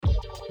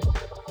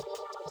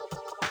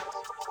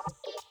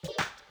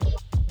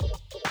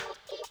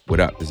What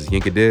up? This is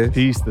Yinka Diz.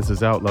 Peace, this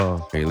is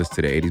Outlaw. And you listen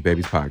to the 80s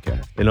Babies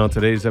podcast. And on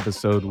today's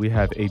episode, we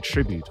have a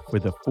tribute for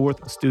the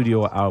fourth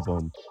studio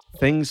album,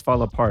 Things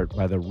Fall Apart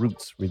by The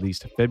Roots,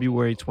 released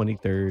February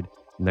 23rd,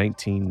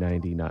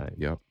 1999.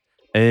 Yep.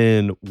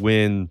 And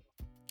when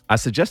I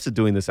suggested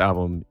doing this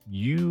album,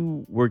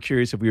 you were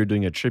curious if we were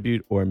doing a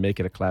tribute or make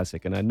it a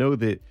classic. And I know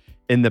that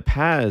in the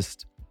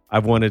past,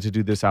 I've wanted to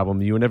do this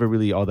album. You were never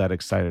really all that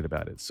excited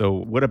about it. So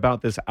what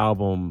about this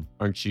album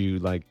aren't you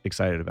like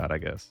excited about, I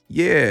guess?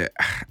 Yeah.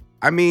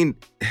 I mean,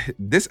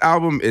 this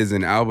album is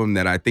an album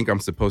that I think I'm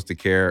supposed to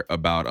care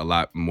about a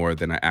lot more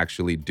than I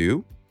actually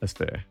do. That's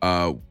fair.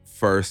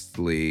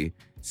 Firstly.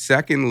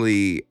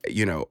 Secondly,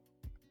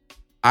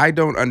 I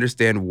don't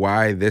understand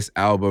why this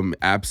album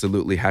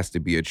absolutely has to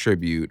be a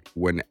tribute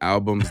when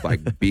albums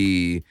like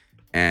B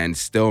and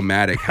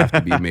Stillmatic have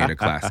to be made a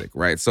classic,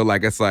 right? So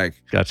it's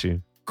like, got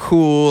you.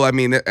 Cool. I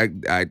mean,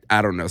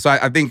 I don't know. So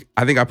I think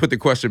I put the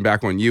question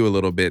back on you a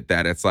little bit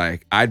that it's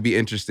like, I'd be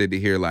interested to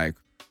hear like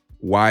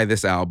why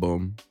this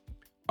album,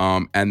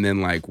 and then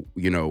why,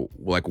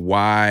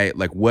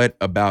 what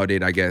about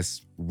it, I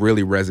guess,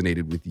 really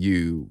resonated with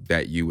you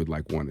that you would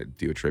like want to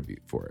do a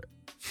tribute for it.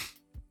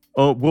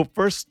 Oh, well,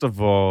 first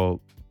of all,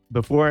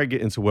 before I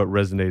get into what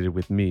resonated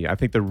with me, I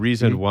think the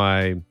reason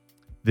why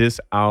this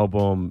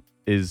album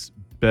is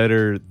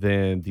better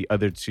than the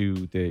other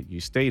two that you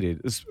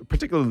stated is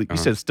particularly, you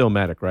said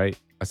Stillmatic, right?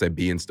 I said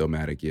B and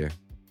Stillmatic, yeah.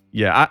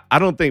 Yeah, I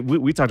don't think,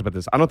 we talked about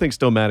this. I don't think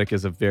Stillmatic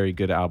is a very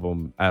good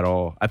album at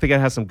all. I think it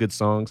has some good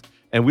songs,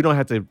 and we don't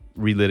have to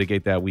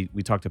relitigate that. We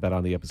talked about it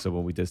on the episode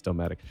when we did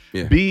Stillmatic.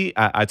 Yeah. B,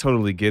 I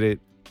totally get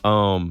it.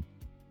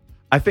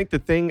 I think the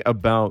thing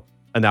about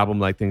an album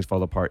like Things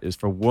Fall Apart is,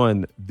 for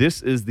one,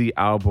 this is the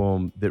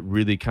album that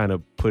really kind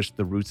of pushed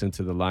the Roots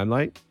into the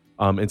limelight,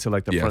 into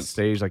like the front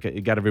stage. Like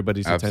it got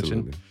everybody's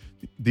attention.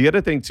 The other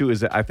thing too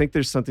is that I think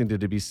there's something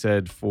to be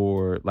said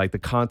for like the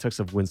context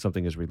of when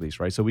something is released,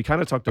 right? So we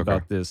kind of talked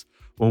about this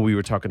when we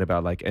were talking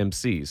about like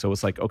MC. So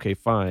it's like, okay,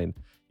 fine.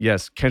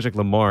 Yes, Kendrick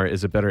Lamar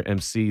is a better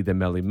MC than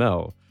Melly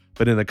Mel.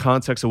 But in the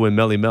context of when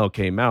Melly Mel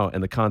came out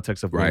and the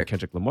context of when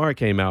Kendrick Lamar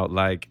came out,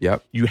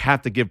 you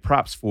have to give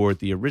props for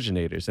the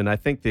originators. And I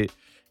think that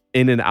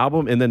in an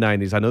album in the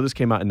 90s, I know this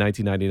came out in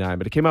 1999,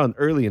 but it came out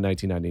early in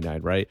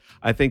 1999, right?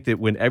 I think that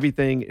when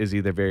everything is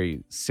either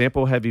very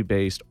sample heavy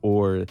based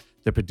or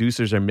the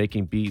producers are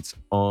making beats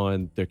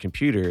on their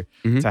computer,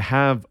 to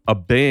have a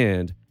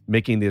band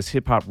making these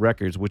hip hop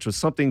records, which was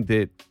something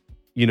that,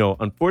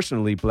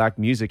 unfortunately, Black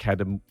music had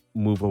to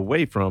move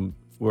away from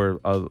for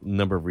a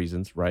number of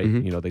reasons, right?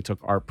 They took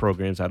art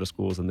programs out of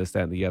schools and this,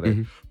 that, and the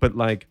other. But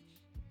like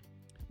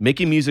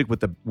making music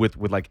with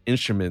like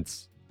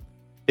instruments,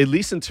 at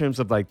least in terms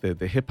of like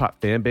the hip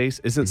hop fan base,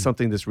 isn't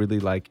something that's really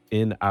like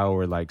in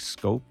our like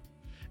scope.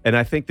 And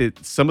I think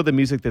that some of the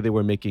music that they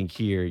were making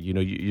here,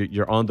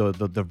 you're on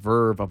the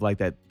verve of like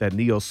that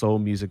neo soul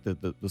music,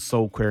 the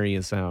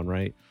Soulquarian sound,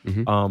 right?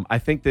 I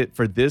think that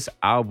for this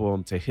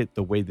album to hit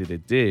the way that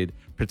it did,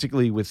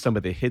 particularly with some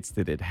of the hits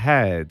that it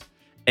had,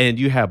 and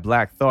you have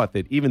Black Thought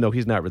that, even though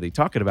he's not really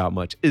talking about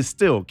much, is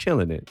still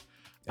killing it.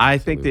 I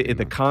think that in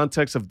the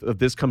context of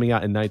this coming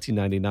out in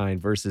 1999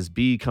 versus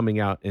B coming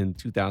out in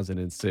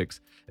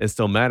 2006 and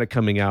Stillmatic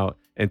coming out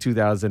in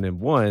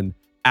 2001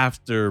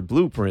 after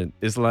Blueprint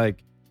is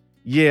like,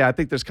 yeah, I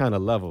think there's kind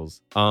of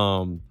levels.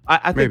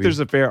 I think there's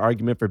a fair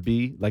argument for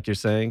B, like you're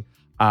saying.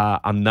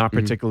 I'm not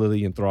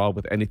particularly enthralled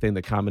with anything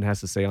that Common has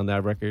to say on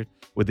that record,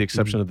 with the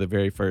exception of the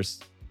very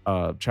first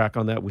track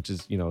on that, which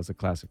is, is a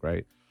classic,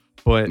 right?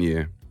 But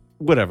yeah.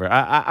 Whatever.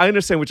 I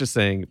understand what you're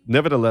saying.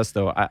 Nevertheless,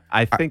 though,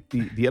 I think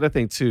the other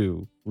thing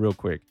too, real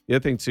quick, the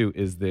other thing too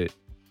is that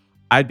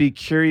I'd be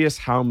curious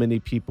how many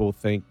people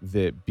think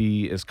that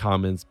B is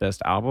Common's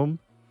best album,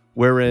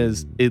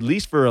 whereas at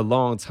least for a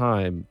long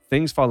time,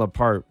 Things Fall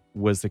Apart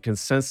was the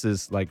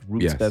consensus like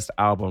Roots' best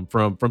album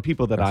from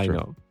people that I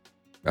know.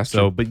 That's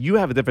true. But you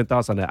have different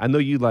thoughts on that. I know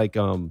you like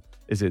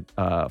is it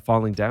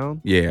Falling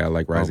Down? Yeah, I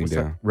like Rising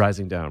Down.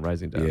 Rising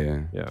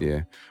Down.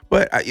 Yeah.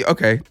 But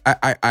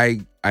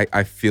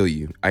I feel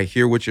you. I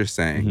hear what you're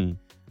saying.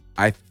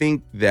 I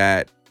think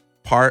that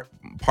part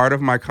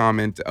of my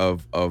comment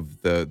of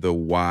the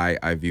why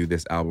I view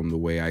this album the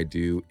way I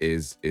do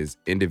is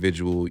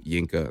individual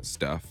Yinka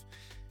stuff.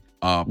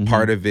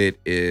 Part of it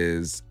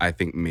is, I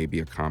think, maybe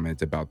a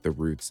comment about the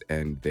Roots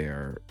and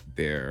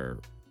their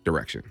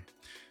direction.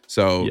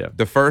 So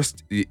the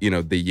first, the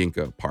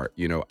Yinka part,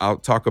 I'll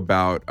talk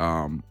about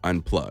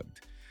Unplugged.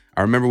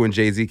 I remember when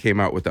Jay-Z came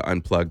out with the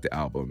Unplugged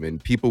album,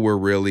 and people were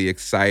really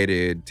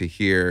excited to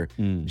hear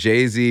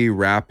Jay-Z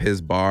rap his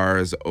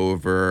bars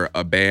over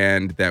a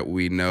band that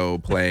we know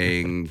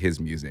playing his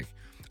music.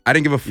 I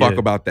didn't give a fuck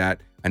about that.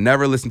 I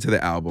never listened to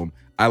the album.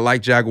 I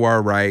like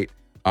Jaguar Wright.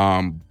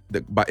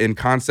 But in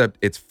concept,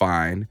 it's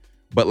fine.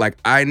 But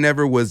I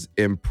never was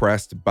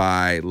impressed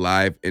by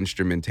live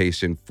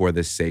instrumentation for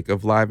the sake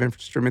of live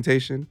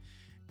instrumentation.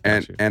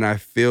 And I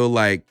feel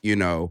like,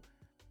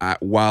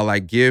 while I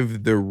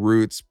give the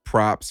Roots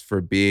props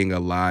for being a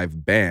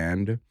live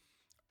band,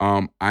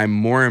 I'm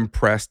more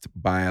impressed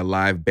by a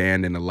live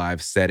band in a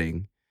live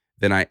setting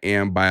than I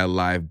am by a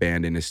live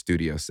band in a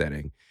studio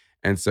setting.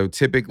 And so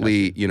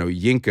typically,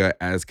 Yinka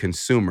as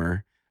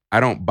consumer, I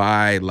don't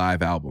buy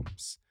live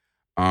albums.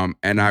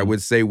 And I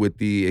would say with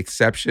the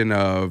exception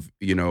of,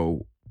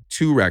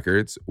 2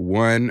 records,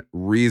 one,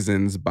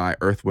 Reasons by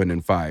Earth, Wind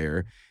and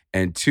Fire,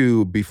 and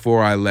 2,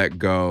 Before I Let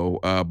Go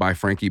by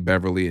Frankie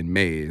Beverly and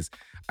Maze,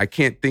 I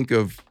can't think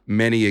of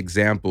many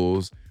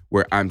examples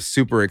where I'm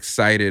super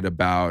excited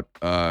about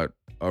a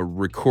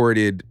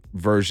recorded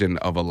version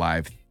of a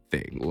live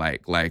thing.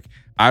 Like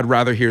I'd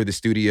rather hear the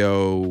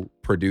studio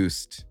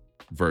produced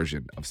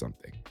version of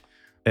something.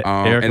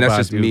 And that's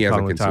just me as a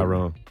consumer.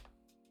 Tyrone.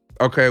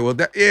 Okay, well,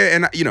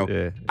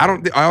 I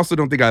also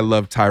don't think I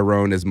love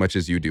Tyrone as much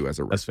as you do as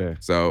a rapper. That's fair.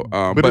 So,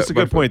 but it's a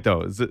good point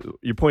though.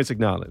 Your point's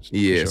acknowledged.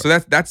 Yeah. Sure. So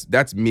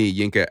that's me,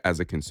 Yinka, as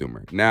a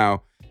consumer.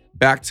 Now,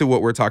 back to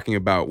what we're talking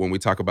about when we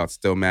talk about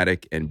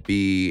Stillmatic and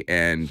B,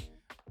 and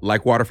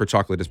Like Water for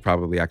Chocolate is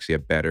probably actually a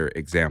better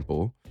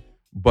example.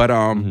 But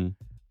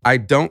I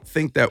don't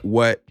think that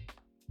what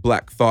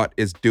Black Thought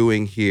is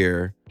doing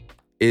here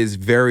is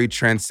very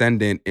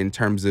transcendent in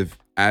terms of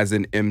as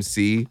an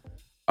MC.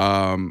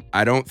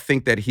 I don't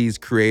think that he's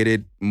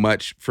created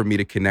much for me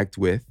to connect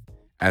with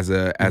as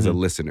a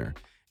listener.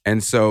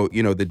 And so,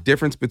 the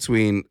difference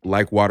between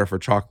Like Water for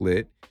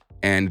Chocolate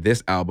and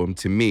this album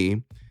to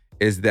me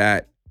is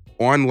that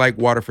on Like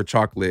Water for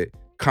Chocolate,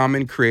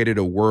 Common created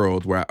a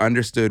world where I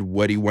understood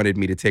what he wanted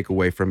me to take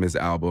away from his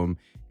album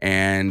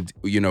and,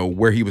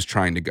 where he was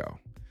trying to go.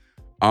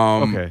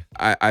 Okay.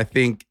 I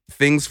think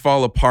Things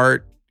Fall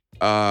Apart,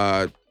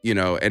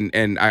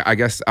 and I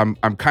guess I'm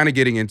kind of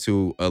getting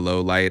into a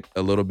low light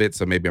a little bit,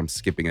 so maybe I'm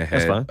skipping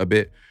ahead a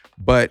bit.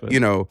 But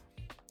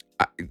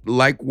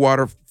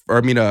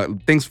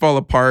Things Fall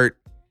Apart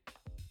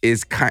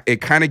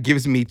it kind of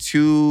gives me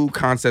 2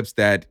 concepts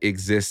that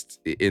exist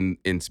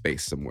in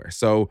space somewhere.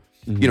 So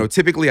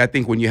typically I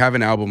think when you have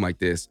an album like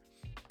this,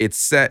 it's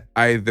set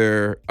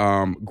either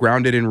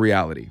grounded in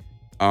reality.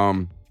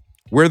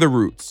 We're the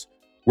Roots.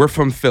 We're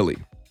from Philly.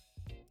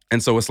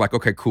 And so it's like,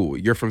 okay, cool.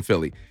 You're from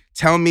Philly.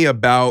 Tell me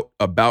about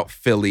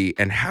Philly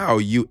and how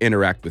you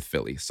interact with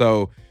Philly.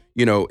 So,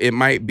 it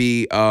might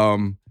be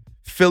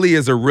Philly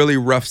is a really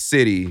rough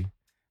city.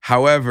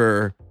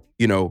 However,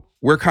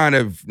 we're kind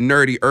of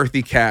nerdy,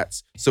 earthy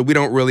cats, so we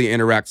don't really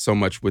interact so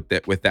much with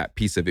that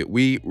piece of it.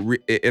 We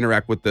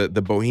interact with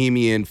the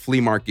bohemian flea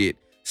market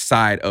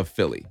side of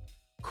Philly.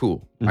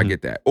 Cool, I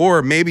get that.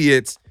 Or maybe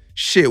it's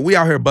shit. We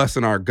out here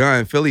busting our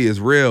gun. Philly is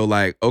real.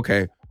 Like,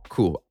 okay,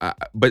 cool.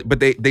 But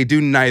they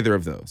do neither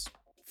of those.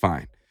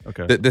 Fine.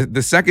 Okay.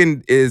 The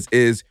second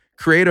is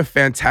create a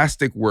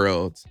fantastic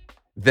world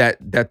that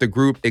the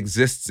group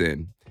exists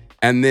in,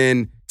 and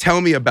then tell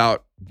me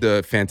about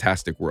the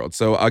fantastic world.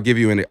 So I'll give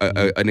you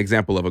an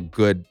example of a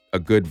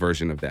good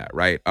version of that,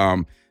 right?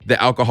 The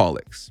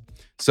Alcoholics.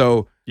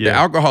 So the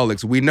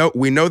Alcoholics, we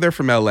know they're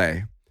from LA,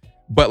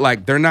 but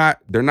like they're not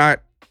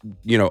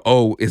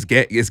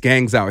it's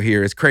gangs out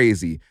here, it's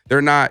crazy.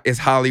 They're not, it's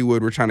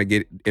Hollywood, we're trying to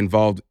get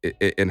involved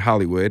in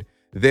Hollywood.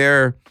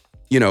 They're,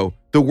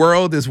 the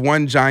world is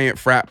one giant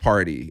frat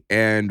party,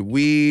 and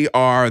we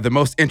are the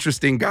most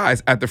interesting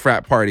guys at the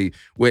frat party.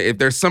 Where if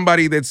there's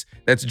somebody that's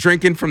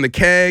drinking from the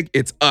keg,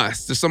 it's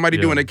us. There's somebody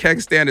doing a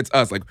keg stand, it's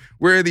us. Like,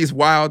 we're these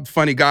wild,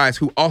 funny guys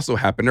who also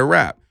happen to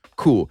rap.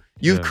 Cool.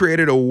 You've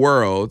created a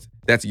world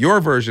that's your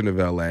version of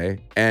LA,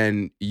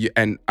 and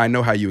I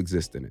know how you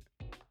exist in it.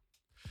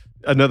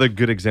 Another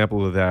good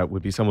example of that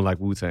would be someone like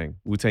Wu-Tang.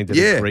 Wu-Tang did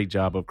a great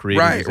job of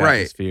creating these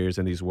atmospheres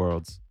and these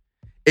worlds.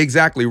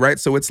 Exactly, right?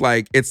 So it's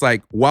like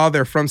while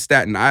they're from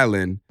Staten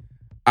Island,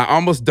 I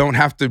almost don't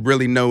have to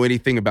really know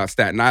anything about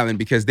Staten Island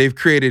because they've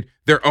created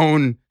their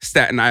own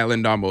Staten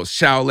Island almost,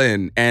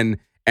 Shaolin, and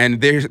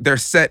they're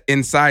set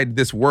inside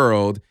this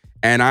world,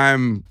 and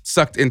I'm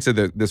sucked into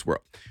this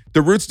world.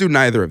 The Roots do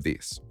neither of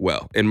these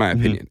well, in my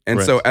opinion.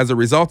 And so as a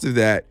result of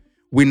that,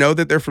 we know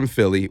that they're from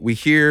Philly. We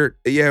hear,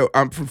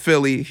 I'm from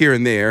Philly here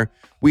and there.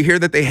 We hear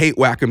that they hate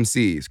Whack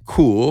MCs.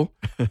 Cool.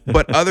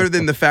 But other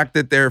than the fact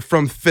that they're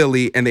from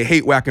Philly and they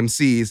hate Whack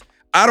MCs,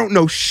 I don't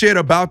know shit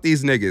about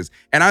these niggas.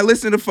 And I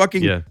listen to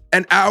fucking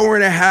an hour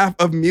and a half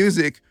of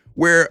music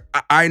where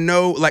I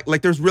know,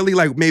 like there's really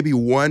like maybe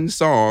one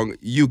song,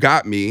 You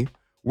Got Me,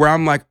 where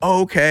I'm like,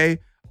 oh, okay,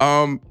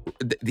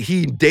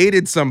 he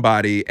dated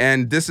somebody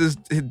and this is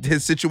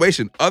his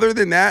situation. Other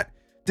than that,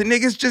 the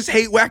niggas just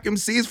hate Whack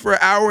MCs for an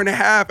hour and a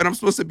half, and I'm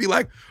supposed to be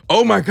like,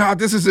 oh my God,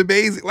 this is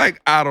amazing.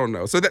 Like, I don't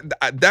know. So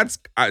that's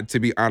to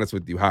be honest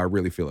with you, how I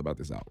really feel about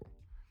this album.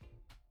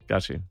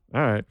 Got you.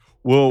 All right.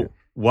 Well,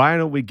 why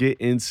don't we get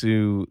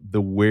into the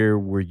Where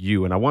Were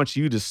You? And I want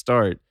you to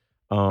start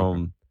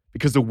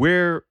because the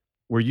Where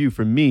Were You,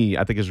 for me,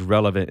 I think is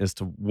relevant as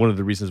to one of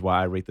the reasons why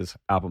I rate this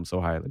album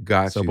so highly.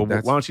 Got you.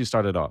 But why don't you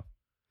start it off?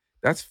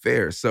 That's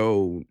fair.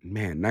 So,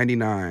 man,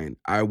 99.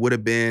 I would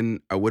have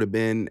been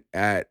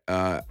at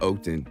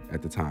Oakton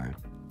at the time,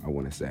 I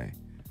want to say.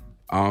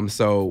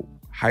 So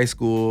high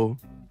school,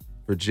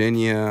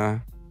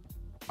 Virginia,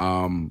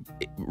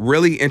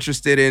 really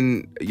interested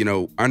in,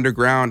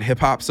 underground hip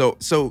hop. So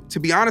to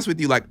be honest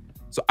with you,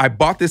 so I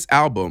bought this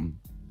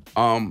album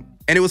And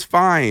it was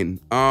fine.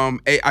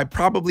 I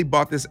probably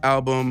bought this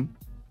album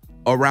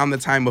around the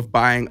time of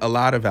buying a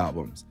lot of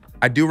albums.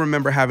 I do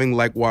remember having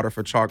Like Water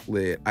for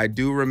Chocolate. I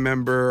do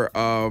remember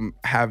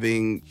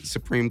having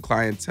Supreme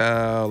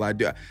Clientele.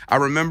 I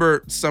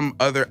remember some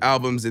other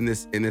albums in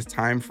this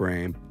time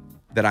frame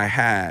that I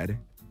had.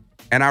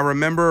 And I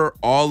remember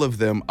all of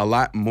them a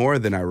lot more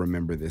than I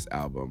remember this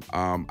album.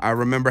 I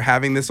remember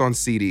having this on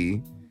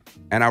CD,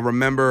 and I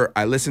remember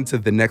I listened to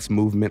The Next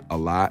Movement a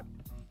lot.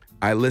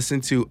 I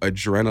listened to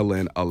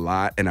Adrenaline a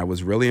lot, and I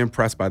was really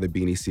impressed by the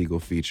Beanie Siegel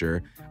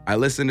feature. I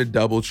listened to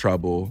Double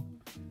Trouble.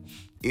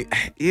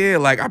 Yeah,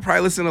 like I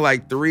probably listened to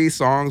like 3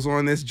 songs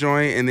on this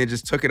joint, and then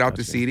just took it out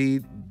to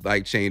CD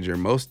like changer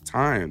most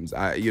times.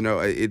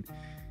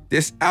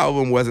 This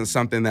album wasn't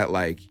something that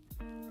like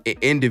it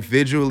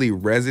individually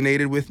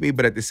resonated with me,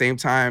 but at the same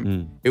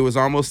time, it was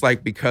almost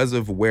like because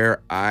of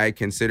where I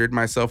considered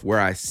myself, where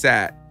I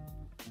sat,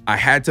 I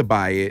had to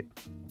buy it.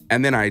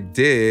 And then I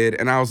did,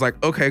 and I was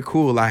like, okay,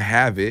 cool, I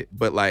have it.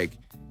 But like,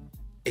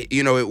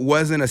 it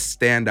wasn't a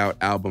standout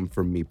album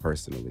for me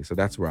personally. So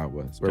that's where I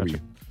was. Where were you?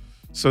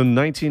 So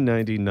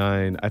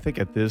 1999, I think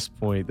at this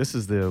point, this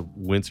is the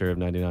winter of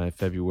 99,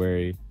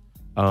 February.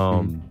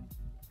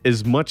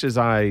 As much as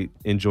I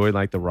enjoy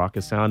like the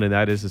rocket sound, and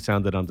that is the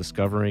sound that I'm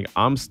discovering,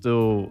 I'm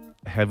still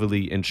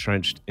heavily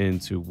entrenched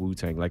into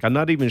Wu-Tang. Like, I'm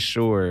not even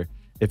sure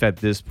if at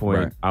this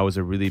point I was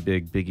a really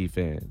big Biggie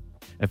fan.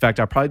 In fact,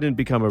 I probably didn't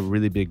become a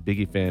really big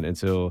Biggie fan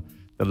until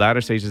the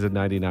latter stages of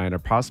 99 or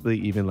possibly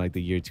even like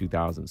the year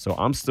 2000. So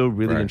I'm still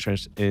really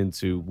entrenched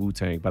into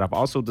Wu-Tang, but I've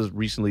also just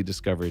recently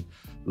discovered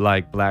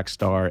like Black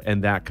Star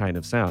and that kind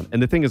of sound.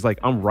 And the thing is, like,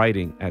 I'm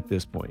writing at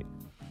this point.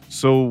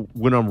 So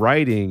when I'm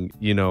writing,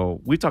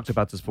 we talked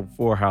about this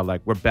before, how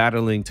like we're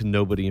battling to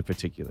nobody in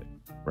particular,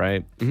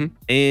 right?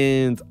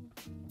 And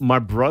my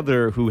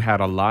brother, who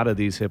had a lot of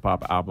these hip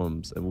hop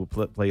albums and will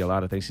play a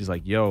lot of things, he's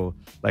like, yo,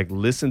 like,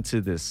 listen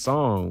to this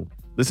song,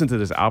 listen to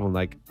this album,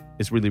 like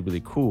it's really,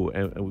 really cool.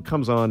 And it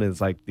comes on, and it's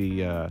like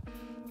the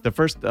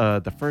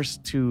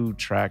first 2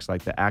 tracks,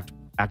 like the act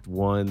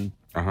 1,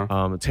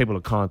 Table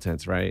of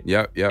Contents, right?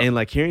 Yep. And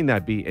like hearing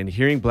that beat and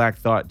hearing Black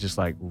Thought just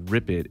like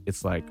rip it,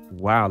 it's like,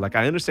 wow. Like,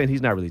 I understand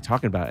he's not really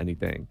talking about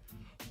anything,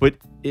 but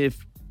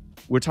if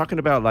we're talking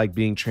about like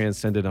being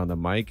transcended on the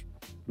mic,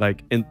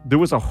 like, and there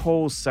was a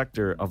whole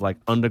sector of like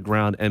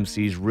underground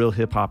MCs, real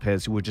hip hop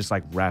heads who were just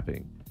like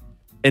rapping.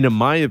 And in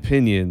my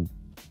opinion,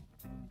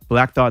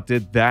 Black Thought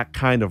did that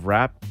kind of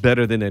rap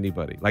better than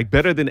anybody. Like,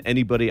 better than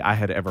anybody I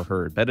had ever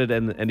heard. Better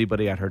than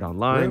anybody I'd heard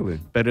online. Really?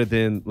 Better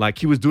than, like,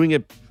 he was doing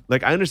it.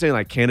 Like, I understand,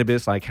 like,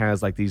 Cannabis, like,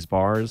 has, like, these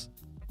bars.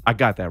 I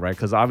got that, right?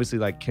 Because obviously,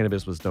 like,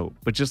 Cannabis was dope.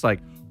 But just, like,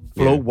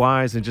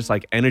 flow-wise and just,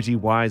 like,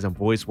 energy-wise and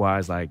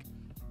voice-wise, like,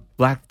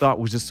 Black Thought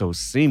was just so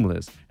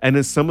seamless. And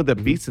then some of the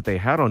beats that they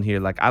had on here,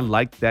 like, I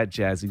liked that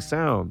jazzy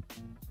sound.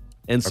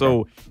 And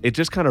so it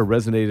just kind of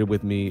resonated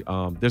with me.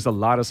 There's a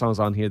lot of songs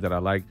on here that I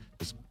like.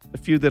 There's a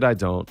few that I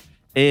don't.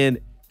 And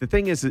the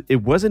thing is,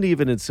 it wasn't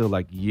even until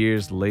like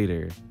years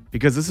later,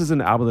 because this is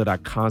an album that I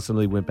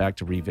constantly went back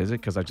to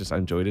revisit because I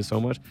enjoyed it so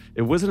much.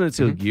 It wasn't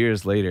until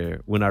years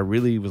later when I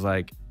really was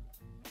like,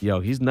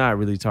 yo, he's not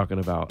really talking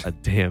about a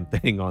damn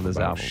thing on this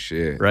album.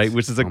 Shit. Right?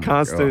 Which is a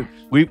constant.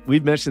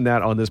 We've mentioned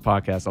that on this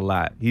podcast a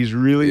lot. He's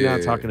really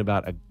not talking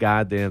about a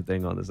goddamn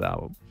thing on this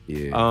album.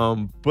 Yeah.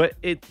 But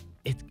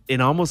it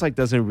almost like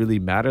doesn't really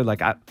matter.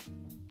 Like,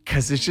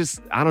 because it's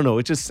just, I don't know,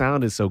 it just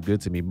sounded so good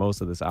to me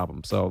most of this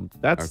album. So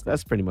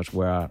that's pretty much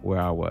where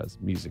I was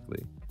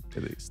musically,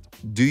 at least.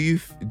 Do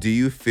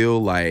you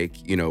feel like,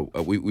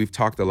 we've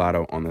talked a lot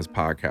on this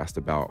podcast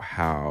about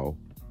how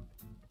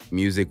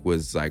music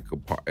was like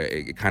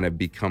it kind of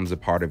becomes a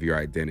part of your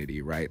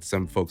identity, right?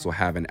 Some folks will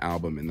have an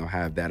album and they'll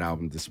have that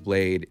album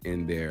displayed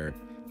in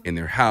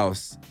their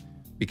house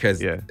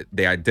because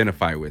they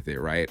identify with it,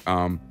 right?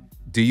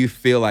 Do you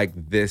feel like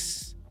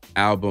this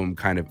album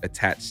kind of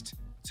attached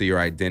to your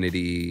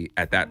identity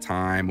at that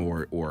time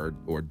or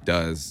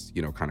does,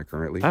 kind of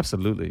currently?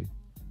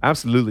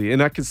 Absolutely.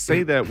 And I can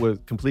say that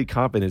with complete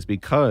confidence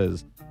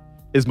because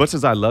as much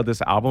as I love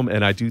this album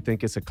and I do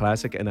think it's a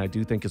classic and I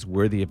do think it's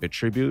worthy of a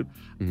tribute,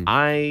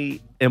 I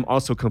am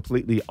also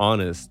completely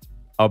honest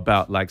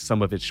about like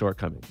some of its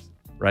shortcomings,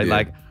 right? Yeah.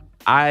 Like,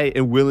 I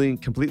am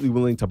completely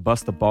willing to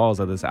bust the balls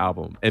of this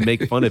album and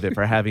make fun of it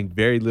for having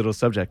very little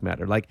subject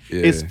matter. Like,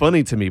 it's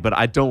funny to me, but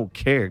I don't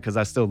care because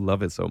I still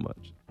love it so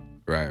much.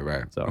 Right.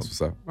 So, That's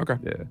what's up. Okay.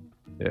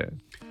 Yeah.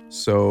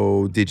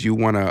 So did you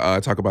want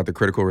to talk about the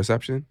critical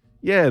reception?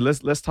 Yeah,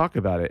 let's talk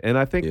about it. And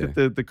I think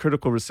that the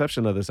critical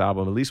reception of this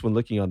album, at least when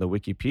looking on the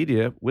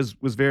Wikipedia, was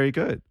very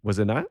good. Was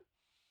it not?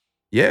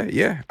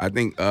 Yeah. I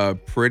think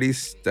pretty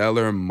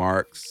stellar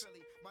marks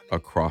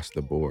across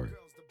the board.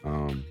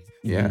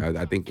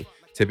 I think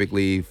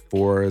typically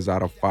 4s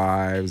out of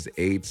 5s,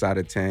 8s out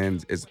of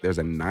 10s. There's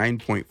a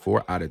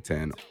 9.4 out of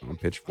 10 on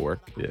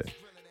Pitchfork. Yeah.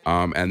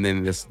 And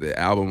then the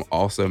album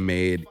also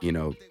made,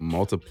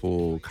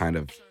 multiple kind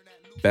of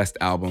best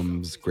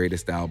albums,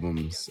 greatest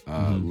albums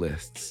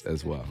lists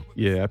as well.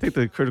 Yeah, I think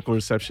the critical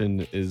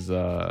reception is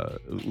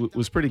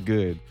was pretty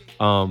good.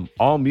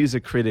 All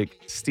music critic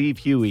Steve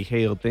Huey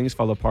hailed Things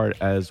Fall Apart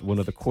as one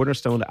of the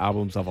cornerstone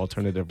albums of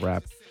alternative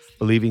rap,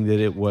 believing that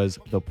it was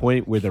the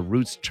point where the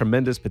Roots'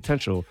 tremendous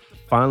potential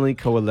finally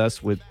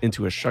coalesced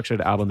into a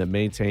structured album that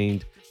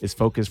maintained its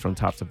focus from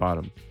top to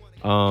bottom.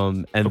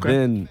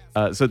 Then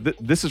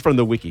this is from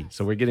the wiki.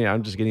 So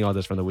I'm just getting all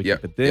this from the wiki.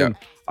 Yep, but then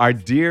our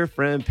dear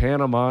friend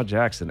Panama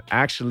Jackson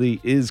actually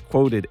is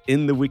quoted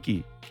in the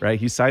wiki, right?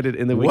 He's cited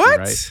in the wiki,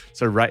 right?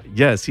 So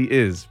yes, he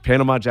is.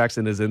 Panama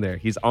Jackson is in there.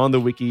 He's on the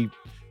wiki.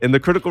 In the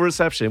critical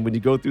reception, when you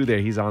go through there,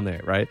 he's on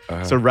there, right?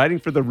 So writing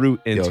for The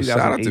Root in 2018. Shout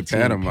out to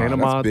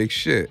Panama. That's big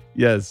shit.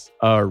 Yes.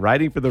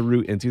 Writing for The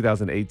Root in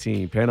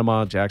 2018,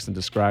 Panama Jackson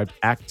described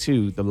Act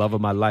 2, The Love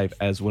of My Life,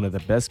 as one of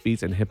the best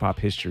beats in hip-hop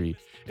history.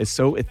 It's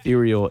so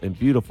ethereal and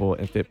beautiful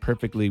and fit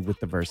perfectly with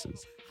the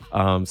verses.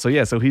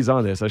 So he's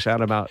on there. So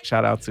shout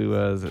out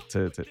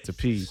to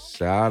P.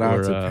 Shout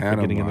out to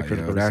Panama. Getting in the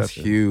critical that's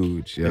reception.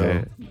 Huge, yo.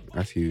 Yeah.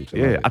 That's huge.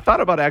 I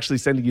thought about actually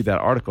sending you that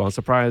article. I'm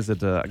surprised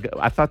that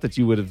I thought that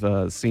you would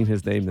have seen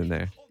his name in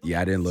there. Yeah,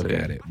 I didn't look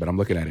at it, but I'm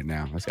looking at it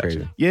now. That's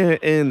crazy. Yeah,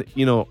 and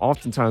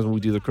oftentimes when we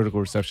do the critical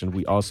reception,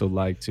 we also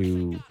like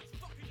to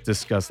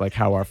discuss like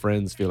how our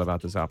friends feel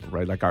about this album,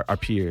 right? Like our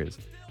peers.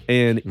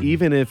 And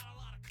even if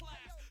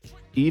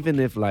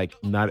like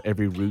not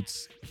every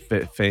Roots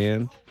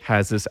fan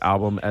has this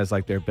album as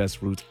like their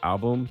best Roots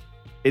album,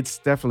 it's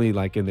definitely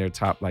like in their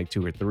top like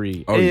 2 or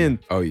 3.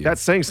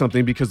 That's saying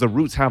something because the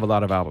Roots have a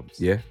lot of albums.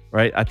 Yeah.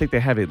 Right? I think they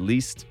have at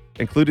least,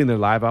 including their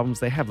live albums,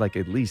 they have like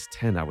at least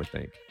 10, I would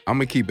think. I'm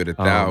going to keep it a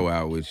thou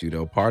out with you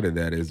though. Part of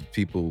that is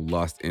people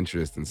lost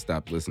interest and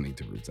stopped listening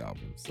to Roots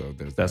albums. So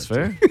that's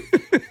fair.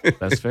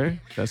 That's fair.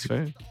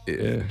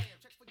 Yeah.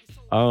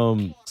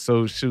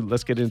 So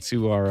let's get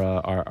into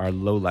our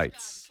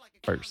lowlights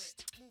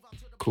first.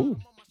 Cool.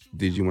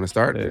 Did you want to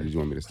start or did you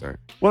want me to start?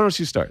 Why don't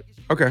you start?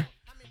 Okay.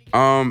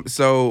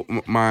 So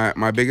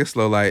my biggest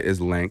low light is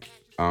length.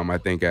 I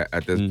think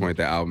at this point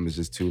the album is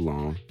just too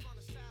long.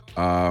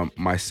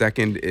 My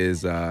second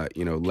is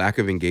lack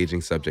of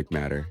engaging subject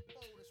matter.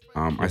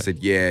 I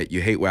said,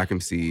 you hate whack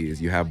MCs,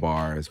 you have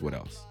bars, what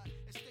else?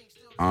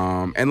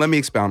 And let me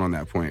expound on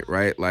that point,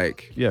 right?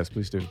 Like, yes,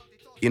 please do.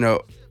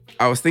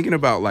 I was thinking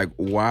about like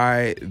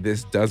why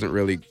this doesn't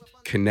really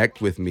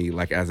connect with me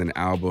like as an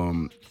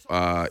album,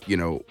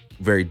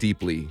 very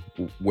deeply,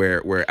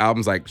 where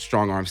albums like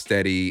Strong Arm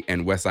Steady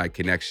and West Side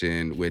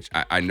Connection, which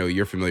I know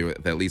you're familiar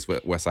with, at least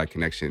what West Side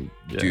Connection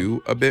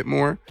do a bit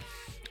more.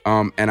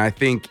 And I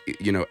think,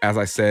 as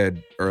I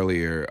said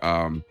earlier,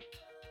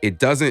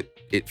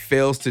 it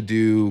fails to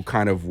do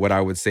kind of what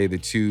I would say the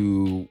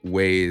two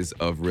ways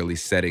of really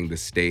setting the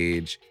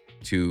stage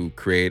to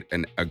create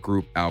a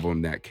group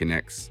album that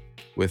connects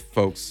with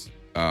folks,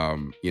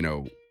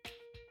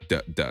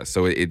 does.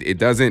 So it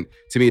doesn't,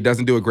 to me, it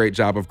doesn't do a great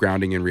job of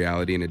grounding in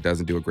reality, and it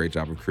doesn't do a great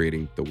job of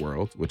creating the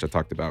world, which I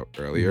talked about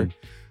earlier.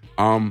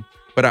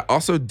 But I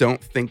also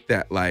don't think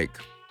that like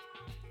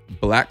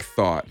Black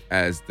Thought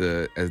as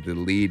the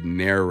lead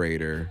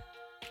narrator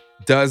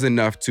does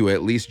enough to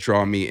at least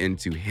draw me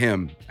into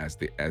him as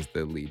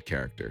the lead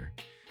character.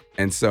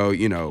 And so,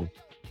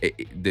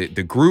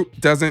 the group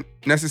doesn't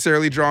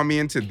necessarily draw me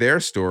into their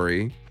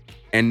story,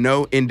 and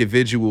no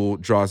individual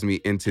draws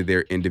me into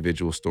their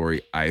individual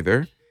story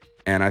either.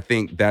 And I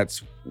think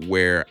that's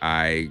where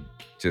I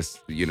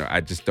just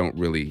don't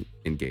really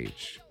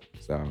engage.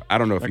 So I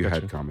don't know if you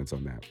had comments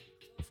on that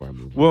before I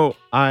move on. Well,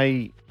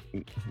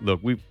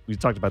 we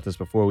talked about this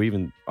before. We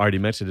even already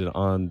mentioned it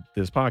on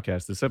this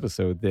podcast, this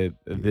episode, that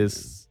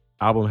this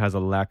album has a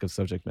lack of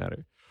subject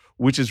matter,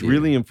 which is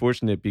really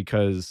unfortunate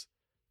because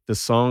the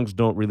songs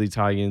don't really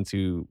tie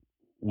into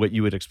what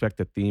you would expect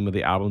the theme of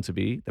the album to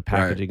be, the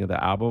packaging of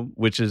the album,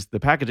 which is the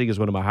packaging is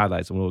one of my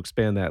highlights, and we'll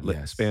expand on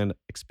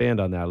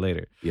that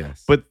later.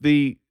 Yes. But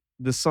the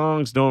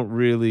songs don't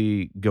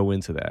really go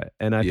into that.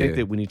 And I think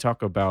that when you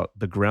talk about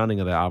the grounding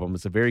of the album,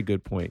 it's a very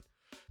good point,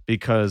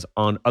 because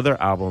on other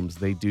albums,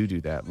 they do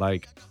that.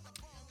 Like,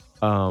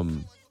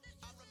 Do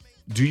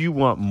You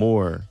Want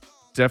More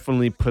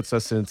definitely puts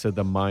us into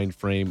the mind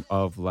frame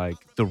of like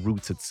the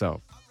Roots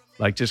itself.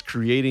 Like just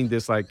creating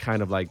this like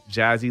kind of like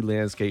jazzy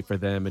landscape for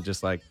them, and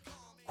just like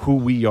who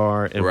we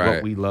are and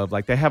what we love.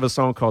 Like they have a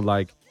song called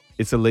like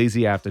It's a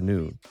Lazy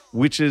Afternoon,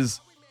 which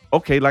is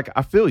okay. Like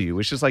I feel you.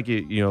 It's just like,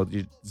 day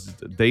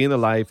in the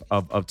life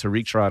of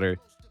Tariq Trotter,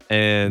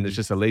 and it's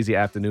just a lazy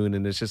afternoon,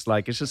 and it's just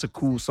a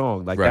cool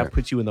song. Like that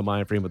puts you in the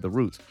mind frame of the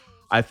Roots.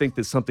 I think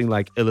that something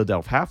like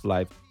Illadelph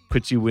Half-Life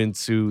puts you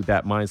into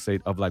that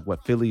mindset of like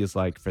what Philly is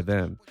like for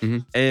them.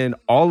 And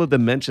all of the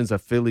mentions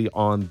of Philly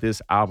on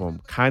this album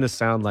kind of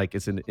sound like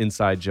it's an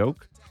inside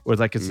joke, or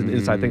like it's an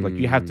inside thing. Like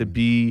you have to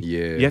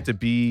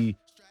be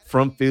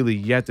from Philly,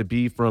 you have to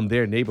be from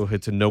their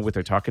neighborhood to know what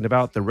they're talking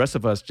about. The rest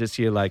of us just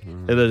hear like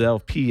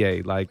Illadelph,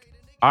 PA, like,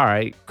 all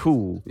right,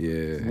 cool.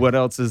 Yeah. What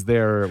else is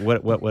there?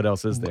 What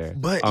else is there?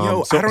 But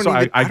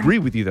I agree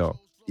with you though.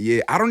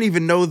 Yeah, I don't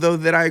even know though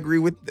that I agree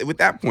with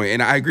that point,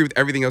 and I agree with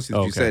everything else that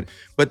you Okay. said.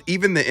 But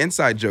even the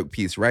inside joke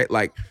piece, right?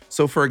 Like,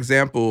 so for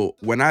example,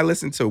 when I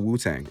listen to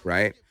Wu-Tang,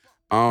 right?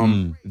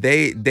 Mm,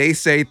 They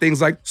say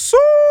things like "so"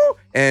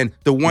 and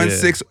the one yeah,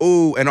 six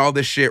ooh and all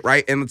this shit,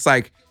 right? And it's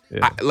like,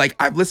 yeah,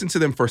 I've listened to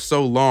them for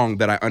so long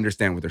that I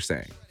understand what they're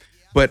saying.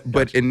 But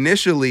gotcha.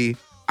 initially,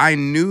 I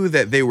knew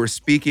that they were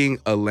speaking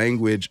a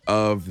language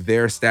of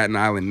their Staten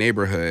Island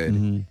neighborhood,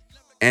 Hmm.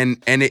 and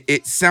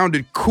it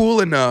sounded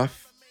cool enough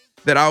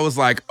that I was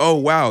like, oh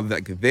wow,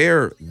 like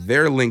they're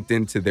linked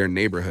into their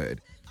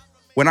neighborhood.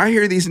 When I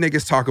hear these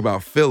niggas talk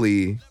about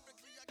Philly,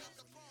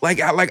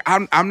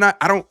 I'm not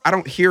I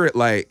don't hear it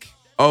like,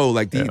 oh,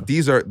 like Yeah.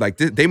 these are like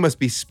they must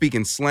be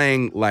speaking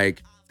slang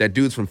like that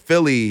dudes from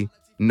Philly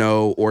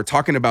know, or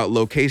talking about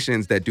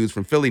locations that dudes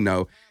from Philly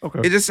know. Okay.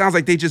 It just sounds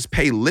like they just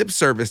pay lip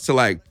service to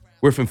like,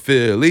 we're from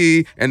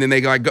Philly, and then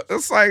they like go,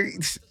 it's like,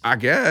 I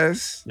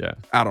guess. Yeah.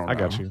 I don't know. I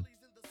got you.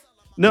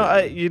 No,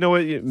 Yeah. you know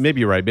what? Maybe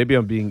you're right. Maybe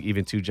I'm being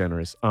even too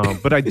generous.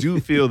 But I do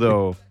feel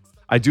though,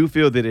 I do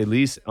feel that at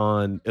least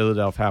on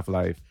Philadelphia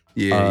Half-Life,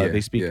 Yeah,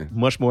 they speak yeah.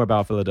 much more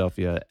about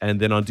Philadelphia, and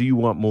then on Do You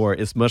Want More,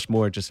 it's much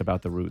more just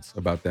about the roots.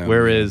 About them.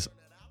 Whereas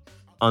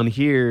on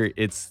here,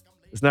 it's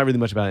not really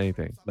much about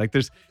anything. Like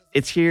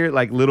it's here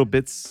like little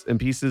bits and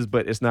pieces,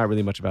 but it's not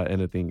really much about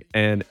anything,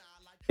 and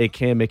it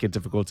can make it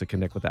difficult to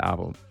connect with the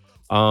album.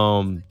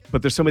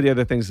 But there's so many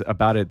other things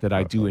about it that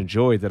I do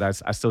enjoy that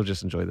I still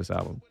just enjoy this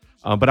album.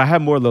 But I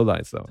have more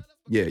lowlights though.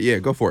 Yeah,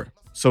 go for it.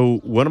 So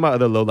one of my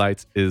other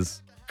lowlights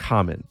is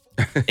Common,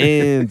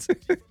 and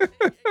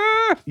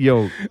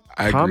yo,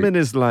 I agree. Common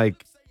is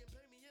like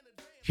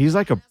he's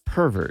like a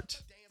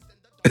pervert.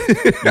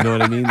 You know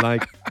what I mean?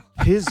 Like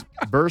his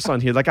verse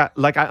on here,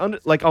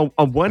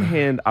 on one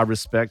hand, I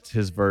respect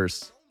his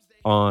verse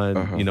on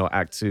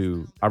Act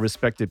 2. I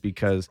respect it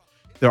because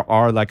there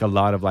are like a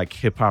lot of like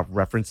hip hop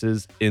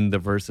references in the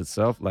verse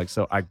itself. Like,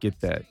 so I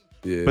get that.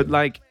 Yeah. But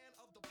like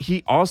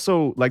he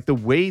also like the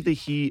way that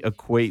he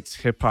equates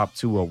hip hop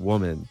to a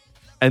woman,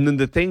 and then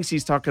the things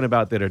he's talking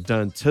about that are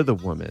done to the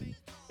woman.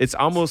 It's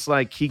almost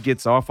like he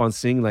gets off on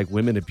seeing like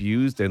women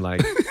abused and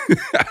like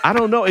I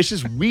don't know. It's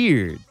just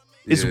weird.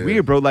 It's Yeah.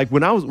 weird, bro. Like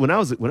when I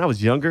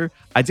was younger,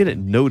 I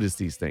didn't notice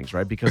these things,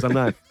 right? Because I'm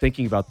not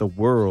thinking about the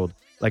world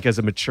like as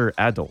a mature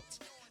adult.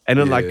 And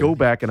then like Yeah. go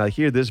back and I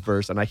hear this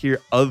verse and I hear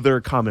other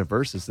common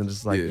verses, and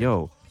it's like, Yeah.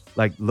 yo,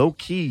 like low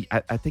key,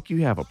 I think you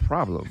have a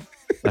problem.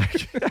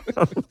 Like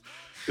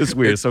it's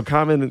weird. So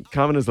common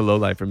is the low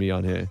light for me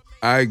on here.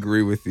 I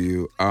agree with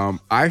you.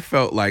 I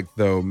felt like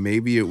though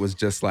maybe it was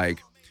just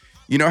like,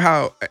 you know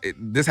how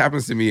this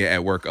happens to me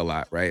at work a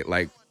lot, right?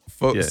 Like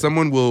Yeah.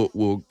 someone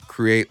will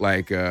create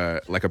like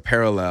a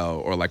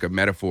parallel or like a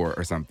metaphor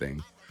or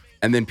something,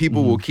 and then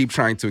people will keep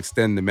trying to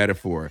extend the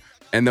metaphor,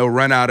 and they'll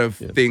run out of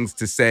things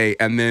to say,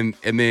 and then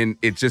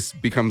it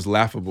just becomes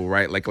laughable,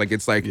 right? Like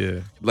it's like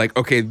like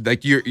okay,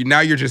 like you're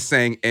just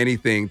saying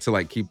anything to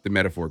like keep the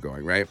metaphor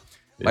going, right?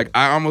 Like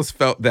I almost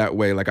felt that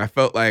way. Like I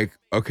felt like,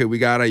 okay, we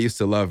got I Used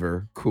to Love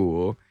Her,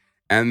 cool.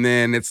 And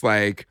then it's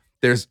like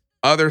there's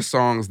other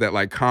songs that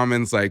like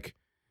Common's like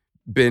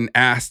been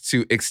asked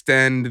to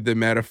extend the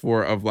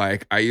metaphor of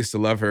like I used to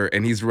love her,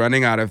 and he's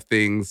running out of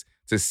things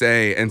to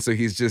say, and so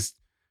he's just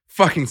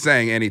fucking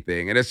saying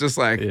anything. And it's just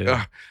like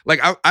ugh. Like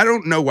I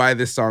don't know why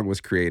this song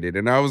was created,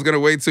 and I was gonna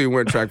wait till he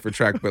went track for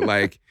track, but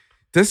like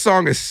this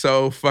song is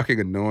so fucking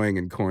annoying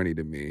and corny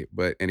to me.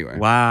 But anyway.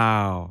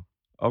 Wow.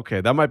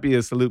 Okay, that might be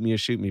a salute me or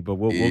shoot me, but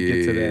we'll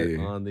get to that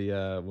Yeah. on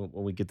the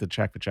when we get to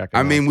track for track.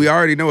 I mean, we analysis.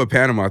 already know what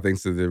Panama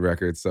thinks of the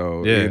record,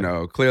 so Yeah. you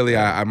know, clearly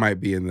Yeah. I might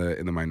be in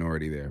the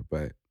minority there,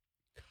 but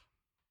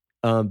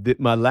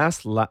My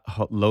last low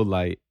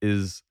light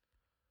is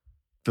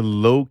the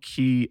low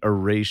key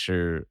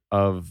erasure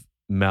of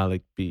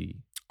Malik B.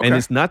 And Okay.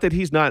 it's not that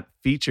he's not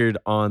featured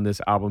on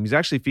this album. He's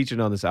actually featured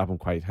on this album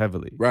quite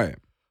heavily. right.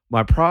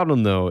 My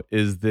problem though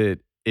is that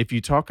if you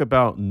talk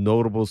about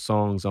notable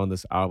songs on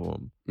this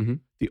album, Mhm.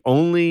 the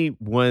only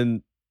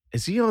one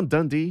is he on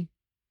Dundee?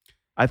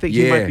 I think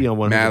he might be on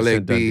 100%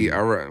 Malik B, Dundee.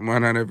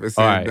 100%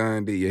 All right.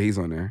 Dundee. Yeah, he's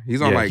on there.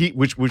 He's on Yeah, like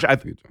which a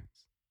few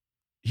joints.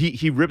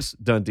 he rips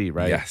Dundee,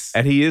 right? Yes.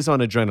 And he is on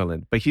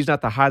Adrenaline, but he's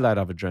not the highlight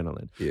of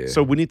Adrenaline. Yeah.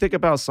 So when you think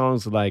about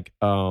songs like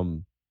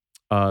The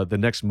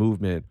Next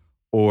Movement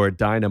or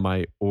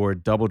Dynamite or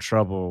Double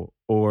Trouble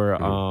or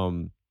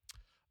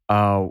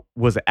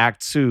was it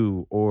Act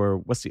 2 or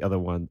what's the other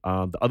one?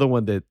 The other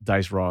one that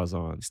Dice Raw is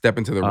on. Step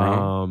into the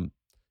room.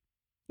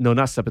 No,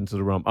 not Step Into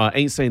the Realm.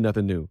 Ain't Saying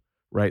Nothing New,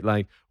 right?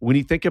 Like when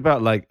you think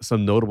about like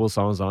some notable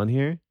songs on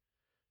here,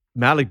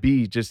 Malik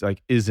B just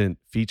like isn't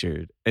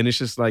featured. And it's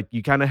just like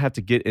you kind of have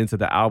to get into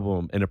the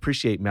album and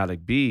appreciate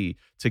Malik B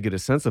to get a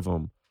sense of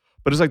him.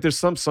 But it's like there's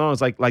some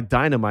songs like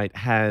Dynamite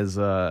has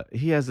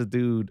he has a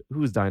dude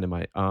who's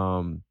Dynamite.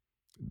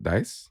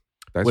 Dice?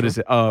 What is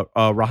it?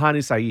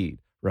 Rahani Saeed,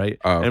 right?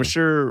 Oh, And I'm okay.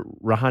 sure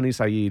Rahani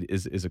Saeed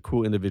is a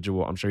cool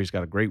individual. I'm sure he's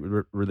got a great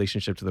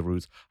relationship to the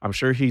Roots. I'm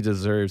sure he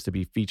deserves to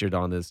be featured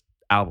on this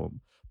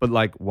album. But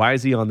like, why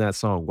is he on that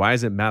song? Why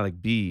isn't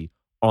Malik B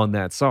on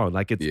that song.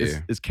 Like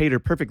it's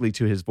catered perfectly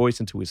to his voice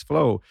and to his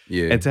flow.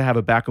 Yeah. And to have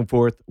a back and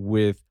forth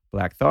with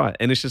Black Thought.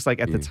 And it's just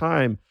like at the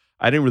time,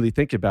 I didn't really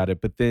think about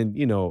it. But then,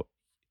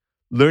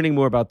 learning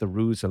more about the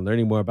Roots and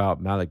learning more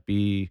about Malik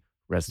B,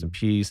 rest in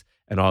peace,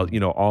 and all,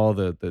 all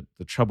the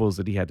troubles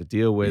that he had to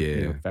deal with,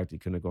 the fact he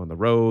couldn't go on the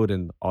road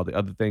and all the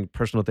other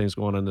personal things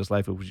going on in his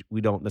life, which we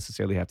don't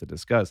necessarily have to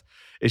discuss.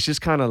 It's just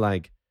kind of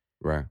like,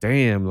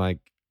 damn, like,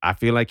 I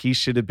feel like he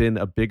should have been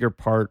a bigger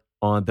part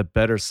on the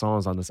better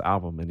songs on this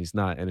album, and he's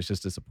not, and it's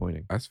just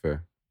disappointing. That's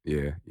fair.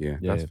 Yeah,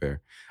 that's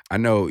fair. I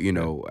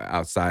know,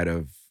 outside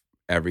of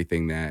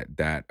everything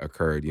that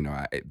occurred,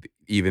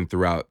 even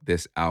throughout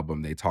this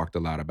album, they talked a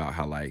lot about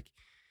how, like,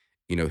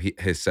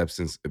 his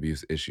substance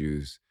abuse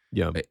issues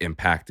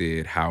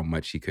impacted how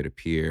much he could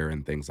appear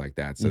and things like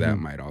that. So that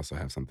might also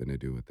have something to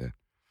do with it.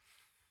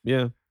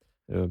 Yeah.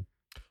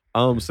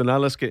 So now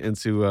let's get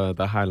into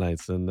the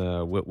highlights, and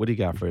what do you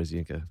got for us,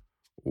 Yinka?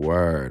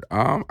 Word.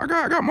 I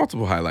got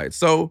multiple highlights.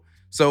 So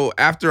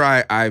after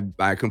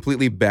I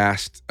completely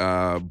bashed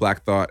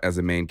Black Thought as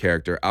a main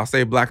character, I'll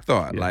say Black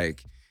Thought.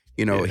 Like,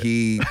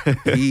 he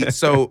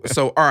so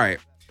all right.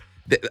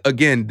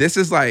 Again, this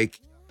is like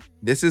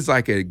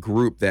a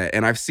group that,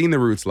 and I've seen the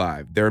Roots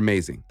live. They're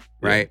amazing,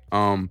 right?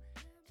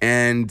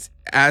 And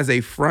as a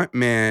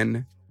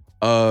frontman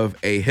of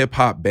a hip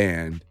hop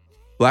band,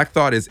 Black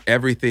Thought is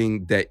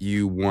everything that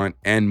you want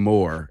and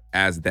more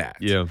as that.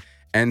 Yeah.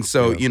 And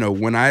so,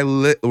 when I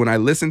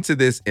listen to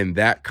this in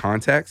that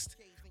context,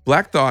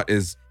 Black Thought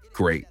is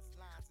great.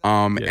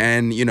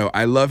 And,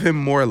 I love him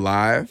more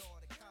live,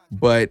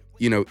 but,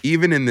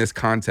 even in this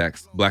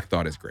context, Black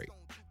Thought is great.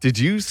 Did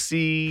you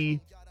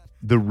see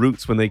the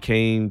Roots when they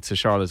came to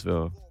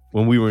Charlottesville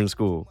when we were in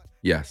school?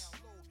 Yes.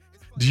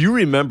 Do you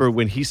remember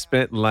when he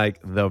spent like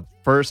the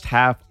first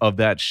half of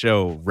that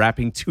show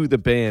rapping to the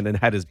band and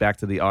had his back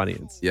to the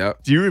audience?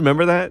 Yep. Do you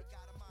remember that?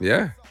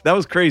 Yeah. That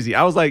was crazy.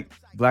 I was like,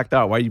 Black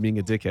Thought, why are you being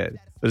a dickhead?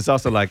 But it's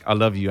also like, I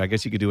love you. I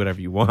guess you could do whatever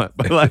you want.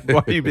 But like,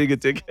 why are you being a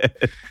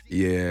dickhead?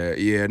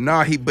 Yeah.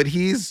 No,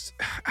 he's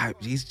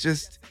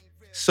just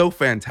so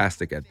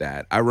fantastic at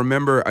that. I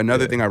remember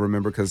another thing I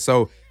remember, because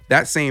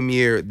that same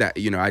year that,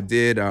 I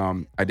did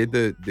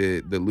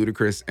the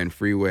Ludacris and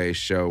Freeway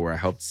show where I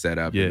helped set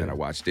up and then I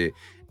watched it.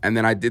 And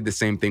then I did the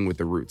same thing with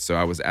the Roots. So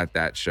I was at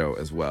that show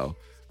as well.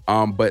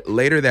 But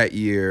later that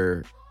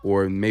year,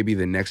 or maybe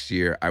the next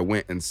year, I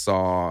went and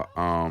saw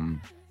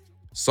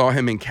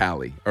him in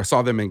Cali, or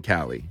saw them in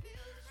Cali.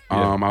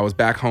 I was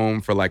back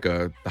home for like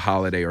the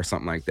holiday or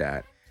something like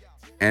that.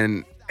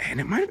 And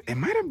it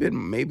might have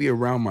been maybe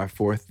around my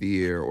 4th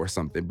year or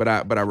something. But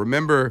I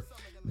remember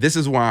This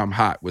Is Why I'm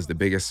Hot was the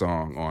biggest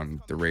song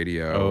on the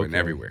radio and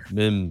everywhere.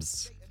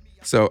 Mims.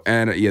 So,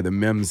 and the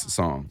Mims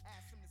song.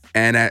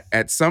 And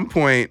at some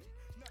point,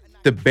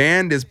 the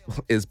band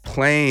is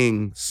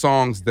playing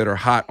songs that are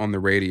hot on the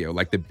radio,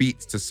 like the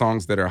beats to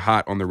songs that are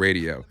hot on the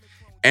radio.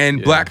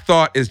 And Black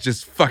Thought is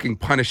just fucking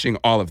punishing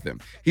all of them.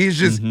 He's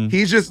just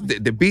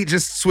the beat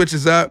just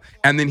switches up,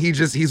 and then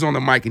he's on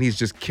the mic and he's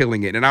just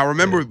killing it. And I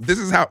remember This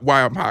Is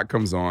Why I'm Hot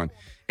comes on,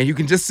 and you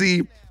can just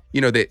see,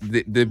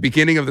 the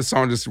beginning of the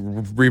song just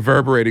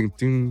reverberating,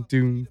 doom,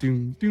 doom,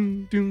 doom,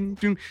 doom, doom,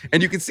 doom.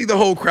 And you can see the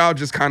whole crowd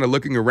just kind of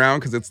looking around,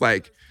 because it's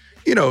like,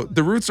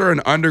 the Roots are an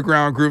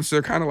underground group, so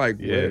they're kind of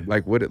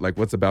like,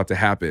 what's about to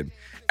happen?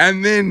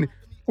 And then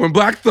when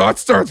Black Thought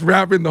starts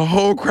rapping, the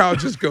whole crowd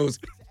just goes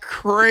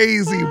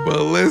crazy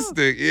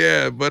ballistic.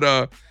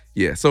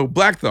 So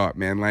Black Thought,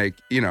 man, like,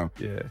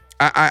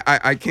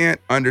 I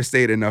can't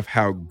understate enough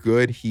how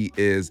good he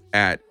is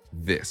at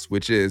this,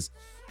 which is,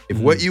 if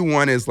what you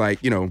want is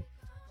like,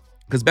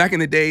 because back in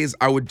the days,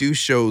 I would do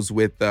shows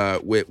with the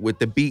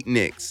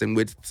Beatniks and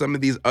with some of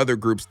these other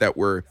groups that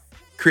were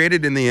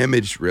created in the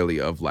image, really,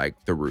 of like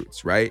the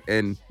Roots, right?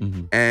 And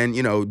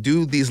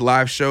do these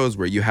live shows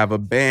where you have a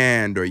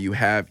band, or you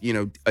have,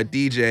 a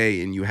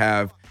DJ, and you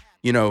have,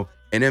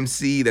 an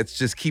MC that's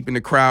just keeping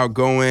the crowd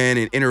going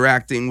and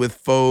interacting with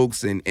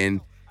folks,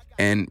 and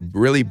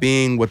really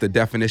being what the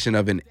definition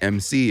of an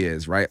MC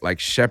is, right? Like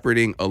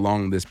shepherding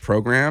along this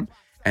program.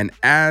 And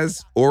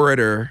as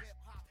orator,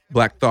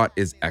 Black Thought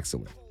is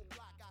excellent.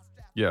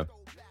 Yeah.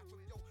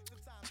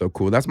 So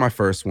cool. That's my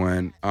first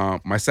one.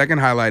 My second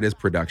highlight is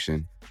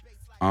production.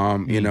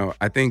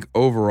 I think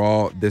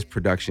overall this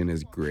production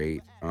is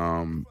great.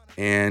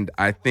 And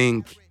I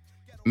think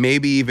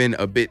maybe even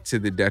a bit to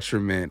the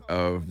detriment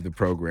of the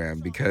program,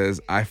 because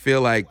I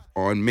feel like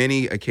on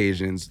many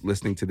occasions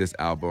listening to this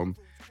album,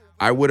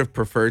 I would have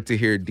preferred to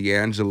hear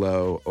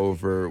D'Angelo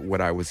over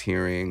what I was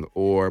hearing,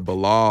 or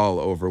Bilal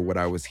over what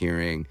I was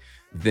hearing,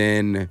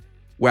 than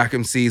Whack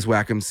MCs,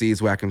 Whack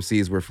MCs, Whack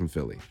MCs. We're from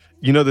Philly.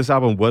 This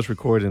album was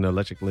recorded in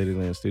Electric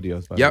Ladyland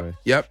Studios, by the way.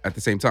 Yep, at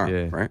the same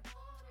time, right?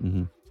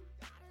 Mm-hmm.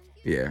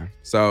 Yeah.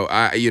 So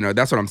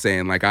that's what I'm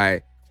saying. Like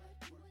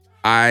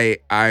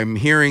I'm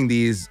hearing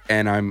these,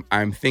 and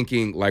I'm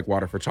thinking like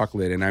Water for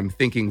Chocolate, and I'm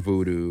thinking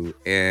Voodoo,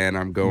 and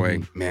I'm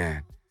going,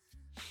 man,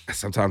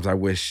 sometimes I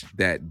wish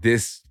that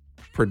this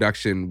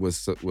production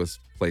was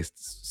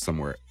placed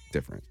somewhere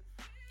different.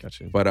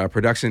 Gotcha. But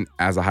production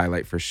as a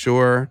highlight for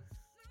sure.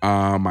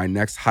 My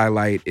next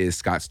highlight is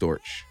Scott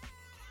Storch.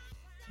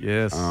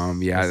 Yes. Yeah,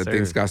 Yes, I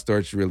think sir. Scott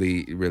Storch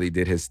really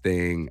did his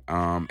thing.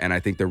 And I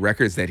think the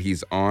records that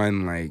he's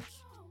on, like,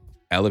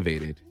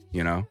 elevated,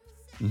 you know.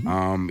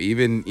 Mhm.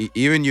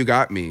 Even You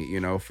Got Me,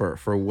 you know,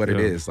 for what it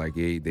Yeah. is. Like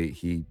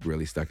he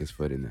really stuck his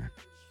foot in there.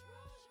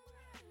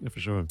 Yeah, for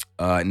sure.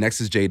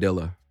 Next is Jay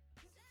Dilla.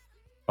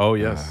 Oh,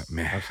 yes.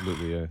 Man,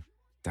 Absolutely, yeah.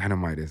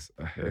 Dynamite is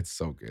Yeah. it's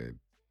so good.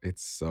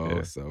 It's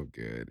Yeah. so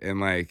good. And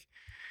like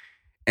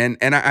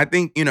I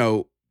think, you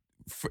know,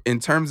 in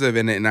terms of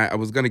and I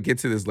was gonna get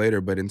to this later,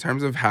 but in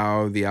terms of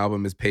how the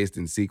album is paced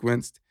and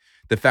sequenced,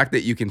 the fact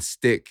that you can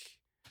stick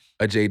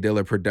a Jay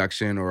Dilla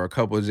production or a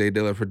couple of Jay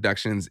Dilla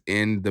productions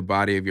in the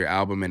body of your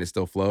album and it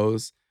still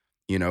flows,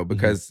 you know, Mhm.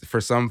 because for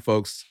some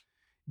folks,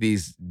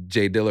 these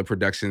Jay Dilla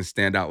productions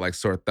stand out like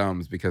sore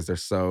thumbs because they're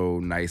so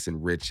nice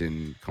and rich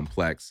and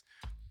complex,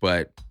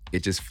 but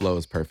it just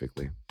flows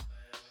perfectly.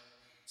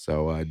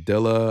 So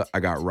Dilla, I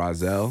got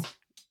Rozelle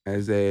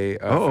as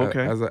Oh,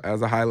 okay.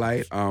 as a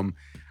highlight.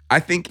 I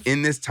think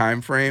in this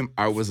time frame,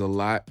 I was a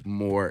lot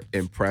more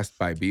impressed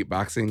by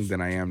beatboxing than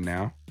I am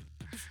now.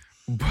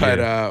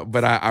 Yeah.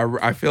 But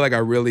I feel like I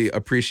really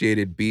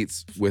appreciated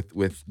beats with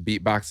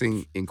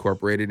beatboxing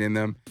incorporated in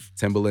them.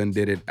 Timbaland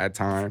did it at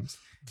times,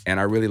 and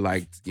I really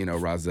liked, you know,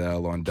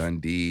 Rozelle on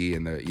Dundee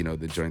and the, you know,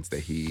 the joints that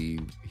he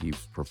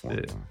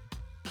performed Yeah. on.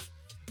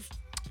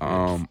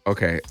 Yeah.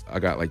 Okay, I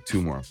got like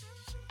two more.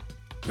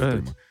 Go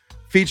ahead.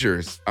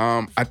 Features.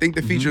 I think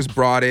the Mhm. features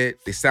brought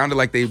it. They sounded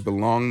like they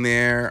belonged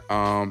there.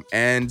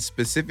 And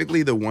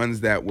specifically the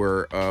ones that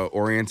were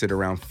oriented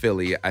around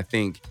Philly, I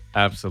think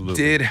Absolutely.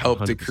 did help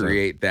to 100%.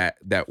 create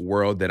that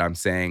world that I'm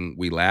saying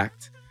we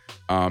lacked.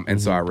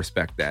 And so I Mhm.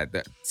 respect that.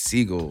 That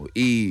Siegel,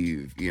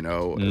 Eve, you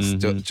know,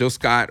 Mhm. Jill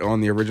Scott on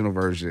the original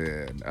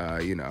version,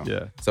 you know.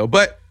 Yeah. So,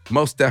 but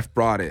Mos Def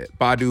brought it.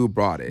 Badu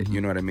brought it. Mhm.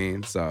 You know what I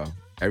mean? So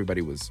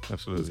everybody was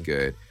Absolutely.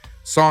 good.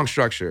 Song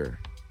structure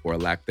or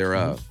lack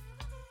thereof.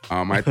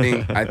 I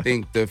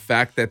think the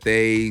fact that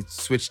they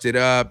switched it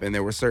up and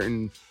there were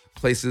certain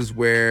places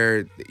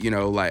where, you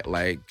know,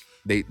 like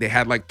they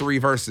had like three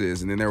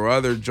verses, and then there were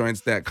other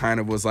joints that kind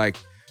of was like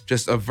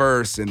just a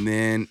verse and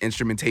then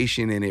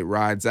instrumentation and it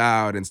rides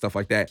out and stuff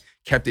like that,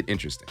 kept it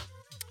interesting.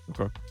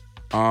 Okay.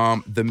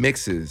 The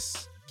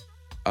mixes,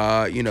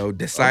 you know,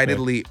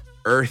 decidedly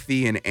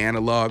earthy and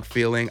analog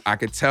feeling. I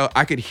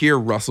could hear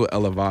Russell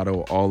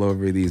Elevado all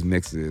over these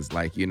mixes,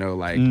 like, you know,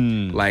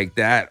 like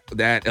that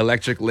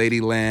Electric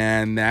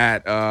Ladyland,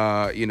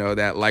 that you know,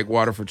 that Like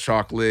Water for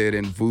Chocolate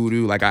and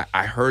Voodoo. Like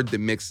I heard the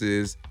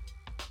mixes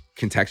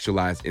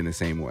contextualized in the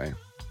same way.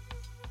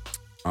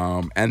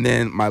 And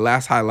then my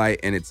last highlight,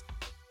 and it's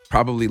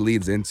probably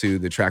leads into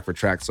the track for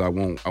track, so I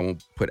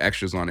won't put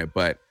extras on it,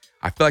 but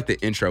I feel like the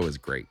intro is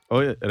great. Oh,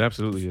 yeah, it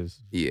absolutely is.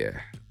 Yeah.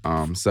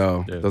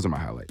 So Yeah. those are my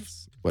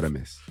highlights. What I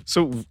miss.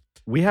 So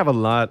we have a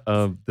lot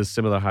of the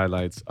similar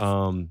highlights.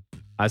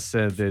 I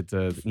said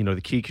that you know,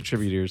 the key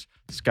contributors,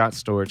 Scott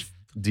Storch,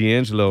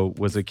 D'Angelo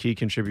was a key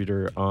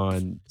contributor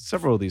on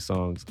several of these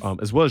songs,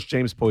 as well as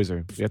James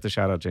Poyser. We have to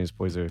shout out James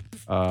Poyser.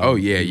 Oh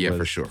yeah, he yeah,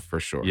 was- for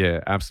sure.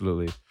 Yeah,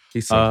 absolutely.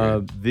 He's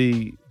so good.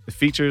 The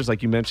features,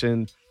 like you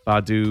mentioned,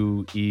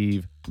 Badu,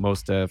 Eve,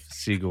 Mos Def,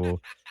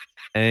 Siegel.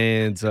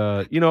 And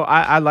you know,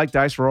 I like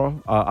Dice Raw.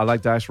 I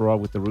like Dice Raw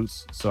with the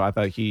Roots, so I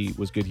thought he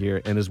was good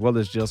here. And as well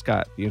as Jill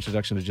Scott, the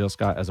introduction to Jill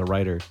Scott as a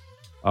writer,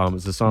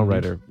 as a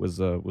songwriter,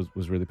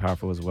 was really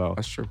powerful as well.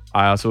 That's true.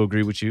 I also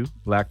agree with you.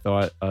 Black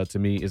Thought to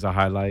me is a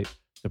highlight.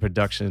 The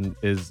production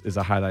is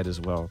a highlight as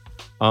well.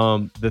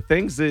 The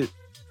things that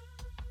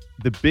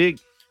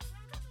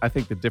I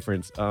think the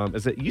difference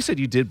is that you said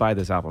you did buy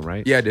this album,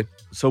 right? Yeah, I did.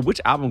 So which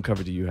album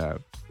cover do you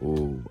have?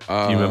 Ooh. Do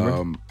you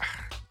remember?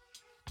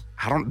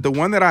 I don't. The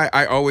one that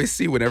I always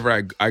see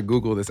whenever I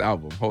Google this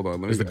album. Hold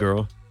on. Is the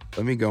girl?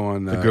 Let me go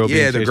on. The girl being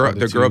yeah, chased by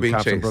the two girl being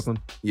cops in chased. Brooklyn?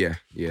 Yeah,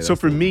 yeah. So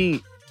that's for the one.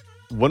 me,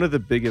 one of the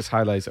biggest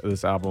highlights of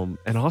this album,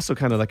 and also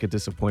kind of like a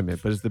disappointment,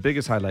 but it's the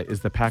biggest highlight,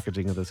 is the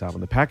packaging of this album.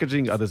 The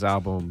packaging of this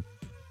album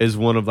is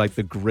one of like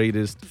the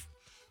greatest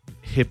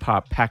hip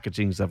hop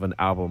packagings of an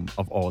album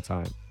of all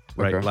time,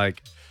 right? Okay.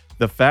 Like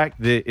the fact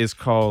that it's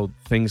called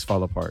Things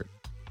Fall Apart.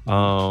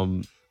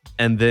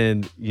 And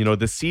then, you know,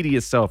 the CD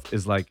itself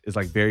is like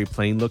very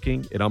plain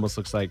looking. It almost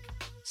looks like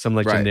some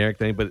like Right. generic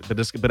thing, but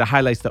it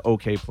highlights the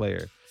OK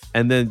player.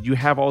 And then you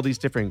have all these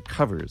different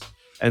covers.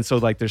 And so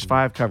like there's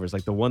 5 covers.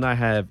 Like the one I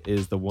have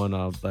is the one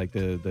of like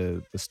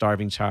the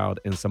starving child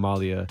in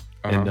Somalia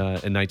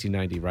in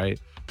 1990, right?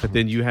 But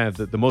then you have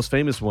the most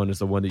famous one is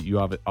the one that you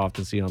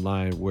often see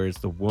online, where it's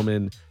the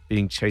woman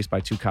being chased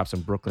by 2 cops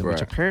in Brooklyn, which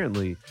Right.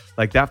 apparently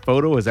like that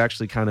photo has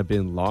actually kind of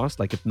been lost.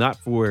 Like if not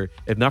for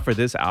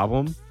this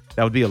album,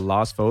 that would be a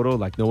lost photo.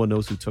 Like no one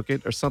knows who took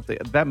it or something.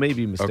 That may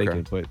be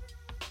mistaken, but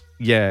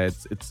yeah,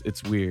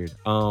 it's weird.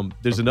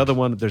 There's another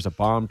one. There's a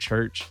bombed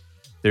church.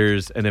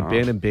 There's an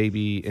abandoned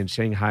baby in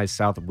Shanghai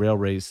South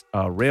railway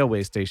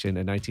station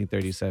in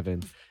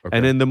 1937. Okay.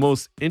 And then the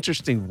most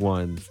interesting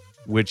one,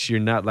 which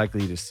you're not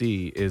likely to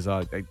see, is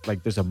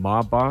like there's a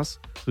mob boss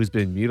who's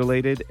been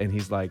mutilated, and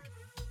he's like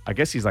I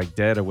guess he's like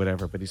dead or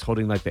whatever, but he's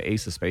holding like the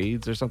ace of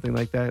spades or something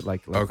like that,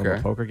 like from a Okay.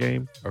 poker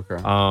game. Okay.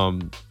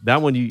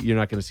 That one you're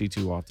not going to see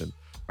too often.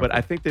 But Okay.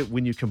 I think that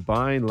when you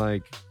combine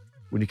like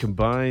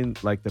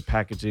the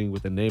packaging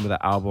with the name of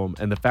the album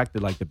and the fact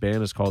that like the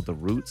band is called The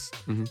Roots,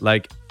 Mhm.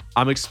 like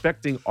I'm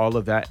expecting all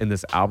of that in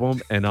this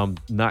album, and I'm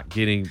not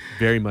getting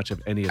very much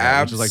of any of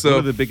that, which is like one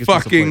of the biggest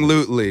disappointments.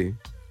 Absolutely.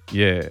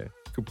 Yeah.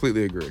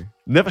 Completely agree.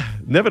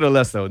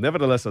 Nevertheless, though,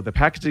 the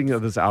packaging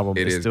of this album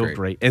It is is still great.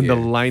 great. And Yeah.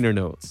 the liner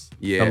notes.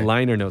 Yeah. The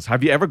liner notes.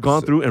 Have you ever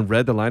gone So- through and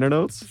read the liner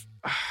notes?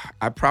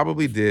 I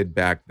probably did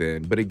back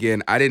then, but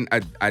again, I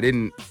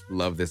didn't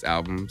love this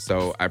album,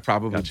 so I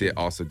probably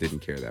Gotcha. didn't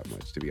care that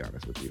much, to be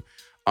honest with you.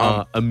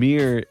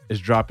 Amir is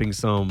dropping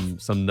some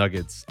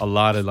nuggets, a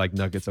lot of like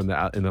nuggets in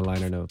the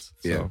liner notes.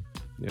 So,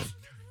 yeah.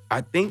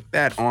 I think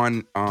that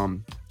on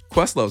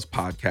Questlove's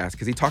podcast,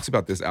 because he talks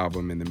about this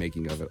album and the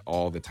making of it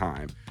all the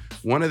time,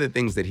 one of the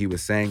things that he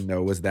was saying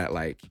though was that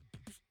like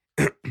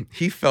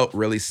he felt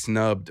really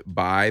snubbed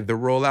by the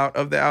rollout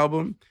of the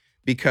album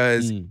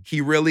because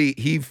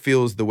he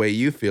feels the way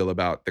you feel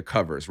about the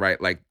covers, right?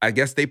 Like I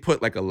guess they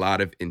put like a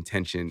lot of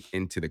intention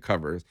into the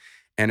covers,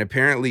 and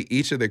apparently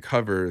each of the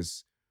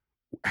covers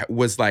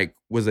was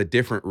a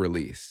different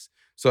release.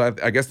 So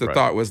I guess the Right.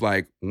 thought was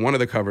like one of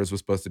the covers was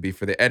supposed to be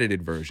for the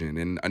edited version,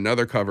 and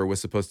another cover was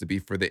supposed to be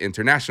for the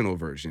international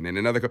version, and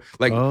another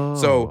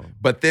Oh.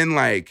 but then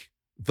like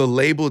the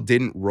label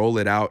didn't roll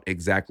it out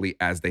exactly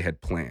as they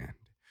had planned.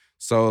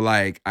 So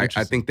like I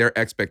Interesting. think their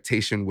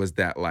expectation was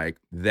that like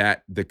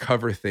that the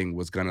cover thing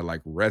was gonna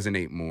like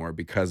resonate more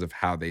because of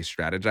how they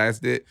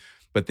strategized it,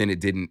 but then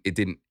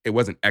it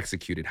wasn't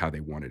executed how they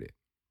wanted it.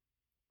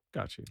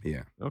 Got you.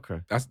 Yeah.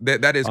 Okay.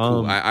 That is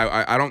cool. Um,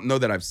 I don't know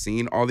that I've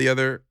seen all the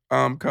other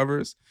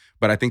covers,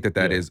 but I think that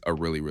Yeah. is a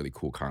really, really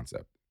cool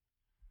concept.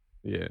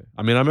 Yeah.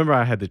 I mean, I remember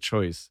I had the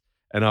choice,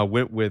 and I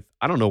went with,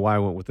 I don't know why I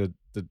went with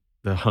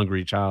the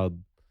Hungry Child.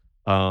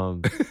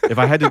 If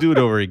I had to do it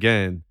over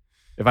again,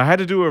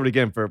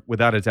 for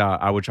without a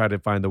doubt, I would try to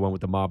find the one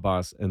with the mob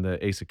boss and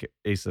the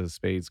Ace of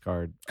Spades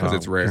card. 'Cause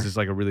it's rare? Because it's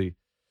like a really,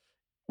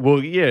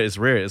 well, yeah, it's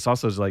rare. It's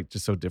also like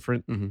just so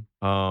different.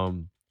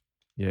 Mhm.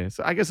 Yeah,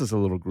 so I guess it's a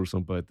little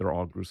gruesome, but they're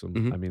all gruesome.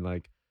 Mhm. I mean,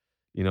 like,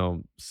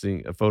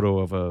 seeing a photo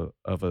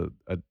of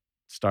a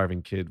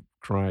starving kid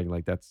crying,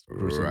 like that's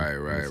gruesome. in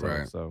Right.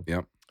 itself, So,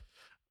 Yep.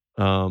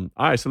 all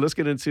right, so let's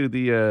get into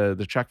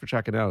the track for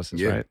track analysis,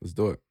 Yeah. right? Let's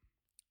do it.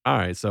 All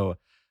right, so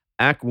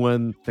Act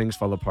 1, Things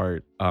Fall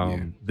Apart.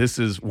 Yeah. This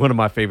is one of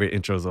my favorite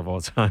intros of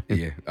all time.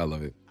 Yeah, I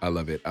love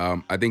it.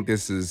 I think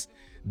this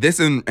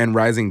and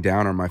Rising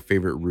Down are my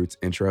favorite Roots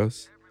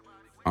intros.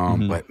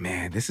 Mhm. But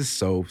man, this is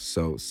so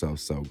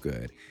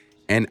good.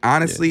 And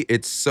honestly,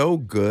 it's so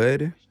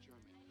good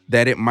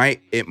that it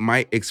might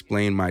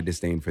explain my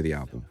disdain for the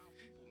album.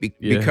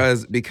 Yeah.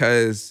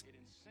 Because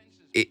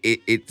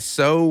it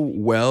so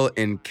well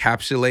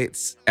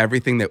encapsulates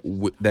everything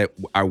that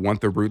I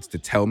want the Roots to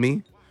tell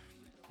me,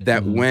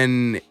 that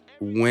Mhm.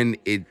 when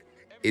it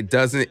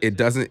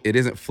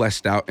isn't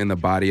fleshed out in the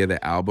body of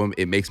the album,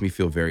 it makes me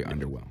feel very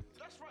underwhelmed.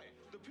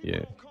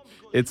 Yeah,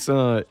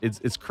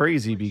 it's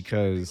crazy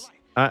because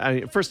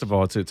I first of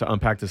all, to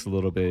unpack this a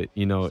little bit,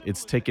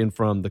 it's taken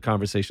from the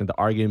conversation, the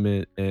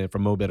argument,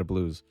 from Mo Better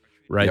Blues,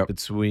 right, Yep.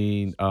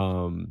 between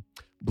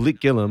Bleak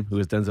Gillum, who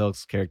is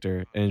Denzel's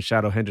character, and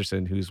Shadow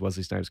Henderson, who's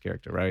Wesley Snipes'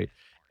 character, right,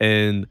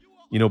 and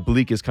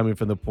Bleak is coming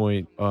from the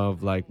point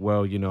of like,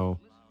 well,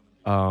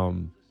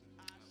 um,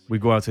 we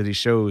go out to these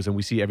shows and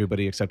we see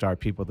everybody except our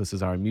people. This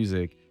is our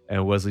music.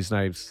 And Wesley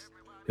Snipes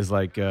is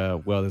like,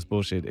 well, that's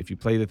bullshit. If you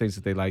play the things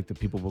that they like, the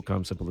people will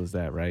come. Simple as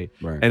that, right?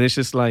 Right. And it's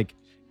just like,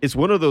 it's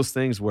one of those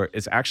things where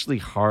it's actually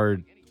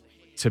hard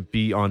to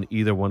be on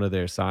either one of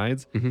their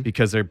sides Mhm.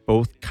 because they're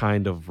both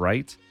kind of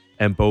right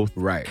and both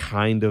Right.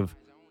 kind of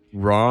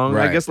wrong.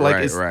 I Right, guess like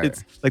right.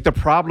 it's like the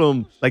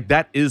problem, like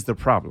that is the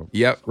problem.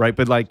 Yep. Right.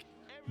 But like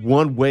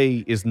one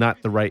way is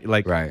not the right,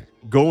 like Right.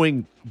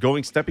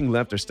 stepping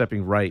left or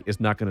stepping right is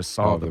not going to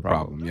solve the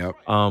problem. Yep.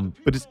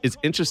 But it's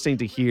interesting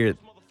to hear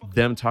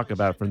them talk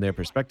about it from their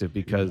perspective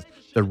because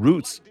the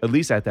Roots, at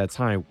least at that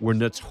time, were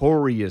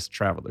notorious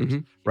travelers,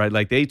 Mhm. right?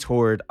 Like they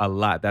toured a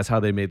lot. That's how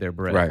they made their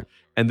bread. Right.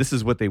 And this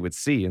is what they would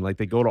see. And like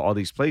they go to all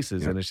these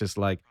places Yep. and it's just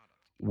like,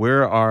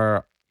 where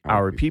are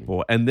our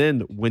people? And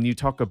then when you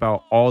talk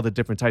about all the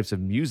different types of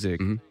music,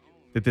 Mhm.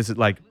 that this is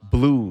like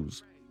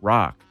blues,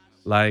 rock,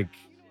 like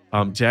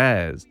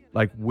jazz,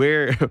 like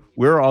where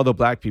are all the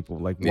black people?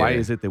 Like why Yeah.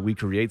 is it that we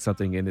create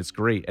something and it's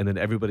great and then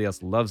everybody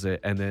else loves it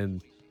and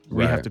then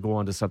we have Right. to go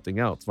on to something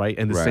else, right?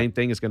 And the Right. same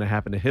thing is going to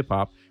happen to hip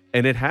hop,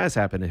 and it has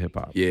happened to hip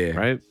hop. Yeah.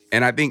 Right.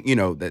 And I think,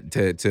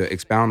 that to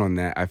expound on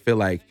that, I feel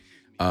like,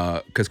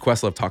 because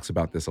Questlove talks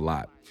about this a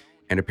lot.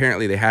 And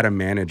apparently they had a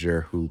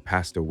manager who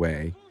passed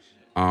away.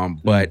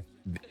 But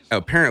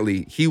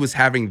apparently he was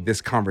having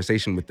this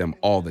conversation with them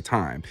all the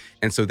time.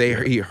 And so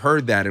he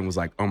heard that and was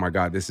like, oh my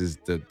God, this is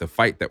the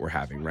fight that we're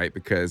having, right?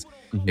 Because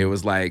it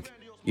was like,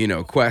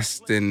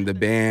 Quest and the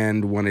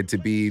band wanted to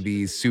be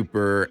these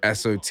super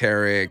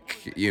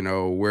esoteric,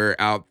 we're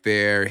out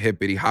there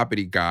hippity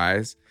hoppity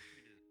guys.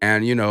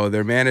 And,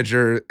 their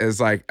manager is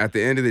like, at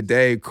the end of the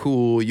day,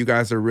 cool, you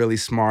guys are really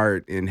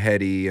smart and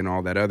heady and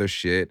all that other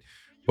shit.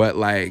 But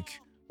like,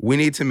 we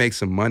need to make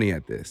some money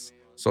at this.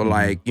 So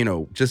like,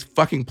 just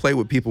fucking play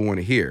what people want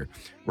to hear.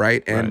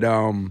 Right.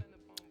 Right.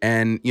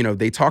 And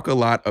they talk a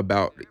lot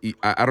about,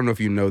 I don't know if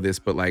you know this,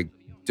 but like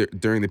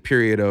during the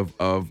period of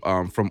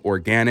from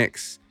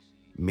Organics,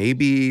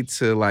 maybe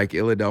to like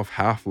Illadelph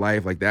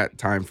Half-Life, like that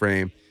time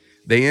frame,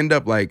 they end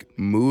up like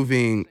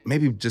moving,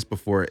 maybe just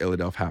before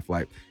Illadelph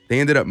Half-Life, they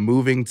ended up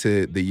moving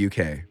to the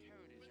UK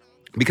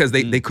because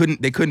they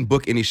couldn't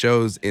book any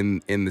shows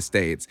in the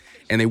States,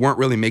 and they weren't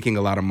really making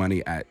a lot of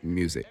money at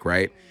music,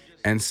 right?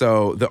 And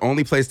so the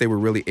only place they were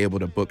really able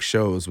to book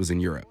shows was in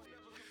Europe.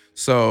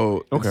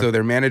 So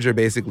their manager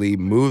basically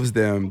moves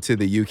them to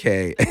the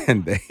UK,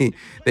 and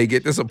they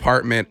get this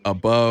apartment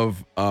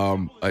above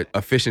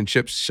a fish and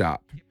chips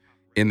shop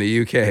in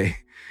the UK.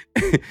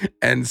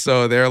 And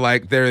so they're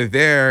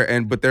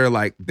there, but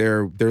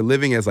they're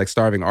living as like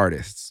starving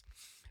artists.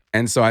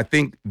 And so I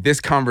think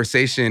this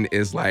conversation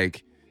is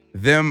like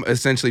them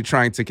essentially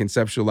trying to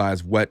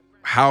conceptualize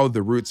how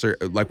the Roots are,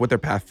 like what their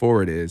path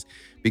forward is,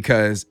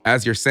 because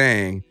as you're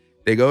saying,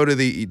 they go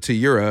to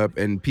Europe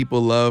and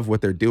people love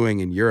what they're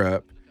doing in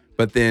Europe,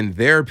 but then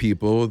their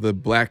people, the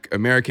Black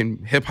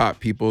American hip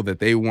hop people that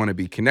they want to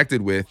be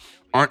connected with,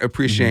 aren't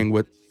appreciating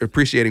what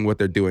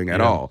they're doing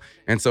at all.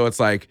 And so it's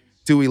like,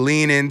 do we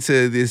lean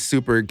into this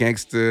super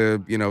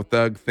gangsta,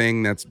 thug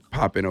thing that's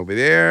popping over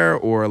there,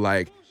 or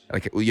like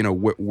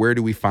where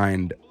do we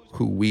find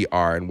who we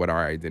are and what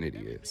our identity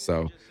is?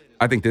 So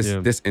I think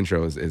this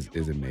intro is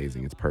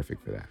amazing. It's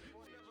perfect for that.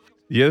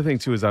 The other thing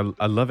too is I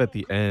love at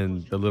the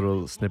end the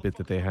little snippet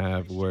that they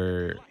have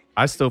where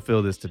I still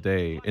feel this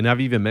today, and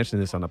I've even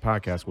mentioned this on the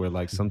podcast, where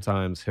like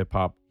sometimes hip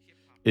hop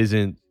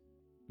isn't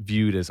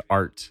viewed as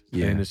art,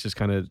 and it's just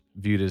kind of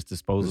viewed as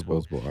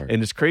disposable art.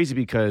 And it's crazy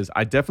because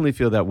I definitely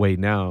feel that way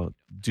now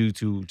due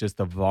to just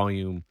the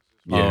volume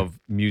of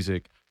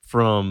music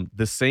from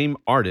the same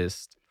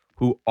artist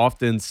who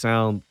often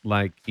sound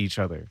like each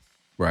other.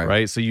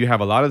 Right. So you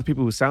have a lot of the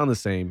people who sound the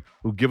same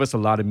who give us a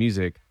lot of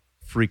music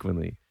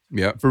frequently.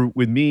 Yeah.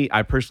 With me,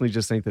 I personally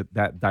just think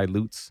that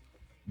dilutes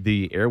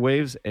the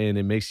airwaves and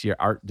it makes your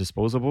art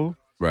disposable.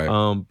 Right.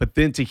 But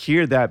then to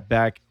hear that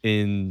back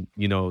in,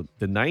 the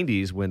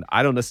 90s, when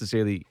I don't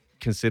necessarily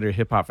consider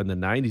hip hop from the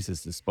 90s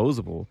as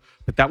disposable,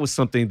 but that was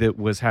something that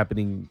was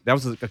happening. That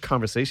was a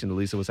conversation, at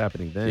least it was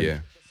happening then. Yeah.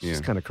 It's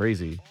kind of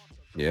crazy.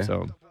 Yeah.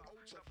 So,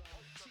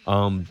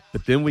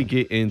 but then we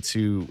get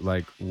into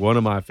like one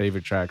of my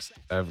favorite tracks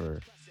ever.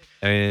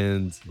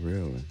 And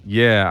really,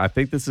 I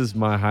think this is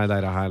my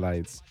highlight of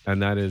highlights,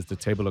 and that is the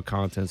Table of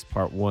Contents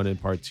Part 1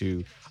 and Part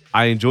 2.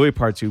 I enjoy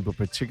Part 2, but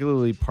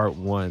particularly Part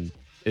 1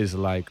 is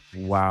like,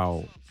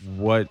 wow,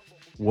 what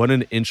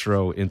an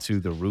intro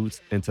into the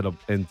Roots, into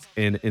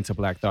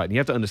Black Thought. And you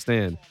have to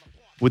understand,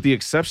 with the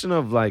exception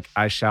of like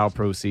I Shall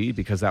Proceed,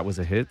 because that was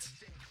a hit,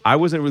 I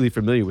wasn't really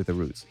familiar with the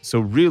Roots. So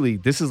really,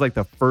 this is like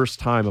the first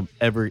time I'm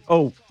ever,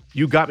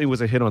 You Got Me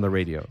was a hit on the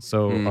radio.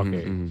 So,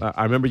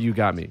 I remember You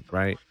Got Me,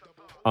 right?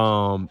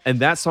 And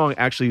that song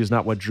actually is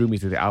not what drew me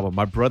to the album.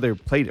 My brother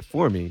played it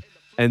for me.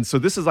 And so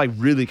this is like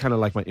really kind of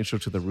like my intro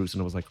to the Roots.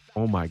 And I was like,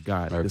 oh my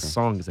God, this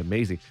song is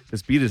amazing.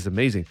 This beat is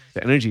amazing.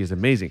 The energy is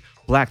amazing.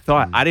 Black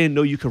Thought, I didn't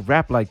know you could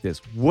rap like this.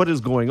 What is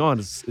going on?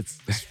 It's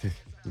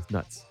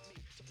nuts.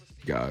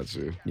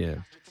 Gotcha. Yeah.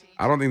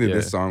 I don't think that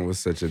this song was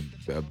such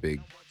a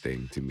big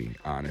thing to me,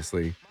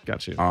 honestly.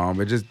 Got you.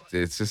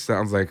 It just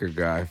sounds like a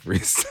guy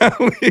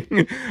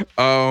freestyling.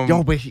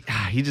 But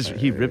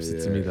he rips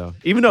it to me though.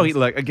 Even though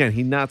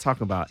he not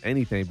talking about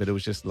anything, but it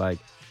was just like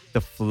the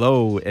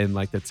flow and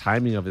like the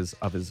timing of his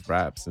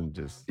raps and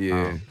just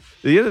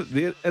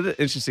The other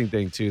interesting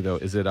thing too though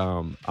is that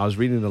I was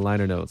reading the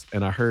liner notes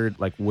and I heard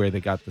like where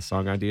they got the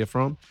song idea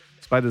from.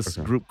 It's by this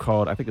group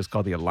called, I think it's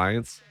called The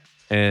Alliance,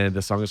 and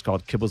the song is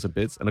called Kibbles and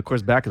Bits. And of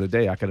course, back in the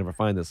day, I could never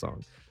find this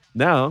song.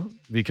 Now,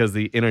 because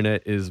the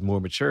internet is more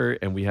mature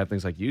and we have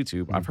things like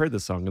YouTube, I've heard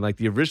this song. And like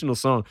the original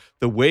song,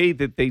 the way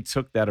that they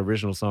took that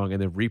original song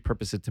and then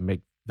repurposed it to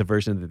make the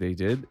version that they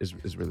did is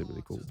really,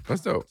 really cool.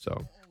 That's dope.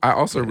 So I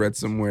also read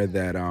somewhere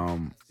that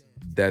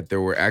that there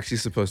were actually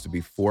supposed to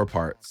be 4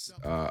 parts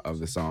of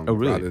the song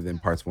rather than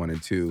parts 1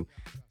 and 2.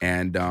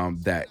 And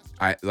that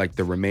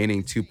the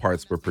remaining 2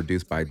 parts were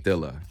produced by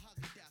Dilla.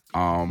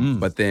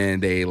 But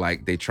then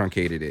they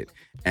truncated it,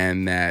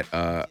 and that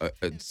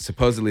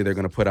supposedly they're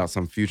going to put out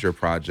some future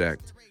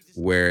project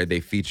where they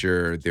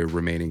feature the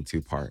remaining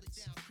 2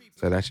 parts.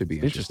 So that should be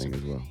interesting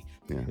as well.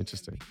 Yeah.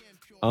 Interesting.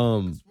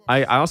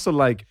 I also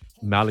like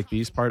Malik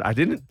B's part. I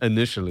didn't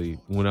initially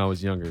when I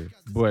was younger,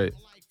 but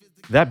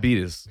that beat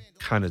is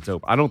kind of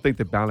dope. I don't think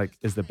that Malik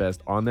is the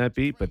best on that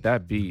beat, but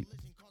that beat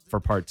for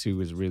part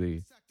 2 is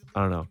really,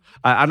 I don't know.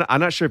 I'm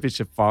not sure if it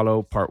should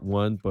follow part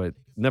 1, but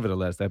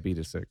nevertheless, that beat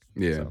is sick.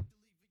 Yeah. So,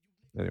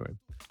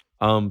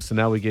 anyway, so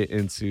now we get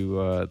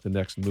into the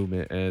next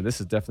movement, and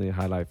this is definitely a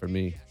highlight for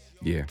me.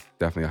 Yeah,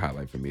 definitely a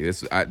highlight for me.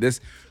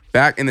 This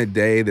back in the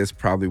day, this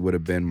probably would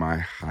have been my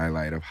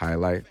highlight of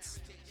highlights.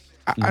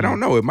 I don't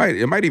know. It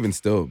might even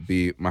still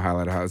be my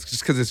highlight of house,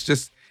 just because it's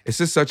just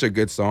such a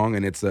good song,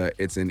 and it's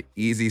an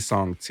easy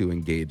song to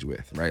engage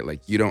with, right?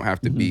 Like you don't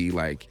have to be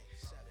like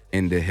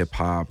into hip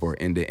hop or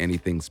into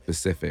anything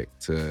specific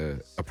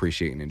to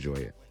appreciate and enjoy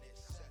it.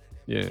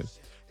 Yeah.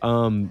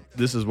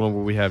 This is one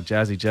where we have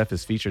Jazzy Jeff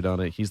is featured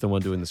on it. He's the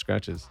one doing the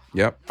scratches.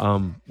 Yep.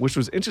 Which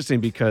was interesting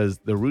because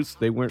the Roots,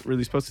 they weren't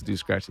really supposed to do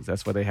scratches.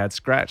 That's why they had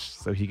Scratch,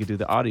 so he could do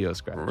the audio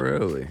scratch.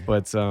 Really?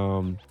 But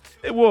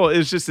it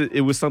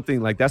was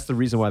something like that's the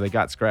reason why they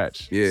got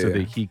Scratch. Yeah. So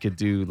that he could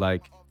do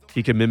like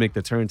he could mimic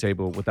the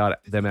turntable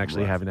without them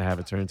actually having to have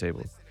a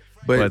turntable.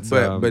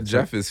 But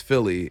Jeff is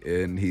Philly,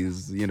 and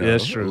he's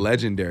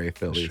legendary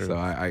Philly. True. So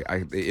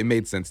I it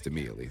made sense to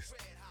me at least.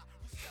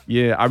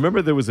 Yeah, I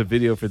remember there was a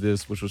video for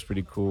this, which was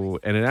pretty cool.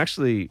 And it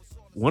actually,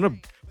 one of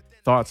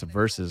Thought's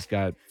verses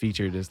got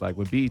featured as like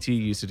when BET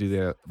used to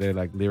do their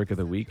like lyric of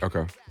the week.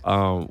 Okay.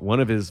 One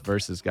of his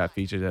verses got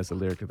featured as the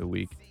lyric of the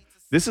week.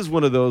 This is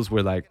one of those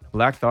where like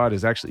Black Thought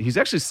he's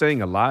actually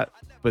saying a lot,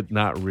 but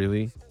not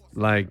really.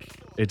 Like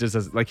it just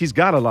does, like he's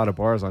got a lot of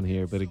bars on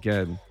here, but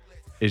again,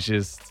 it's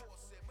just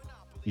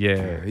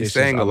he's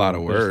saying a lot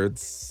of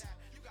words.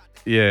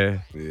 Yeah.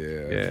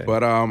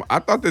 But I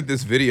thought that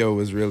this video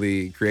was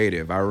really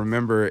creative. I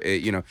remember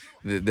it,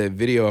 the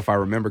video, if I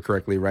remember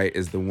correctly, right,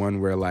 is the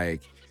one where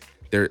like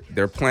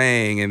they're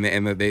playing and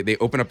they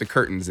open up the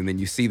curtains, and then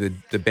you see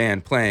the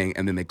band playing,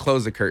 and then they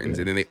close the curtains,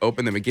 and then they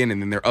open them again,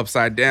 and then they're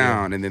upside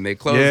down, and then they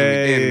close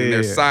them again, and then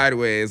they're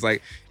sideways.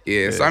 Like,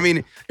 so I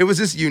mean, it was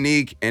just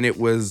unique, and it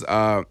was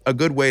a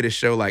good way to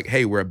show like,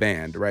 hey, we're a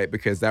band, right?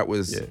 Because that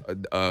was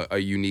a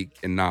unique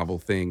and novel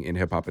thing in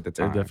hip hop at the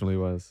time. It definitely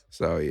was.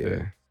 So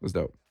it was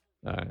dope.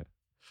 All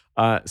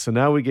right. So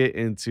now we get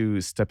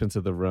into Step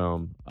Into the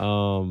Realm.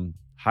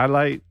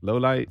 Highlight, low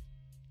light.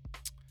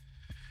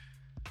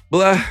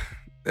 Blah.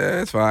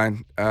 It's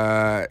fine.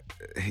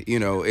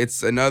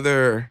 It's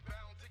another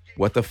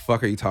what the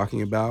fuck are you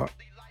talking about?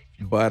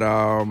 But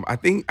I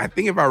think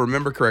if I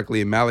remember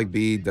correctly, Malik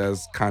B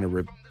does kind of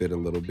rip it a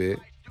little bit.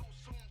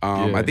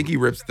 I think he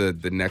rips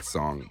the next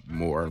song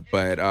more,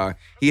 but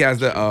he has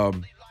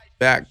the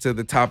back to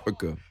the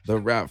topic of the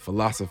rap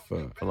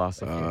philosopher,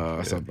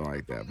 something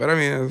like that. But I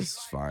mean, it's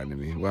fine to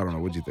me. Well, I don't know.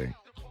 What'd you think?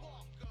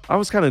 I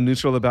was kind of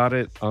neutral about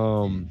it.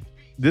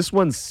 This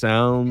one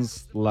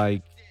sounds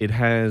like it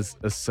has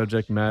a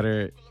subject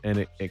matter, and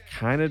it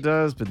kind of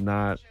does, but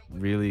not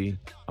really.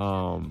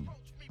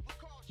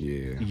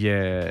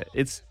 Yeah,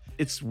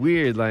 it's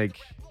weird. Like,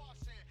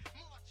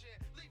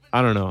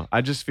 I don't know.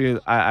 I just feel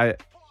I'm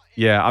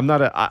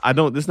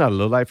not this is not a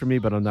low light for me,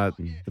 but I'm not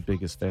the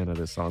biggest fan of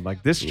this song.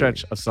 Like this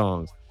stretch of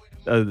songs,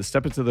 the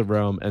Step Into the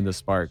Realm and the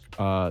Spark.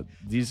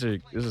 This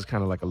is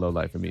kind of like a low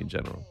light for me in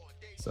general.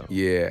 So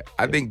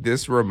I think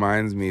this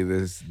reminds me,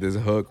 this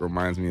hook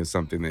reminds me of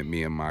something that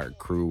me and my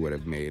crew would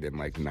have made in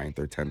like 9th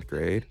or 10th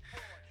grade.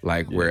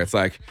 Like where it's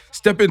like,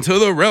 step into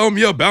the realm,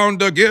 you're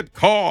bound to get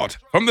caught.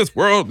 From this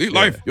worldly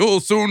life, you'll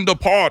soon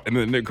depart. And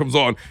then it comes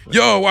on,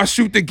 yo, I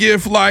shoot the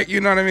gift like,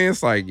 you know what I mean?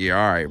 It's like, all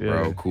right,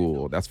 bro,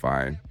 cool. That's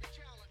fine.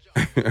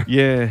 I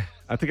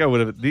think I would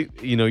have,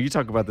 you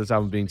talk about this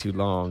album being too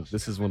long.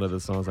 This is one of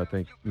the songs I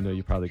think,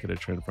 you probably could have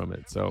trimmed from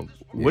it. So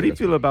what do you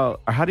feel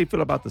about, or how do you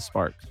feel about the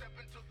Spark?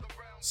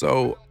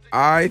 So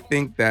I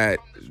think that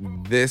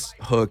this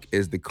hook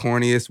is the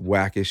corniest,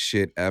 wackest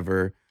shit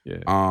ever.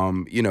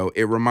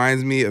 It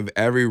reminds me of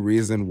every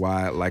reason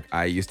why like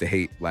I used to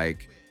hate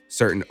like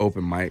certain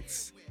open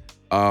mics.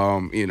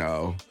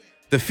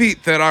 The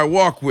feet that I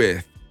walk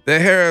with, the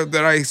hair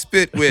that I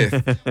spit with,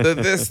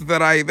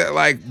 that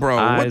like, bro,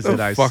 eyes what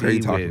the fuck are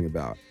you talking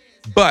about?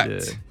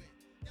 But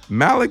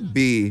Malik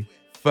B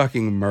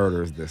fucking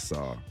murders this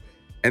song.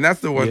 And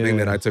that's the one thing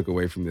that I took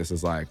away from this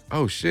is like,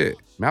 oh shit,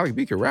 Malik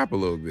B can rap a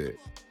little bit.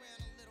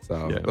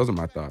 So those are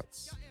my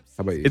thoughts.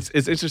 How about you?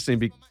 It's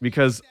interesting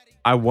because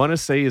I want to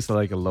say it's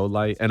like a low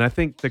light, and I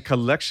think the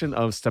collection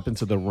of Step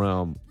Into the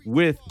Realm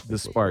with the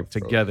Spark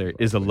together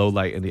is a low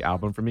light in the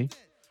album for me.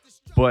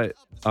 But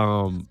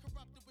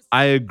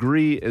I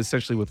agree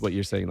essentially with what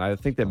you're saying. I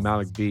think that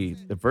Malik B,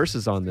 the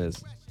verses on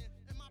this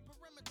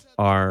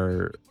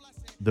are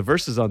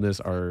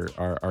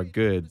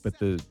good, but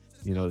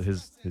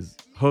his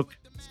hook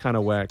is kind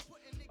of whack.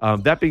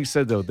 That being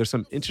said, though, there's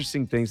some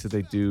interesting things that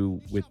they do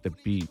with the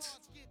beats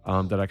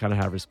that I kind of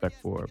have respect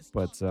for.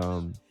 But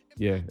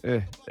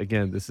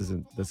again, this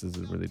isn't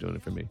really doing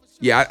it for me.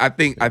 Yeah, I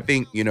think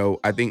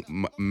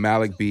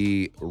Malik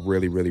B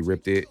really, really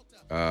ripped it.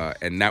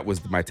 And that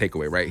was my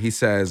takeaway, right? He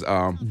says,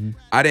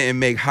 I didn't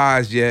make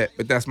highs yet,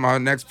 but that's my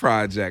next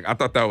project. I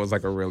thought that was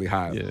like a really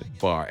high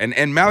bar.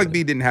 And Malik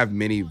B didn't have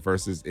many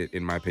verses,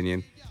 in my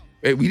opinion.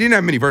 We didn't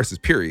have many verses,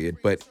 period,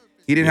 but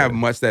he didn't have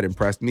much that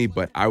impressed me,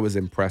 but I was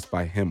impressed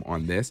by him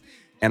on this.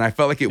 And I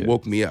felt like it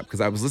woke me up because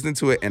I was listening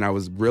to it and I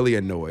was really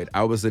annoyed.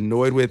 I was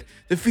annoyed with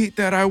the feet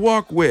that I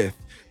walk with,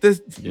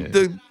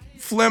 the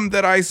phlegm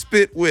that I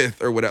spit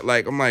with, or whatever.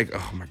 Like, I'm like,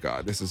 oh my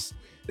God, this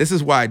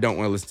is why I don't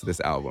want to listen to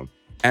this album.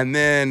 And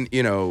then,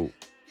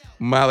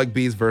 Malik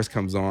B's verse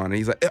comes on, and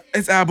he's like,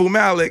 "It's Abu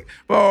Malik."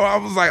 Oh, I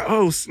was like,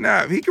 "Oh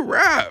snap, he can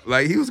rap!"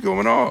 Like he was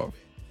going off.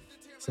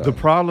 So. The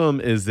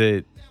problem is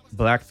that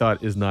Black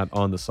Thought is not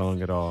on the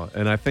song at all,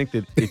 and I think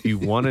that if you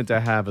wanted to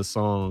have a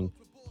song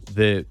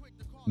that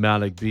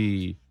Malik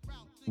B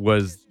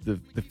was the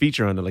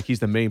feature on it, like he's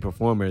the main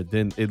performer,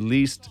 then at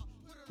least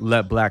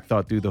let Black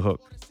Thought do the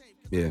hook.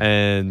 Yeah.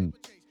 And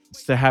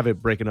to have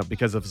it breaking up,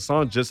 because if a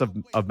song just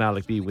of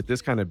Malik B with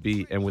this kind of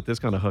beat and with this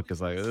kind of hook is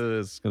like,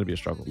 it's gonna be a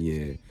struggle.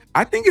 Yeah,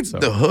 I think it's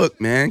the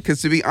hook, man.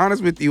 Because to be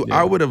honest with you,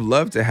 I would have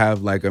loved to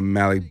have like a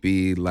Malik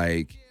B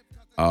like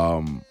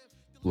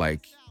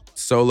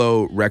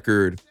solo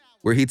record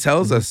where he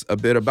tells us a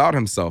bit about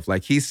himself.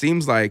 Like he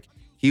seems like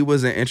he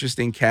was an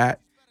interesting cat.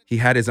 He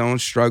had his own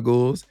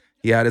struggles.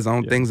 He had his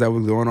own things that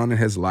were going on in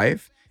his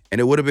life, and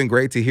it would have been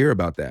great to hear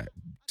about that.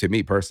 To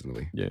me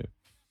personally,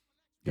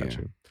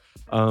 Gotcha.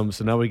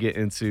 So now we get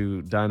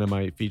into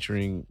Dynamite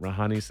featuring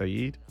Rahani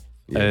Saeed.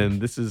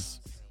 And this is,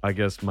 I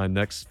guess, my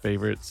next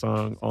favorite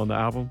song on the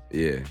album.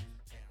 Yeah.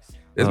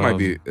 This might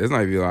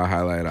be our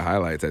highlight of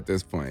highlights at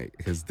this point.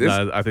 Because this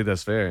I think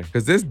that's fair.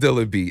 Because this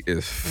Dilla beat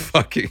is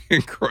fucking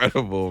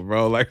incredible,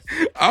 bro. Like,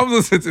 I'm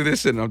listening to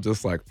this shit and I'm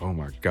just like, oh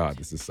my God,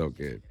 this is so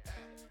good.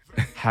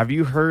 Have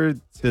you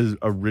heard the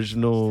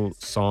original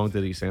song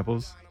that he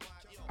samples?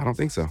 I don't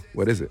think so.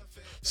 What is it?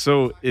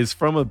 So it's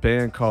from a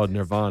band called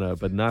Nirvana,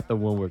 but not the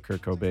one with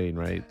Kurt Cobain,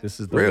 right?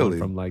 This is the one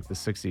from like the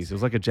 60s. It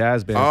was like a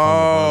jazz band.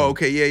 Oh,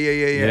 okay.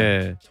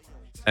 Yeah.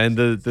 And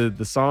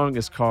the song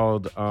is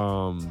called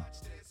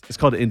it's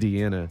called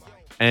Indiana.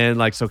 And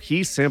like, so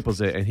he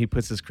samples it and he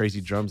puts his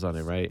crazy drums on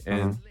it, right?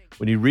 And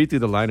when you read through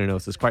the liner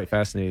notes, it's quite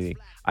fascinating.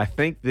 I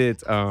think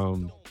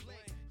that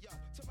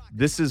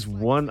this is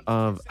one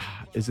of,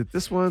 is it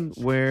this one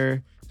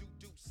where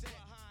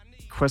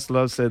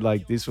Questlove said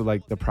like these were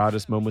like the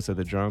proudest moments of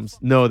the drums?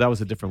 No, that was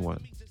a different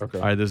one. Okay.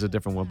 All right, there's a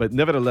different one. But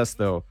nevertheless,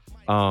 though,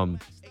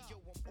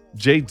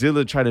 Jay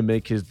Dilla tried to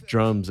make his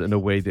drums in a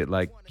way that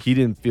like he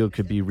didn't feel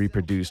could be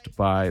reproduced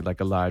by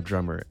like a live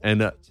drummer,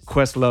 and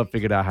Questlove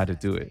figured out how to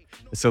do it.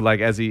 So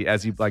like as he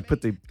like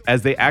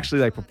as they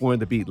actually like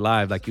performed the beat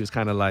live, like he was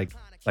kind of like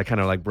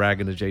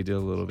bragging to Jay Dilla a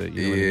little bit,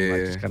 you know what I mean?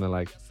 Like just kind of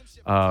like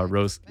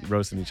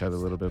roasting each other a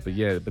little bit.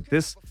 But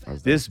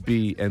this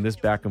beat and this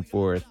back and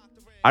forth,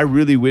 I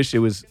really wish it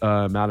was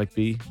Malik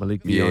B on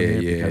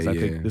here, because I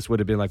think this would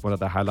have been like one of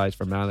the highlights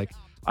for Malik.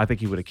 I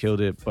think he would have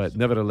killed it, but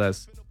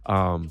nevertheless,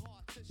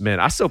 man,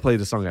 I still play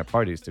the song at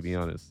parties, to be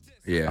honest.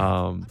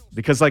 Yeah.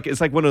 Because like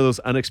it's like one of those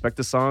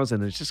unexpected songs,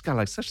 and it's just got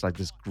like such like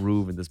this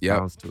groove and this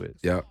bounce to it.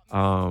 Yep.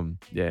 Yeah,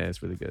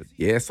 it's really good.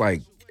 Yeah, it's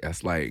like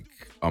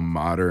a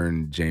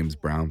modern James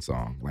Brown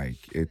song. Like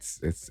it's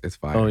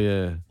fire. Oh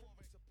yeah.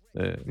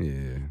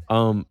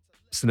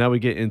 So now we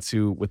get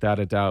into Without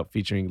a Doubt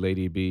featuring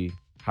Lady B.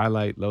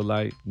 Highlight, low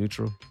light,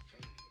 neutral.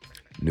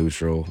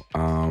 Neutral.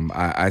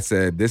 I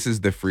said this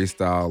is the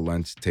freestyle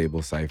lunch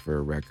table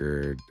cipher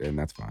record, and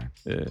that's fine.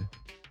 Yeah.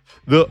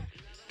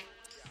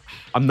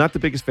 I'm not the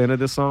biggest fan of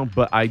this song,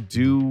 but I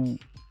do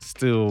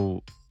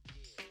still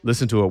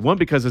listen to it. One,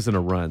 because it's in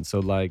a run. So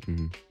like,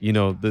 you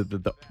know,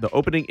 the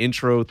opening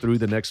intro through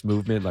the next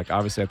movement, like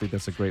obviously I think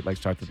that's a great like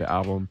start to the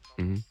album.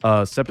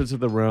 Step Into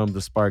the Realm,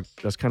 The Spark,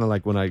 that's kind of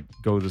like when I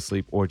go to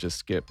sleep or just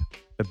skip.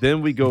 But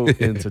then we go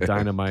into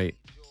Dynamite.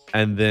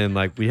 And then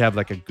like we have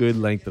like a good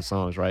length of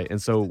songs, right? And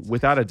so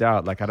Without a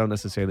Doubt, like I don't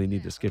necessarily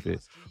need to skip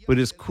it, but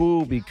it's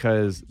cool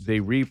because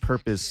they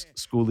repurpose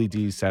Schoolie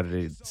D's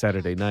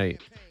Saturday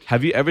Night.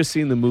 Have you ever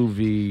seen the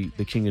movie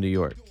The King of New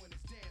York?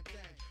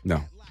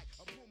 No.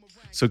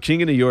 So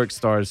King of New York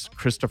stars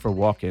Christopher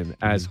Walken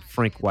as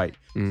Frank White,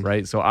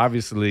 right? So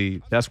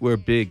obviously that's where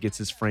Big gets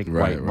his Frank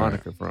White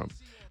moniker from.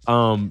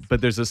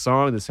 But there's a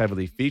song that's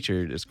heavily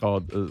featured. It's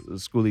called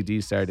Schoolie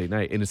D's Saturday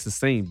Night, and it's the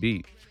same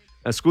beat.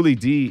 Schoolie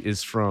D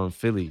is from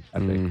Philly, I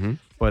think.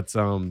 But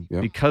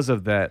because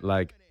of that,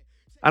 like,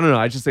 I don't know.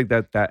 I just think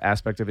that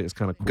aspect of it is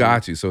kind of cool.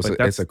 Got you. So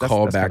it's a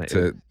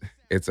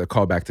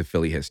callback to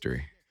Philly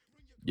history.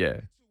 Yeah.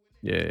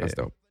 That's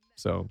dope.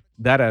 So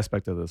that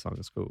aspect of the song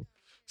is cool.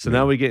 So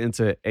now we get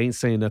into Ain't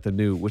Saying Nothing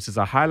New, which is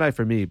a highlight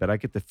for me, but I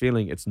get the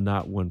feeling it's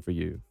not one for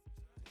you.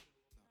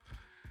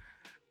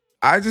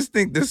 I just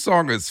think this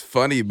song is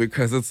funny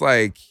because it's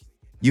like,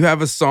 you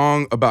have a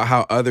song about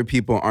how other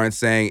people aren't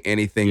saying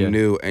anything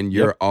new, and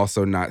you're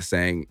also not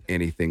saying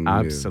anything new.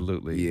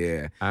 Absolutely.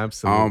 Yeah.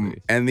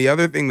 Absolutely. And the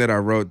other thing that I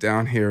wrote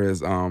down here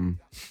is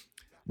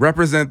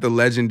represent the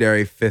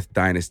legendary Fifth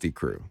Dynasty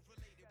crew.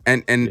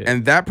 And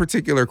that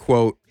particular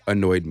quote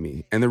annoyed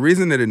me. And the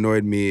reason it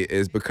annoyed me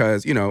is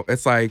because, you know,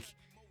 it's like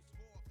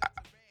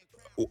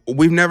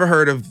we've never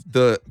heard of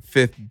the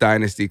Fifth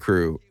Dynasty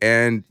crew,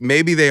 and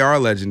maybe they are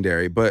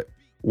legendary, but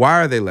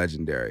why are they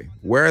legendary?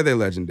 Where are they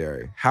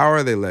legendary? How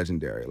are they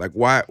legendary? Like,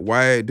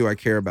 why do I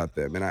care about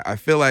them? And I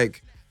feel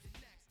like,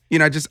 you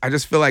know, I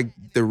just feel like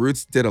the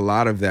Roots did a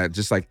lot of that,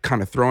 just like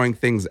kind of throwing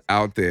things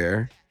out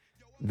there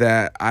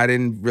that I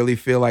didn't really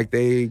feel like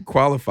they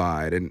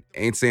qualified, and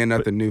Ain't Saying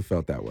Nothing New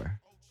felt that way.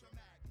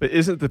 But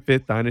isn't the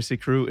Fifth Dynasty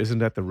crew, isn't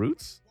that the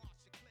Roots?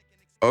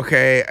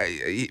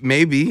 Okay,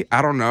 maybe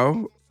I don't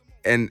know.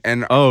 And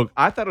Oh,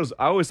 I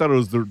always thought it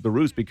was the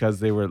Roots because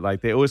they were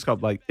like they always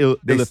called like they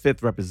Illa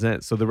Fifth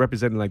represent. So they're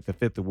representing like the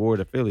Fifth Ward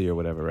of Philly or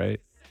whatever, right?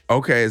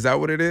 okay, is that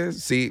what it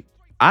is? See,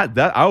 I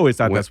always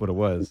thought went that's what it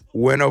was.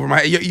 went over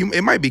my.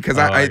 It might be because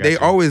Oh, I they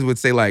got you. always would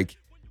say like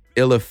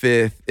Illa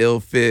Fifth, Ill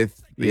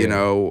Fifth,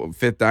 Yeah.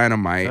 Fifth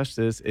Dynamite. That's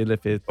this Illa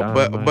Fifth But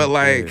Dynamite. Yeah.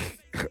 like,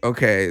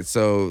 okay,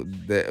 so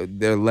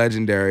they're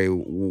legendary.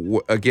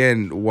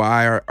 Again,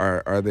 why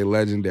are they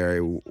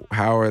legendary?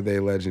 How are they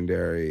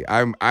legendary?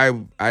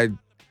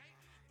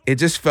 It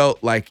just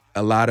felt like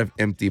a lot of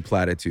empty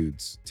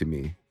platitudes to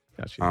me.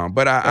 Got you.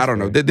 But I That's don't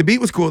know. fair. The beat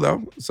was cool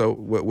though. So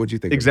what'd you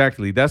think of it?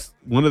 Exactly. That's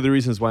one of the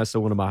reasons why it's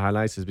still one of my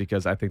highlights is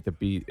because I think the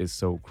beat is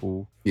so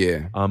cool.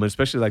 Yeah. And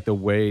especially like the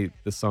way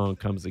the song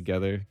comes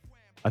together.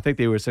 I think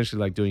they were essentially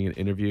like doing an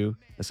interview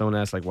and someone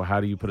asked like, well, how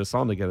do you put a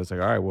song together? It's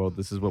like, all right, well,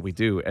 this is what we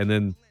do. And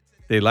then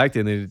they liked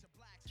it and it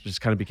just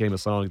kind of became a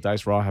song.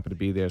 Dice Raw happened to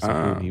be there, so cool,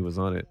 and he was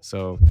on it.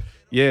 So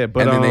yeah,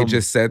 but And then they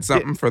just said yeah,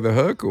 something for the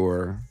hook,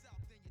 or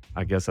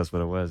I guess that's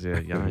what it was. Yeah,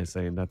 y'all ain't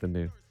saying nothing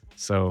new.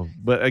 So,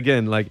 but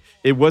again, like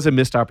it was a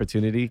missed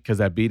opportunity because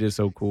that beat is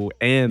so cool,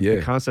 and the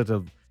yeah, concept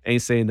of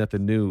ain't saying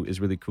nothing new is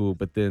really cool.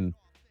 But then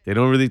they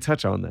don't really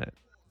touch on that,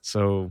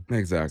 so it's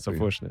exactly.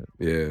 unfortunate.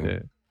 Yeah. Yeah.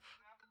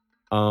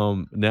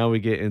 Now we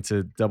get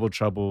into Double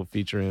Trouble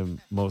featuring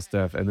Mos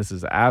Def, and this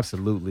is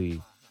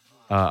absolutely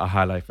a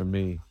highlight for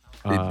me.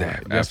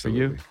 Yes, for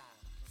you. Absolutely.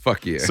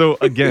 Fuck yeah. So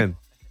again,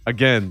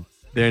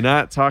 they're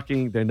not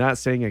talking, they're not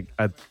saying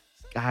a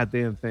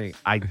goddamn thing.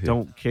 I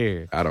don't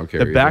care. I don't care.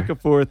 The either. back and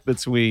forth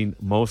between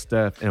Mos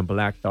Def and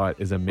Black Thought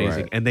is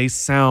amazing, Right. and they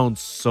sound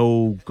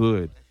so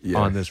good on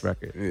Yes. this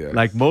record. Yes.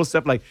 Like Mos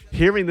Def, like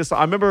hearing this.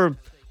 I remember.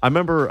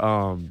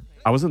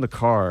 I was in the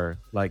car,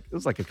 like it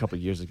was like a couple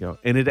years ago,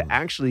 and it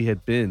actually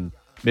had been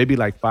maybe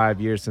like 5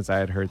 years since I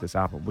had heard this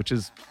album, which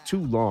is too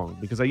long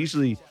because I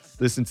usually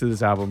listen to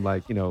this album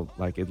like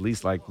like at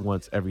least like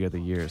once every other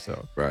year or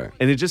so. Right.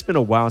 And it's just been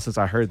a while since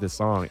I heard this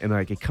song, and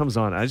like it comes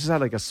on, I just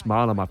had like a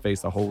smile on my face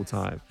the whole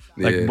time.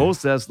 Like Yeah.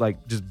 Mos Def's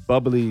like just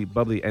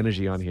bubbly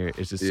energy on here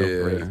is just so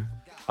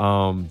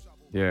great.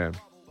 Yeah.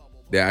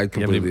 Yeah, I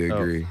completely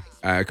agree.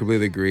 I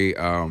completely agree.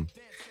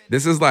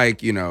 This is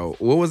like,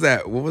 what was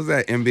that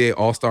NBA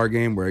All-Star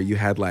game where you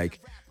had like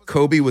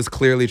Kobe was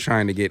clearly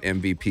trying to get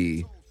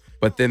MVP,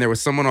 but then there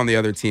was someone on the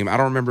other team. I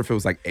don't remember if it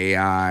was like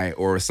AI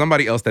or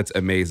somebody else that's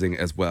amazing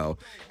as well.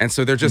 And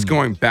so they're just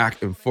going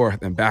back and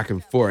forth and back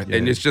and forth.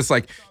 And Yeah. it's just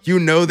like,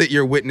 that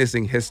you're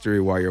witnessing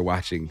history while you're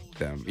watching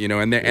them,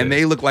 and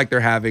they look like they're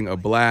having a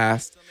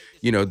blast.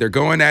 They're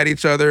going at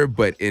each other,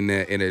 but in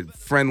a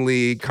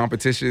friendly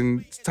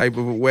competition type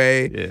of a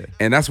way. Yeah.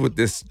 And that's what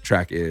this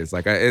track is.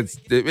 Like, it's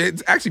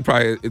actually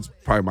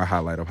probably my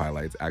highlight of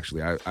highlights.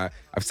 Actually, I've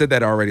said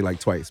that already like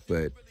twice,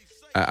 but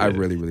I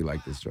really really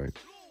like this joint.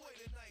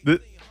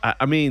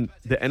 I mean,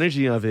 the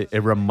energy of it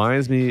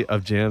reminds me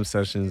of jam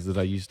sessions that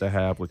I used to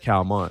have with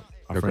Cal Mont,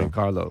 our friend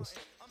Carlos,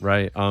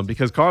 right?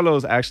 Because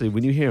Carlos actually,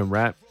 when you hear him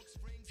rap,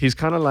 he's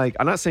kind of like,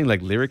 I'm not saying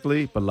like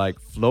lyrically, but like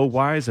flow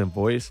wise and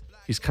voice,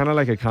 he's kind of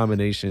like a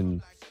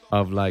combination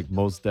of like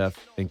Mos Def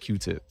and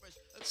Q-Tip.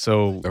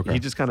 So he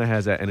just kind of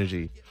has that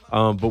energy.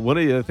 But one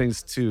of the other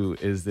things too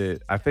is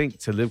that I think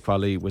Talib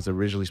Kweli was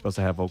originally supposed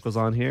to have vocals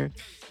on here,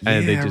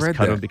 and they Yeah, I just read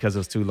cut that. him because it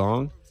was too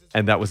long,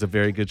 and that was a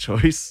very good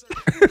choice.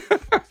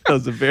 That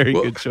was a very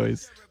good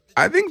choice.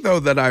 I think though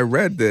that I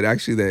read that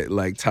actually that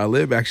like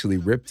Talib actually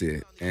ripped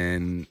it,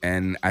 and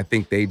I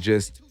think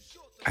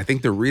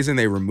the reason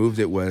they removed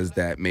it was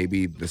that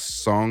maybe the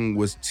song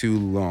was too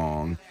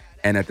long,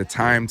 and at the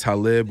time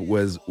Talib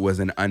was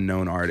an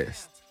unknown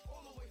artist.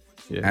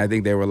 Yeah. I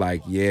think they were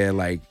like, yeah,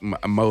 like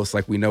most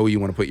like we know you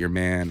want to put your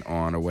man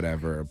on or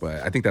whatever,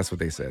 but I think that's what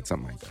they said,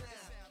 something like that.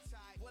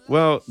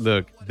 Well,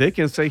 look, they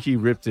can say he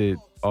ripped it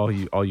all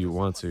you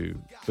want to,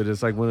 but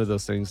it's like one of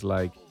those things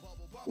like,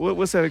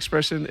 what's that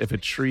expression? If a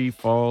tree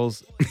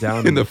falls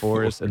down in the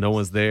forest and no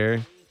one's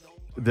there,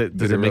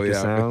 does it make really a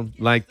happen? sound?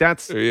 Like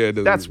that's Yeah, it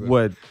doesn't that's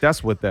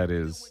make what that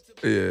is.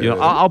 Yeah,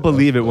 I'll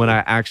believe it when I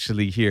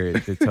actually hear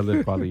it. That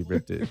Talib probably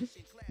ripped it.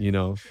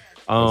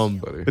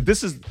 funny. But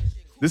this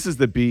is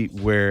the beat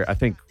where I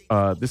think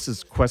this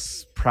is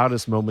Quest's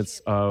proudest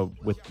moments on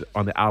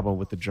the album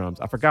with the drums.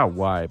 I forgot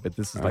why, but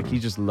this is like he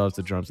just loves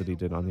the drums that he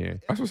did on here.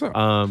 That's what's up.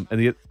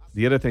 And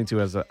the other thing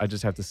too is I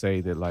just have to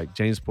say that like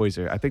James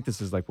Poyser, I think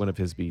this is like one of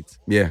his beats,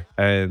 Yeah,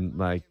 and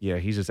like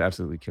he's just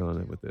absolutely killing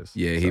it with this.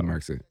 yeah, he So,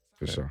 marks it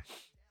for sure.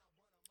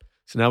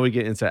 So now we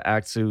get into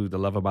Act 2, The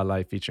Love of My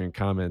Life featuring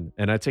Common,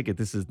 and I take it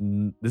this is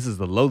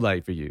the low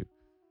light for you.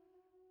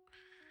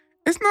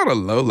 It's not a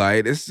low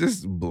light. It's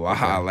just blah.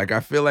 Okay. Like, I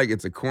feel like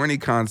it's a corny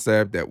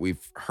concept that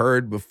we've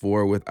heard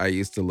before with I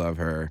Used to Love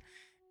Her.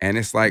 And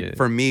it's like,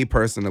 for me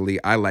personally,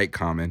 I like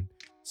Common.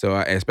 So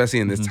especially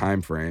in this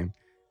time frame.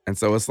 And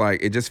so it's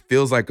like, it just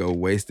feels like a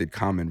wasted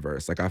Common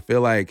verse. Like, I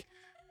feel like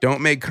don't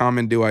make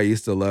Common do I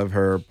Used to Love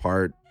Her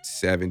part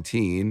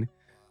 17.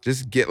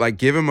 Just give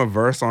him a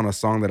verse on a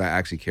song that I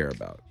actually care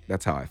about.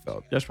 That's how I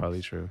felt. That's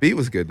probably true. Beat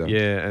was good though.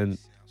 Yeah, and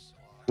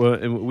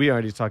we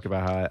already talked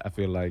about how I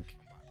feel like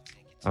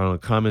I don't know,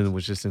 Common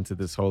was just into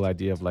this whole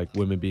idea of like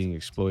women being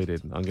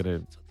exploited. I'm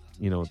gonna,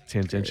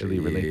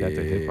 tangentially relate that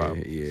to hip hop.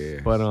 Yeah.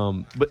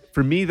 But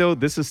for me though,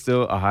 this is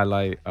still a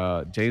highlight.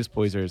 James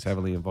Poyser is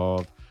heavily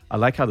involved. I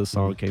like how the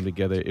song came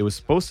together. It was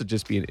supposed to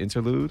just be an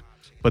interlude,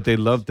 but they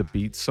loved the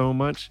beat so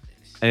much.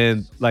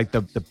 And like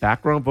the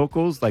background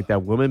vocals, like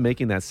that woman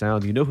making that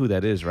sound, you know who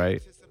that is,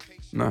 right?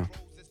 No.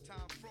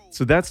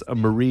 So that's a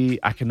Marie.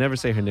 I can never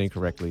say her name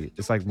correctly.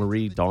 It's like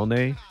Marie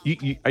Dolnay.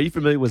 Are you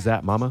familiar with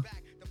Zap Mama?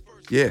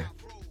 Yeah.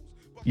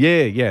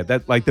 Yeah.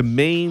 That like the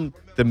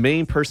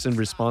main person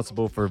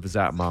responsible for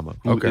Zap Mama,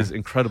 who is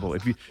incredible.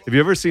 If you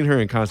ever seen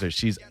her in concert,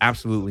 she's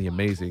absolutely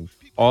amazing.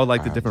 All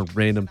like the different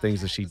random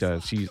things that she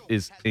does, she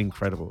is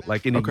incredible.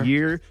 Like in a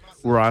year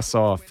where I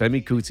saw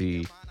Femi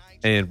Kuti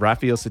and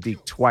Raphael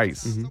Sadiq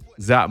twice,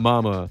 Zap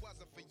Mama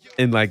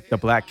and like the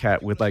Black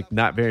Cat with like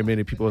not very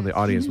many people in the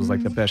audience was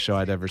like the best show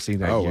I'd ever seen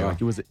that year. Wow.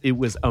 Like it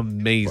was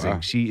amazing. Wow.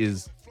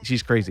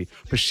 She's crazy,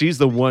 but she's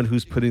the one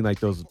who's putting like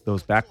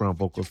those background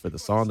vocals for the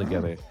song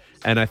together.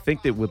 And I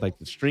think that with like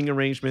the string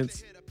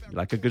arrangements,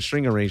 like a good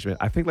string arrangement,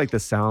 I think like the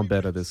sound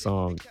bed of this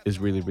song is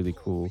really, really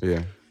cool.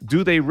 Yeah.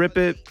 Do they rip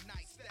it?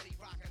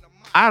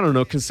 I don't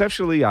know.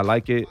 Conceptually, I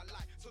like it.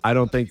 I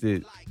don't think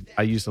that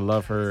I Used to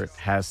Love Her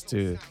has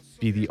to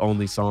be the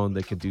only song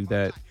that could do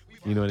that.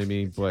 You know what I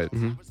mean? But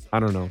I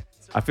don't know.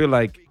 I feel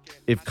like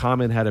if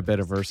Common had a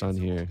better verse on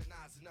here,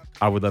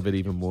 I would love it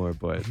even more.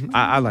 But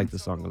I like the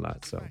song a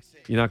lot. So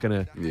you're not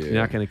gonna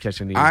catch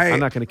any.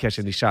 I'm not gonna catch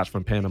any shots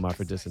from Panama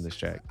for dissing this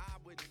track.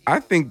 I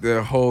think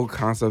the whole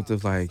concept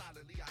of like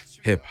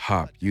hip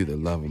hop, you the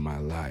love of my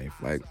life.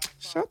 Like,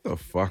 shut the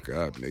fuck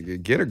up,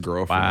 nigga. Get a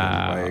girlfriend.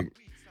 Wow. Like,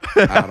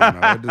 I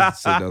don't know.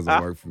 This shit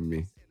doesn't work for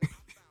me.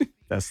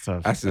 That's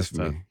tough. That's just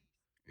tough. me.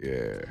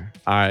 Yeah.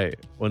 All right.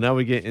 Well, now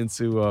we get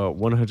into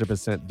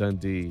 100%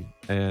 Dundee,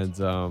 and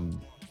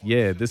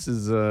this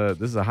is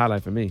a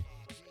highlight for me.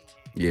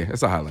 Yeah,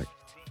 it's a highlight.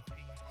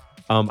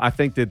 I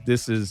think that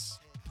this is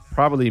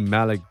probably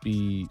Malik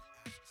B.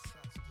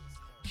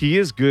 He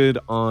is good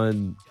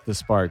on the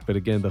Spark, but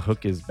again, the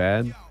hook is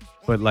bad.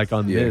 But like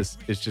on this,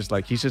 it's just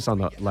like he's just on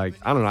the like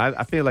I don't know.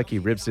 I feel like he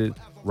rips it.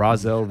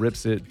 Rozelle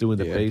rips it, doing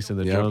the bass and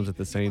the drums at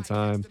the same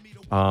time.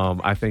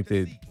 I think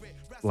that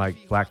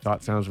like Black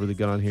Thought sounds really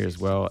good on here as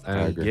well.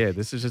 And yeah,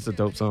 this is just a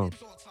dope song.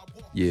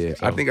 Yeah,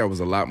 So- I think I was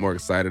a lot more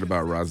excited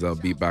about Rozelle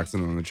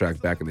beatboxing on the track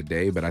back in the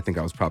day, but I think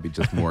I was probably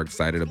just more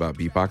excited about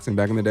beatboxing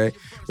back in the day.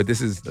 But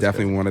this is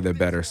definitely one of the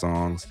better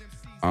songs.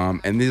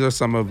 And these are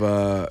some of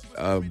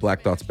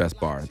Black Thought's best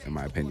bars, in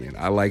my opinion.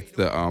 I liked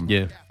the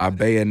I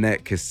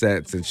bayonet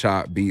cassettes and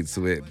chop beats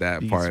with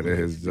that part of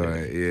his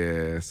joint.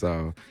 Yeah,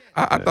 so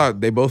I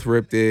thought they both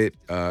ripped it.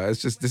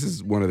 It's just this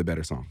is one of the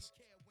better songs.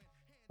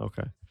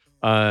 Okay.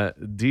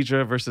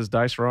 Deidre versus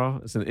Dice Raw.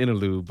 It's an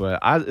interlude,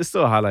 but it's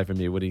still a highlight for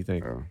me. What do you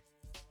think?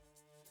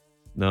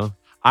 No?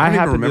 I don't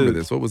even remember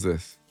this. What was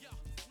this?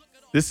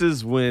 This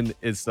is when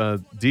it's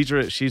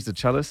Deidre, she's the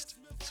cellist.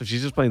 So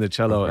she's just playing the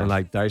cello and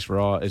like Dice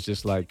Raw is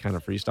just like kind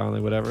of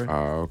freestyling, whatever.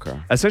 Oh, okay.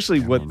 Essentially,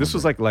 this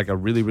was like a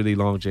really, really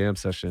long jam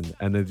session,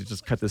 and then they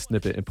just cut the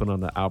snippet and put it on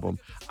the album.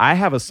 I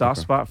have a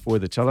soft spot for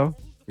the cello.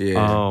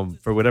 Yeah.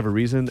 For whatever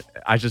reason,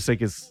 I just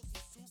think it's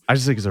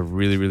a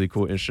really, really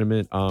cool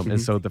instrument.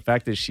 And so the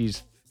fact that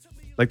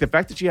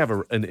you have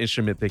an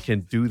instrument that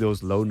can do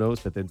those low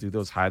notes, but then do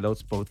those high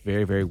notes both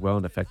very, very well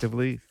and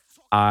effectively,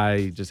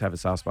 I just have a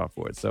soft spot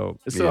for it. So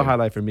it's still a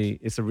highlight for me.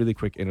 It's a really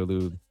quick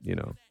interlude,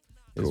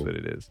 is what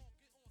it is.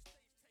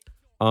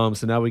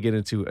 So now we get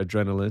into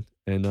Adrenaline.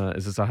 And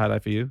is this a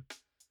highlight for you?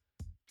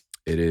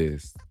 It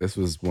is. This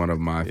was one of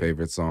my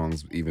favorite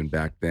songs even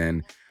back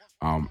then.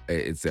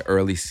 It's the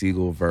early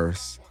Siegel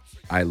verse.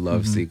 I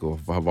love Siegel.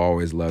 I've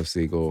always loved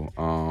Siegel.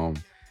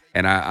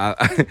 And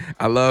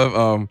I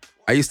love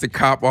I used to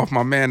cop off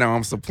my man. Now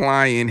I'm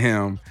supplying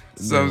him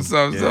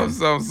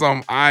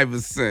some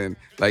Iverson.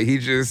 Like he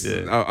just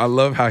I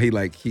love how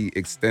he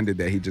extended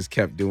that. He just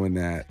kept doing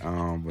that.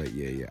 But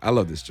yeah. I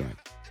love this joint.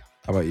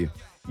 How about you?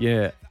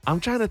 Yeah. I'm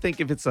trying to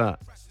think if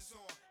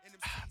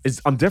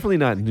I'm definitely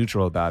not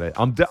neutral about it.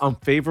 I'm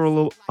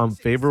favorable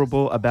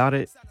about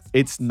it.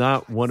 It's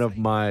not one of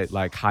my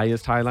like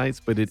highest highlights,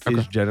 but it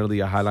is generally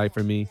a highlight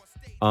for me.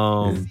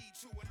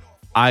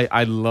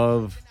 I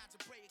love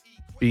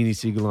Beanie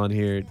Siegel on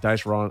here.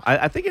 Dice Raw.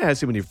 I think it has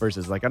too many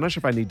verses. Like I'm not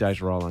sure if I need Dice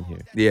Raw on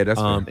here. Yeah, that's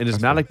fair. And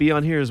is Malik B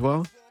on here as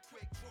well?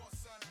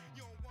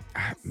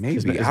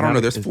 Maybe. I don't know.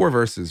 There's 4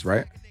 verses,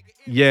 right?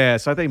 Yeah,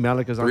 so I think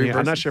Malik is on 3 here. verses?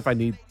 I'm not sure if I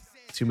need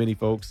too many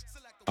folks.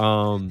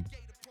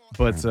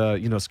 But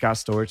Scott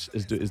Storch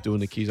is doing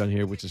the keys on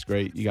here, which is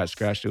great. You got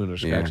Scratch doing the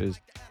scratches.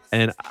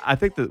 And I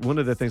think that one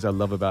of the things I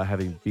love about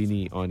having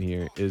Beanie on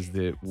here is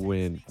that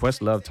when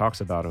Questlove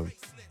talks about him,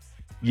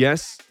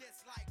 yes,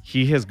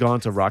 he has gone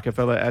to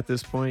Rockefeller at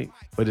this point,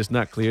 but it's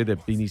not clear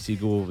that Beanie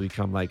Siegel will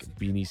become like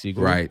Beanie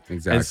Siegel. Right,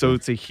 exactly. And so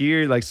to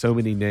hear like so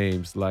many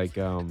names, like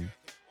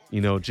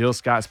Jill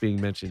Scott's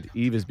being mentioned,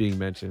 Eve is being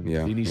mentioned,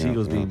 Beanie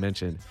Siegel's being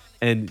mentioned,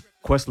 and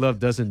Questlove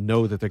doesn't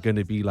know that they're going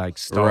to be like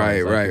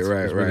stars. Right.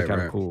 It's really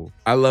kind of cool.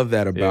 I love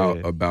that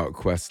about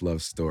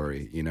Questlove's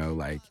story.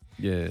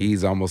 Yeah.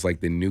 he's almost like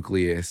the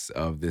nucleus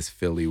of this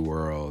Philly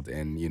world,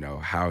 and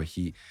how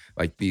he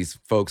like these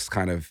folks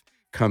kind of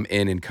come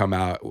in and come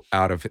out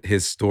of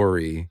his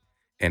story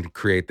and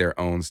create their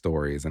own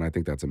stories, and I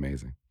think that's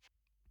amazing.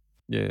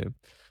 Yeah.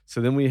 So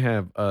then we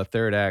have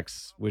third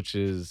acts, which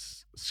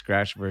is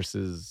Scratch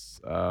versus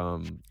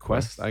Quest,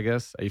 Quest, I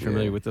guess. Are you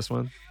familiar yeah. with this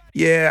one?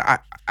 Yeah,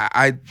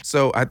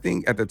 so I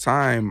think at the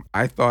time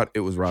I thought it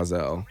was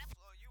Rozelle.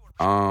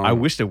 I Um,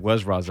 wished it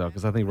was Rozelle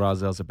because I think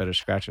Rozzelle's a better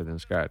scratcher than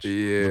Scratch,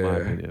 in my yeah,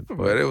 opinion. But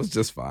but it was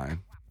just fine.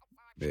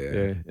 Yeah,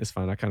 yeah, it's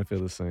fine. I kind of feel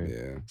the same.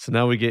 yeah, So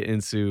now we get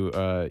into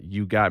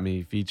You Got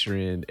Me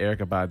featuring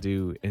Erica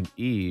Badu and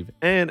Eve.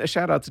 And a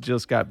shout out to Jill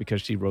Scott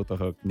because she wrote the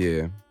hook.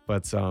 yeah.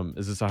 But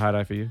is this a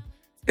highlight for you?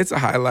 It's a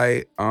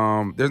highlight.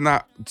 There's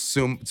not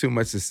too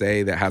much to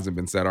say that hasn't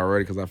been said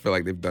already because I feel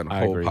like they've done a I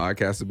whole agree.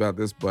 podcast about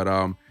this. But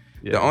the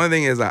Yeah. only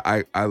thing is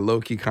I low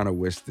key kind of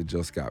wish the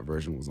Jill Scott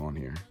version was on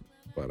here.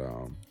 But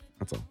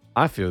that's all.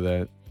 I feel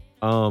that.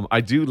 I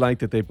do like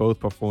that they both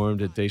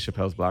performed at Dave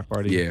Chappelle's Block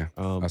Party. Yeah,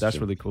 That's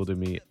true. really cool to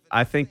me.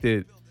 I think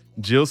that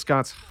Jill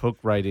Scott's hook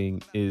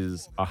writing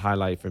is a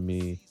highlight for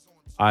me.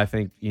 I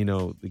think,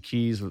 the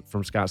keys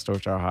from Scott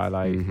Storch are a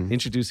highlight. Mhm.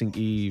 Introducing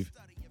Eve.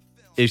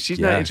 If she's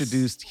not Yes.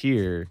 introduced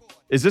here,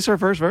 is this her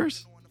first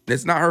verse?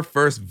 It's not her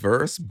first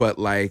verse, but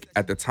like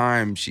at the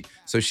time she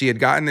had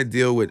gotten a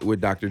deal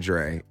with Dr.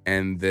 Dre,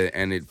 and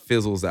it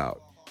fizzles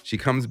out. She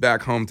comes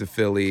back home to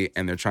Philly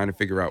and they're trying to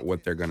figure out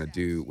what they're gonna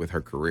do with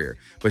her career.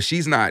 But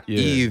she's not Yeah.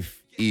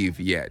 Eve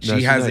yet. No, She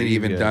she's not hasn't Eve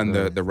even yet, done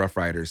no. the Rough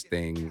Riders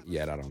thing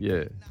yet, I don't think.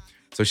 Yeah.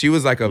 So she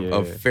was like a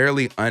Yeah.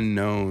 fairly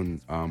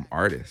unknown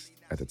artist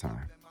at the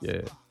time.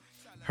 Yeah.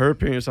 Her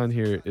appearance on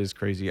here is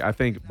crazy. I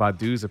think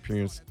Badu's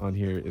appearance on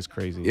here is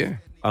crazy. Yeah.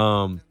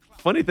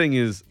 Funny thing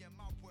is,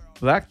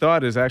 Black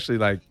Thought is actually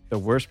like the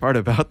worst part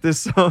about this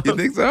song. You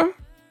think so?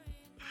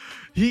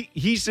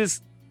 He's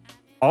just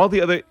all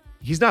the other.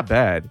 He's not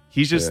bad.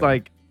 He's just Yeah.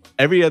 like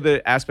every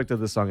other aspect of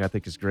the song. I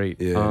think is great.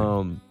 Yeah.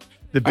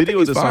 The think video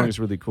of he's the song fine. is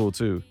really cool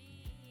too.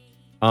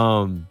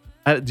 Do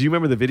you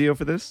remember the video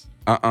for this?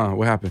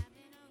 What happened?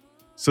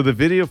 So the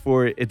video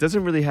for it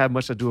doesn't really have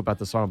much to do about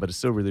the song, but it's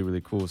still really,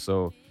 really cool.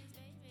 So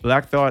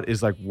Black Thought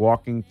is like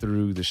walking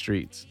through the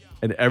streets,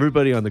 and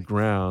everybody on the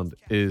ground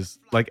is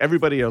like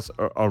everybody else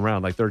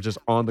around, like they're just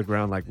on the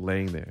ground, like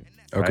laying there.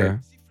 Okay. Right?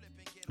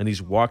 And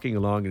he's walking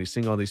along and he's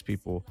seeing all these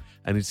people,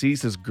 and he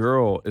sees this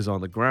girl is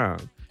on the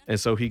ground. And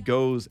so he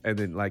goes and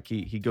then like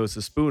he goes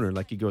to spoon her,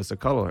 like he goes to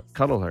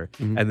cuddle her,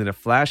 Mhm. and then it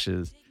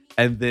flashes.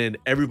 And then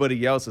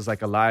everybody else is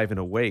like alive and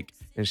awake,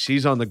 and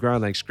she's on the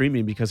ground like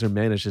screaming because her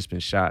man has just been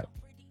shot,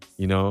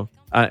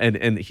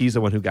 and he's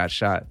the one who got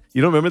shot.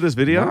 You don't remember this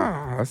video?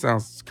 Nah, that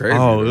sounds crazy.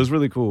 Oh, bro. it was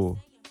really cool.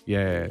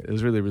 Yeah, it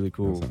was really, really That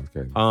cool. sounds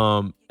crazy.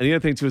 And the other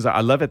thing too is that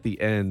I love at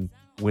the end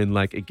when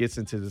like it gets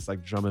into this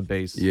like drum and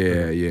bass.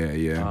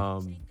 Yeah.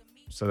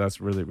 So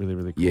that's really, really,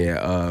 really cool.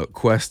 Yeah,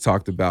 Quest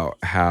talked about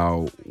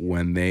how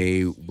when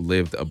they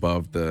lived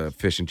above the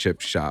fish and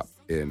chip shop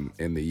in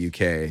the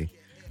UK,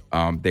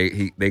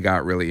 they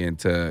got really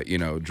into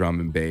drum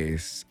and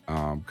bass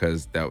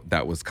because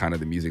that was kind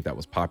of the music that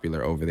was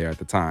popular over there at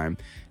the time,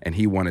 and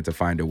he wanted to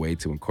find a way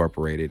to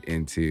incorporate it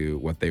into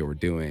what they were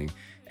doing.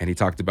 And he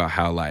talked about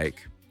how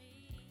like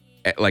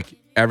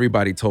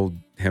everybody told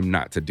him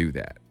not to do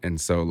that, and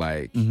so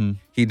like Mhm.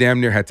 he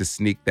damn near had to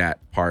sneak that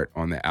part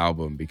on the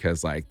album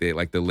because like the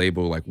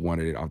label like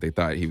wanted it off. They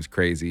thought he was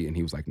crazy, and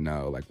he was like,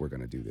 no, like we're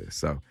gonna do this.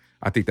 So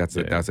I think that's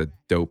Yeah. a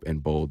dope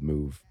and bold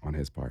move on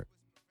his part.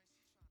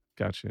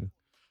 Got you.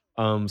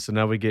 So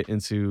now we get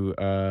into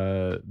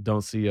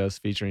Don't See Us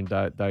featuring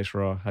Dice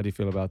Raw. How do you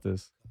feel about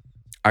this?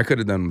 I could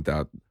have done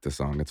without the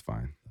song. It's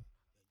fine.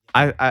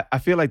 I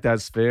feel like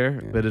that's fair,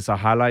 Yeah. but it's a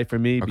highlight for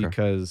me Okay.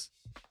 because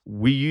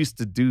we used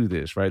to do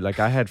this, right? Like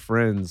I had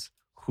friends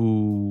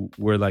who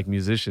were like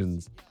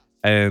musicians,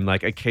 and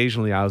like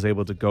occasionally I was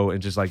able to go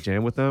and just like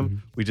jam with them.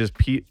 Mhm. We just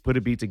put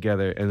a beat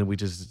together and then we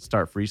just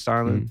start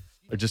freestyling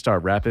Mm-hmm. or just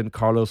start rapping.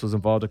 Carlos was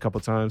involved a couple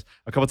times.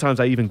 A couple times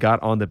I even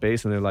got on the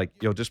bass and they're like,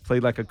 yo, just play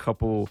like a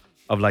couple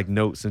of like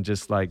notes and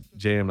just like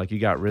jam. Like you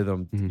got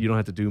rhythm. Mhm. You don't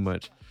have to do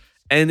much.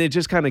 And it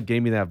just kind of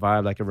gave me that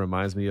vibe. Like it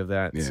reminds me of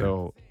that. Yeah.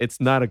 So it's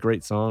not a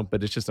great song,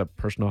 but it's just a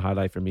personal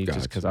highlight for me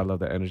just because Gotcha. I love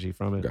the energy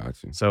from it.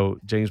 Got you. So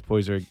James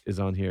Poyser is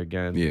on here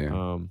again.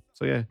 Yeah.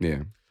 So yeah.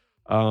 Yeah.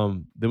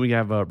 Then we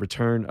have a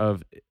Return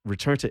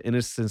to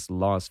Innocence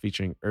Lost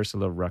featuring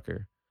Ursula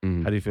Rucker.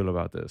 Mhm. How do you feel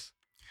about this?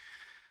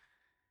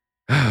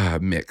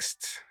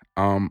 Mixed.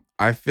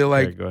 I feel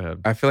Okay, like go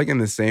ahead. in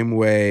the same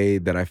way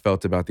that I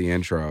felt about the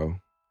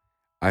intro,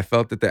 I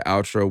felt that the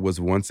outro was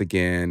once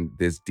again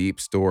this deep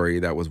story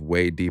that was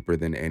way deeper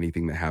than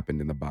anything that happened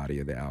in the body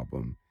of the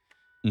album.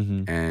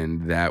 Mm-hmm.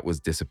 And that was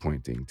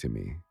disappointing to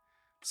me.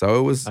 So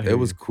it was I hear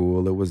you.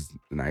 cool. It was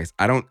nice.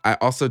 I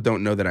also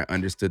don't know that I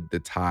understood the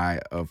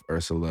tie of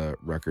Ursula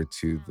Rucker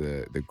to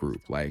the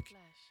group. Like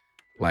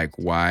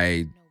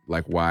why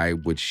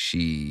would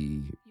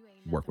she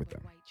work with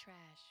them?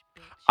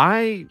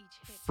 I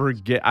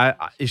forget.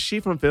 Is she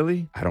from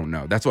Philly? I don't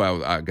know. That's why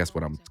I guess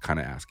what I'm kind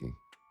of asking.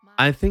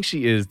 I think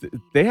she is.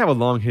 They have a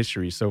long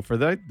history. So for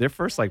their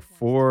first like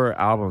 4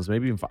 albums,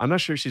 maybe even I'm not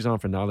sure if she's on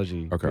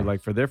Phrenology, Okay. but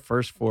like for their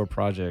first 4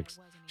 projects,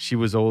 she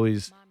was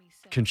always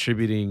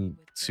contributing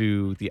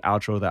to the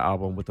outro of the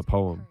album with the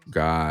poem.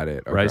 Got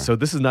it. Okay. Right. So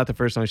this is not the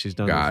first time she's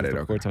done Got this. it.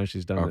 It's the Okay. 4th time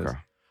she's done this.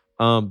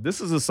 Okay.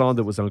 This is a song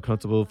that was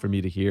uncomfortable for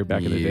me to hear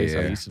back in the day. So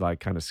I Yeah. used to like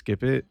kind of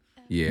skip it.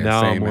 Yeah.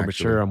 Now I'm same, more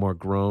actually. mature, I'm more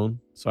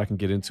grown, so I can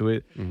get into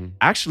it. Mhm.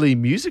 Actually,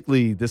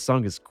 musically, this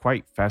song is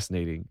quite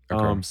fascinating.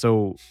 Okay.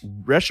 So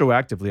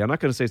retroactively, I'm not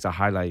gonna say it's a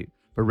highlight,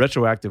 but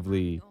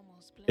retroactively,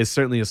 it's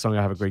certainly a song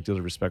I have a great deal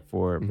of respect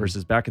for. Mhm.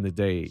 Versus back in the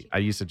day, I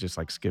used to just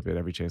like skip it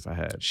every chance I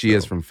had. She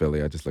is So, from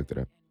Philly. I just looked it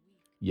up.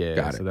 yeah.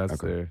 Got So it. that's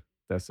Okay.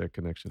 their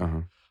connection.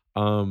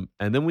 Uh-huh.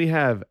 And then we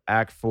have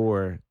Act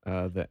 4,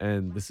 the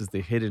end. This is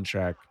the hidden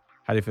track.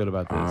 How do you feel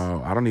about this?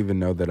 Oh, I don't even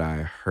know that I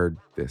heard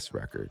this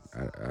record.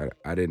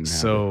 I didn't have it.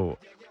 So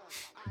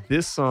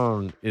this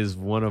song is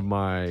one of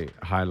my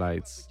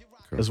highlights.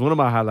 Okay. It's one of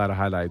my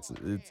highlights.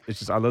 It's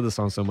just I love this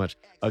song so much.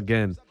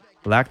 Again,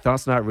 Black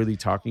Thought's not really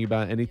talking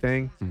about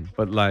anything, Mhm.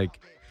 but like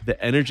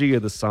the energy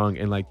of the song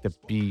and like the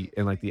beat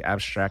and like the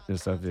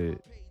abstractness of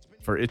it,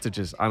 for it to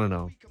just I don't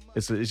know.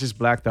 It's just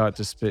Black Thought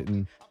just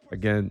spitting.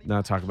 Again,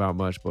 not talking about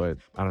much, but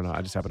I don't know.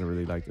 I just happen to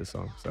really like this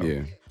song. So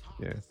Yeah.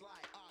 yeah.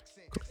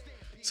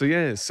 So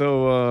yeah.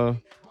 So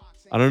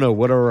I don't know.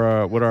 What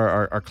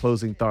are our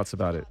closing thoughts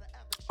about it?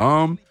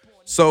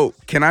 So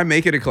can I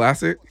make it a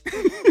classic?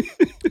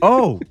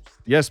 Oh,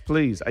 yes,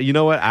 please. You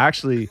know what?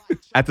 Actually,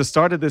 at the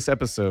start of this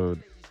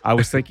episode, I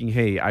was thinking,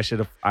 hey, I should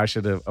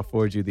have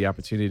afforded you the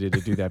opportunity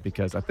to do that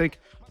because I think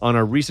on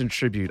a recent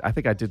tribute, I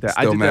think I did that.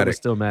 I did that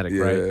with Stillmatic,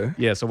 Yeah. right?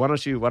 Yeah. So why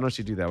don't you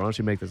do that? Why don't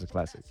you make this a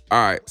classic?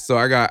 All right. So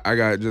I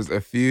got just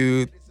a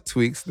few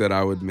tweaks that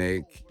I would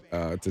make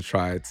to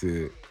try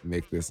to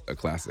make this a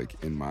classic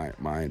in my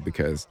mind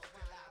because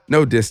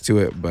no diss to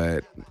it,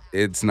 but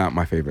it's not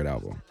my favorite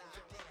album.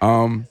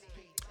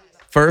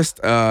 First,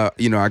 I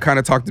kind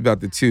of talked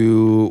about the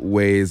two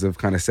ways of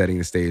kind of setting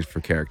the stage for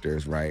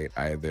characters, right?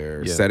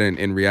 Either Yeah. set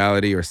in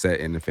reality or set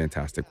in a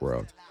fantastic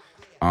world.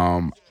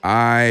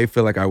 I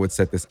feel like I would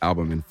set this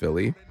album in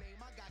Philly.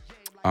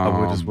 I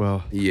would as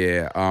well.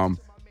 Yeah.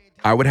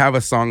 I would have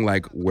a song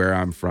like Where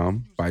I'm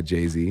From by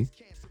Jay-Z,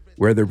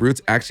 where the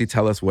roots actually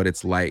tell us what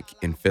it's like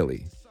in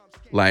Philly.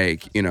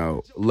 Like,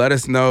 let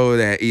us know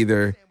that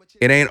either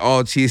it ain't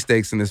all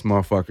cheesesteaks in this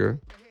motherfucker,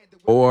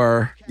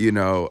 or,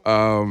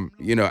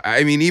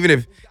 I mean, even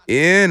if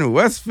in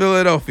West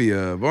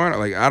Philadelphia, born,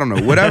 like, I don't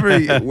know, whatever,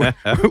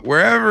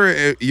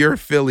 wherever your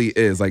Philly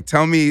is, like,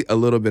 tell me a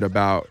little bit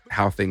about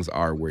how things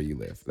are where you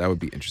live. That would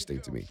be interesting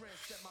to me.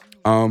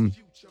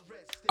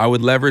 I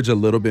would leverage a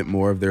little bit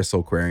more of their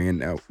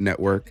Soulquarian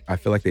network. I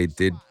feel like they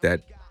did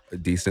that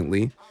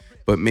decently,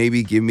 but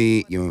maybe give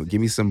me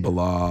some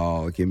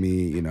Bilal, give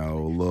me, a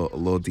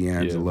little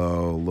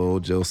D'Angelo, a little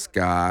Jill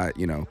Scott,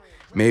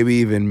 maybe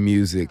even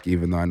music,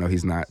 even though I know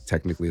he's not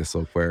technically a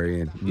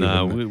Soulquarian.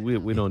 No,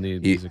 we don't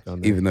need music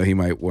on that. Even though he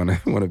might want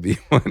to be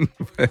one,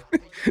 but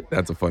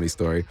that's a funny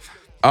story.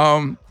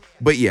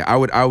 But yeah, I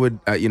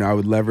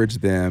would leverage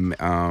them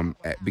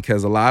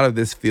because a lot of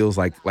this feels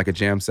like a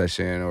jam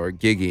session or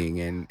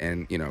gigging,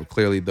 and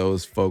clearly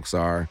those folks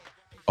are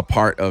a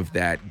part of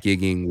that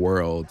gigging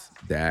world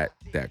that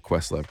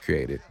Questlove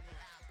created.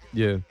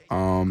 Yeah.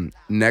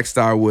 Next,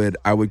 I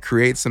would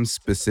create some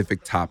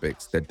specific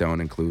topics that don't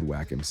include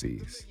whack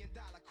MCs,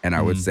 and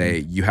I would say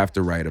you have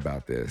to write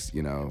about this.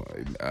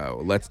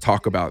 Let's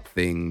talk about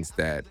things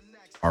that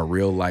are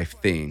real life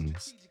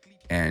things.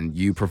 And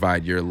you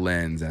provide your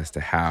lens as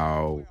to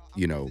how,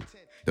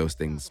 those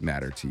things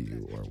matter to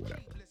you or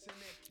whatever.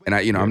 And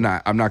I'm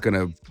not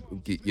gonna,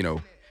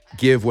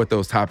 give what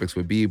those topics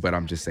would be, but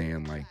I'm just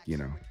saying, like,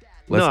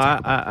 let's talk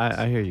about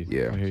I hear you.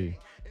 Yeah. I hear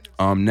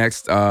you.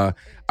 Next, I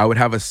would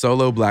have a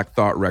solo Black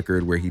Thought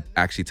record where he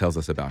actually tells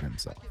us about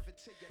himself.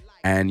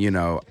 And,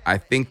 I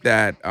think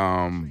that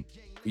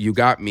You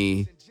Got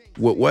Me,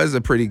 what was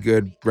a pretty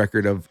good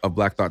record of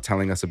Black Thought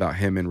telling us about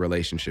him in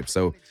relationships.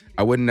 So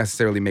I wouldn't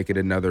necessarily make it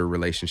another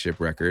relationship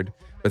record,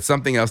 but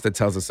something else that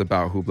tells us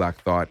about who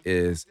Black Thought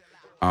is.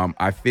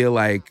 I feel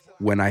like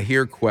when I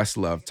hear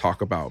Questlove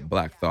talk about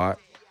Black Thought,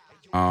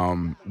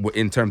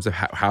 in terms of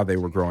how they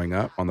were growing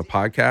up on the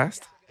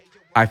podcast,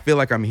 I feel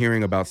like I'm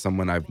hearing about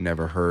someone I've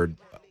never heard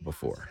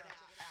before.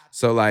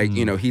 So like,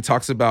 he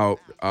talks about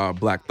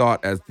Black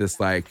Thought as this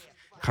like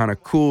kind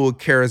of cool,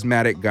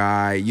 charismatic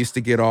guy, used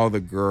to get all the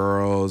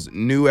girls,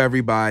 knew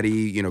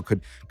everybody,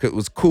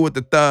 was cool with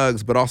the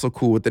thugs, but also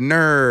cool with the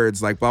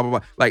nerds, like blah, blah, blah.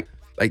 Like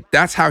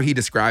that's how he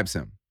describes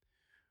him.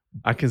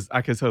 I can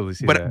totally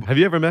see that. Have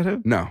you ever met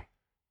him? No.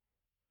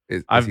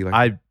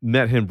 I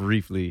met him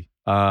briefly.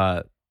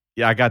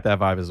 Yeah, I got that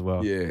vibe as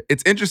well. Yeah.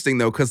 It's interesting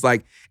though, because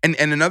like, and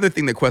another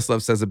thing that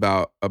Questlove says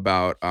about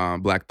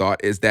Black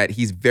Thought is that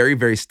he's very,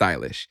 very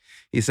stylish.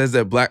 He says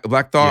that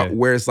Black Thought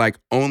wears like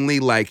only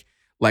like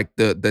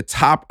the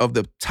top of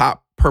the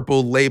top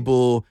purple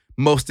label,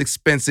 most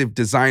expensive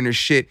designer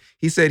shit.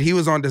 He said he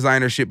was on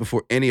designer shit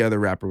before any other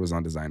rapper was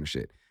on designer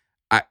shit.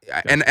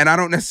 And I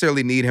don't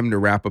necessarily need him to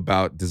rap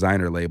about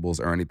designer labels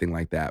or anything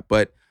like that.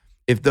 But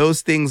if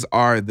those things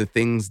are the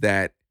things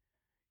that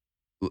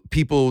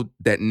people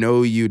that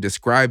know you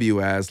describe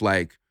you as,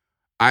 like,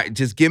 I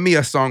just give me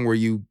a song where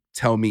you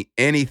tell me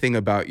anything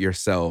about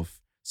yourself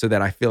so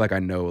that I feel like I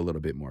know a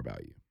little bit more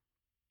about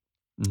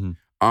you.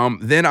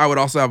 Then I would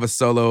also have a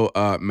solo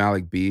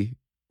Malik B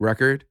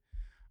record.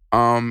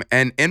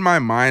 And in my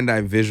mind,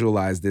 I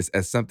visualize this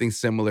as something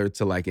similar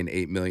to like an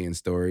 8 Million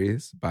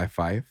Stories by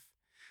Phife.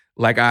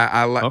 Like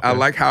I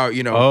like how,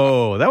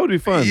 Oh, that would be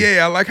fun.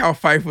 yeah, I like how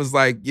Phife was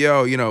like,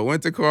 yo,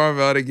 went to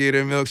Carvel to get a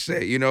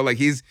milkshake. Like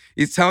he's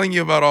telling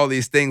you about all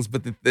these things,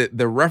 but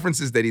the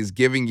references that he's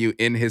giving you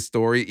in his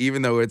story,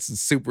 even though it's a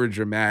super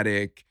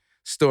dramatic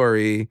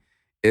story,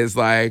 is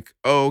like,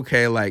 oh,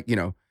 okay, like,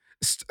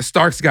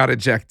 Starks got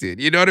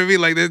ejected. You know what I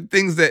mean? Like the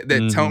things that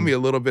tell me a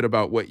little bit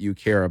about what you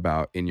care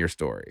about in your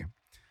story.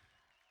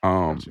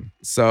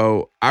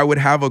 So I would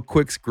have a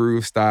quick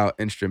groove style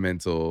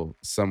instrumental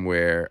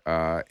somewhere,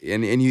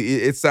 and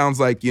it sounds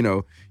like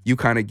you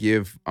kind of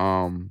give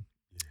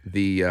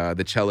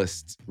the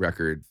cellist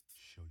record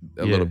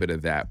a little bit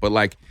of that, but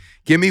like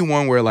give me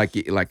one where like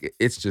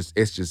it's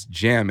just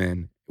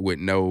jamming with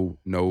no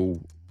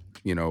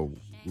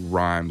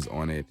rhymes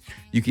on it.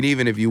 You can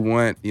even, if you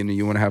want,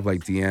 you want to have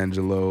like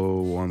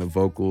D'Angelo on the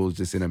vocals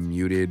just in a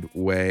muted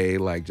way,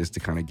 like just to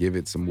kind of give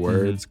it some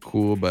words,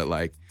 cool, but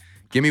like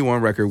give me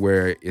one record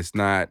where it's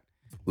not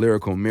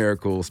lyrical,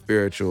 miracle,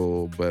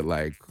 spiritual, but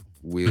like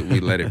we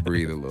let it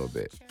breathe a little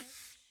bit.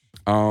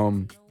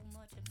 And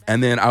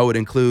then I would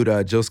include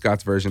Jill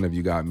Scott's version of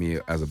You Got Me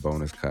as a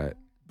bonus cut.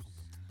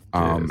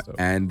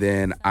 And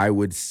then I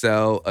would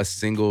sell a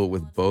single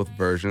with both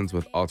versions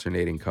with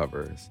alternating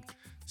covers.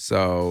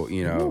 So,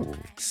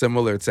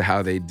 similar to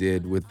how they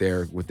did with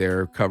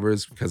their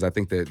covers, because I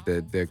think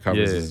that their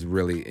covers is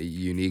really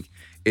unique.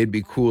 It'd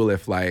be cool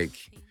if like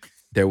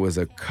there was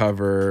a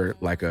cover,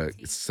 like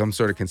some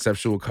sort of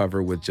conceptual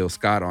cover with Jill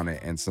Scott on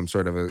it and some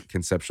sort of a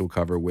conceptual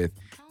cover with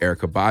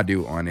Erykah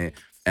Badu on it.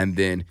 And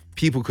then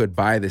people could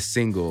buy the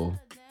single,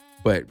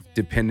 but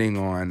depending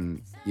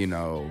on,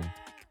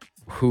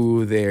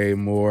 who they're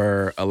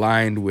more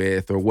aligned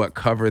with or what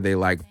cover they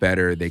like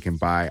better, they can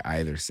buy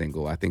either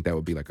single. I think that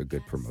would be like a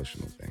good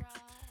promotional thing.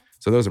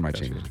 So those are my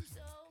changes.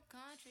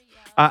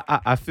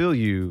 I feel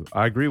you.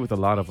 I agree with a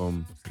lot of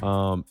them.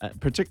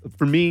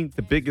 For me,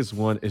 the biggest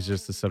one is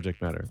just the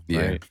subject matter.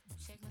 Right?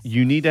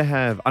 You need to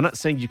have, I'm not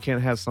saying you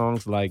can't have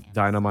songs like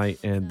Dynamite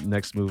and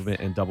Next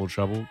Movement and Double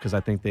Trouble, because I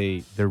think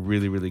they're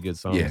really, really good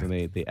songs and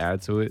they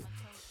add to it.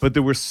 But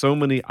there were so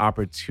many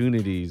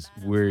opportunities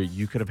where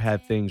you could have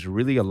had things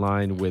really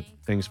aligned with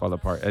Things Fall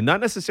Apart, and not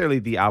necessarily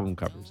the album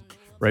covers,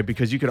 right?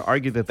 Because you could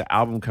argue that the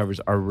album covers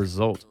are a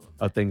result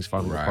of Things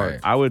Falling Apart.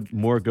 I would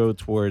more go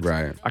towards,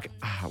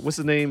 what's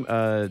his name?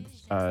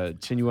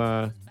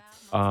 Chinua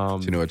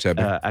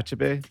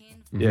Achebe?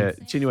 Yeah,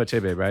 Chinua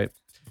Achebe, right?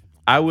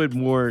 I would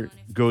more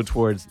go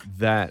towards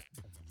that,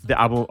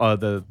 the album,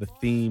 the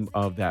theme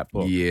of that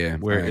book. Yeah,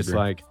 where it's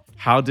like,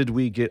 how did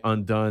we get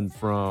undone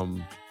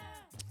from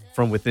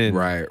within,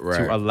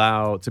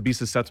 to be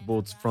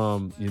susceptible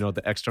from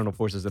the external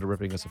forces that are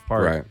ripping us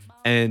apart.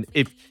 And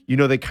if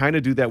they kind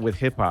of do that with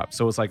hip hop,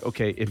 so it's like,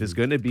 okay, if it's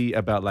going to be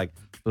about like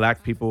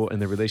Black people and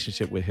the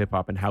relationship with hip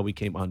hop and how we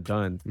came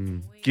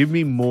undone, give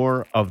me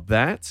more of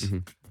that.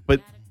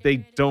 But they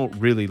don't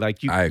really,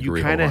 like, you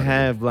kind of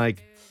have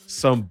like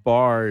some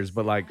bars,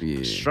 but like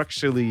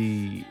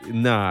structurally,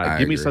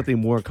 give me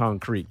something more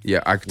concrete.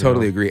 Yeah, I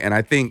totally agree. And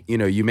I think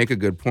you make a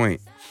good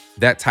point.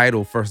 That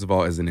title, first of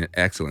all, is an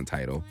excellent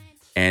title.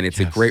 And it's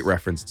a great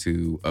reference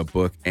to a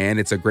book, and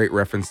it's a great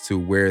reference to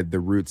where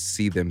the Roots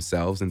see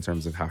themselves in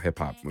terms of how hip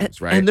hop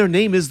moves, right? And their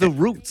name is The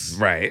Roots.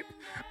 Right.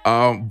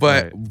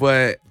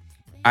 But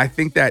I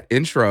think that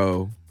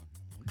intro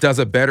does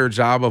a better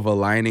job of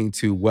aligning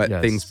to what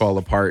Things Fall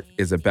Apart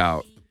is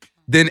about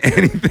than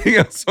anything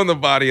else on the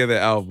body of the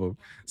album.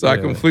 So I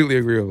completely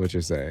agree with what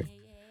you're saying.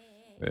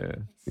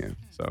 Yeah.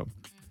 So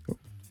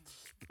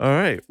all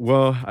right.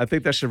 Well, I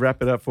think that should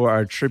wrap it up for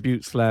our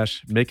tribute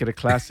 / make it a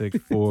classic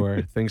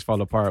for Things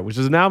Fall Apart, which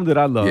is an album that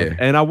I love.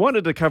 And I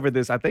wanted to cover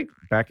this, I think,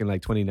 back in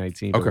like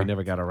 2019, but we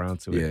never got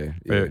around to it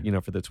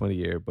for the 20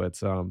 year. But,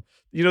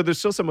 there's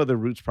still some other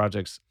Roots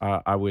projects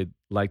I would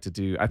like to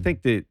do. I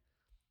think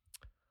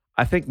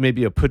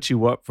maybe a Put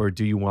You Up for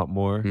Do You Want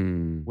More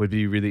would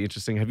be really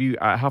interesting.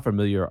 How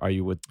familiar are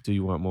you with Do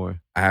You Want More?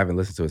 I haven't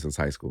listened to it since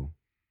high school.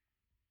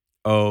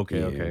 Oh,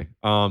 okay.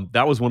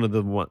 That was one of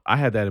the one I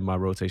had that in my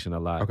rotation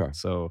a lot. Okay.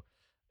 So,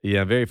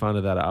 I'm very fond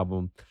of that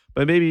album.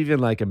 But maybe even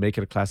like a Make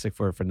It a Classic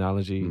for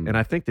Phrenology. And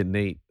I think that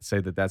Nate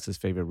said that that's his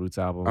favorite Roots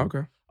album.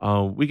 Okay.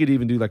 We could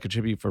even do like a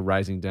tribute for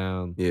Rising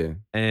Down. Yeah.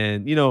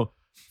 And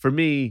for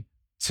me,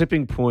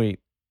 Tipping Point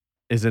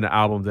is an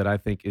album that I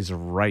think is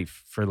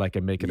rife for like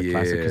a Make It a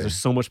Classic, because there's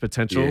so much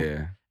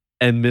potential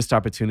and missed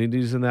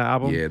opportunities in that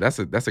album. Yeah, that's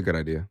a good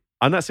idea.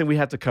 I'm not saying we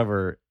have to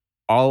cover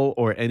all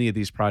or any of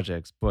these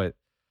projects, but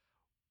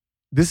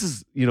this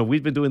is,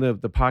 we've been doing the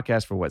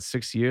podcast for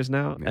 6 years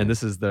now, and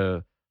this is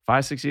the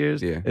 5-6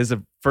 years, Yeah. is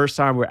the first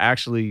time we're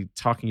actually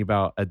talking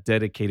about a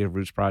dedicated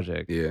Roots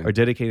project Yeah. or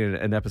dedicated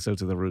an episode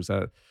to the Roots.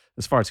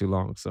 It's far too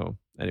long. So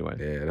anyway,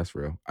 Yeah, that's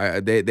real.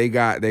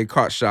 They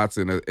caught shots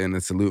in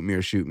the salute me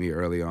or shoot me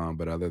early on,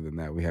 but other than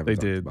that, we haven't they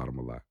talked did. about them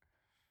a lot.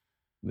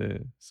 Yeah.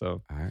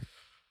 So All right.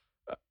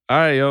 all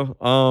right,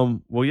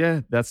 yo. Well,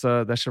 yeah, that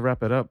should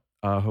wrap it up.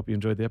 Hope you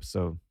enjoyed the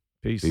episode.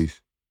 Peace.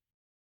 Peace.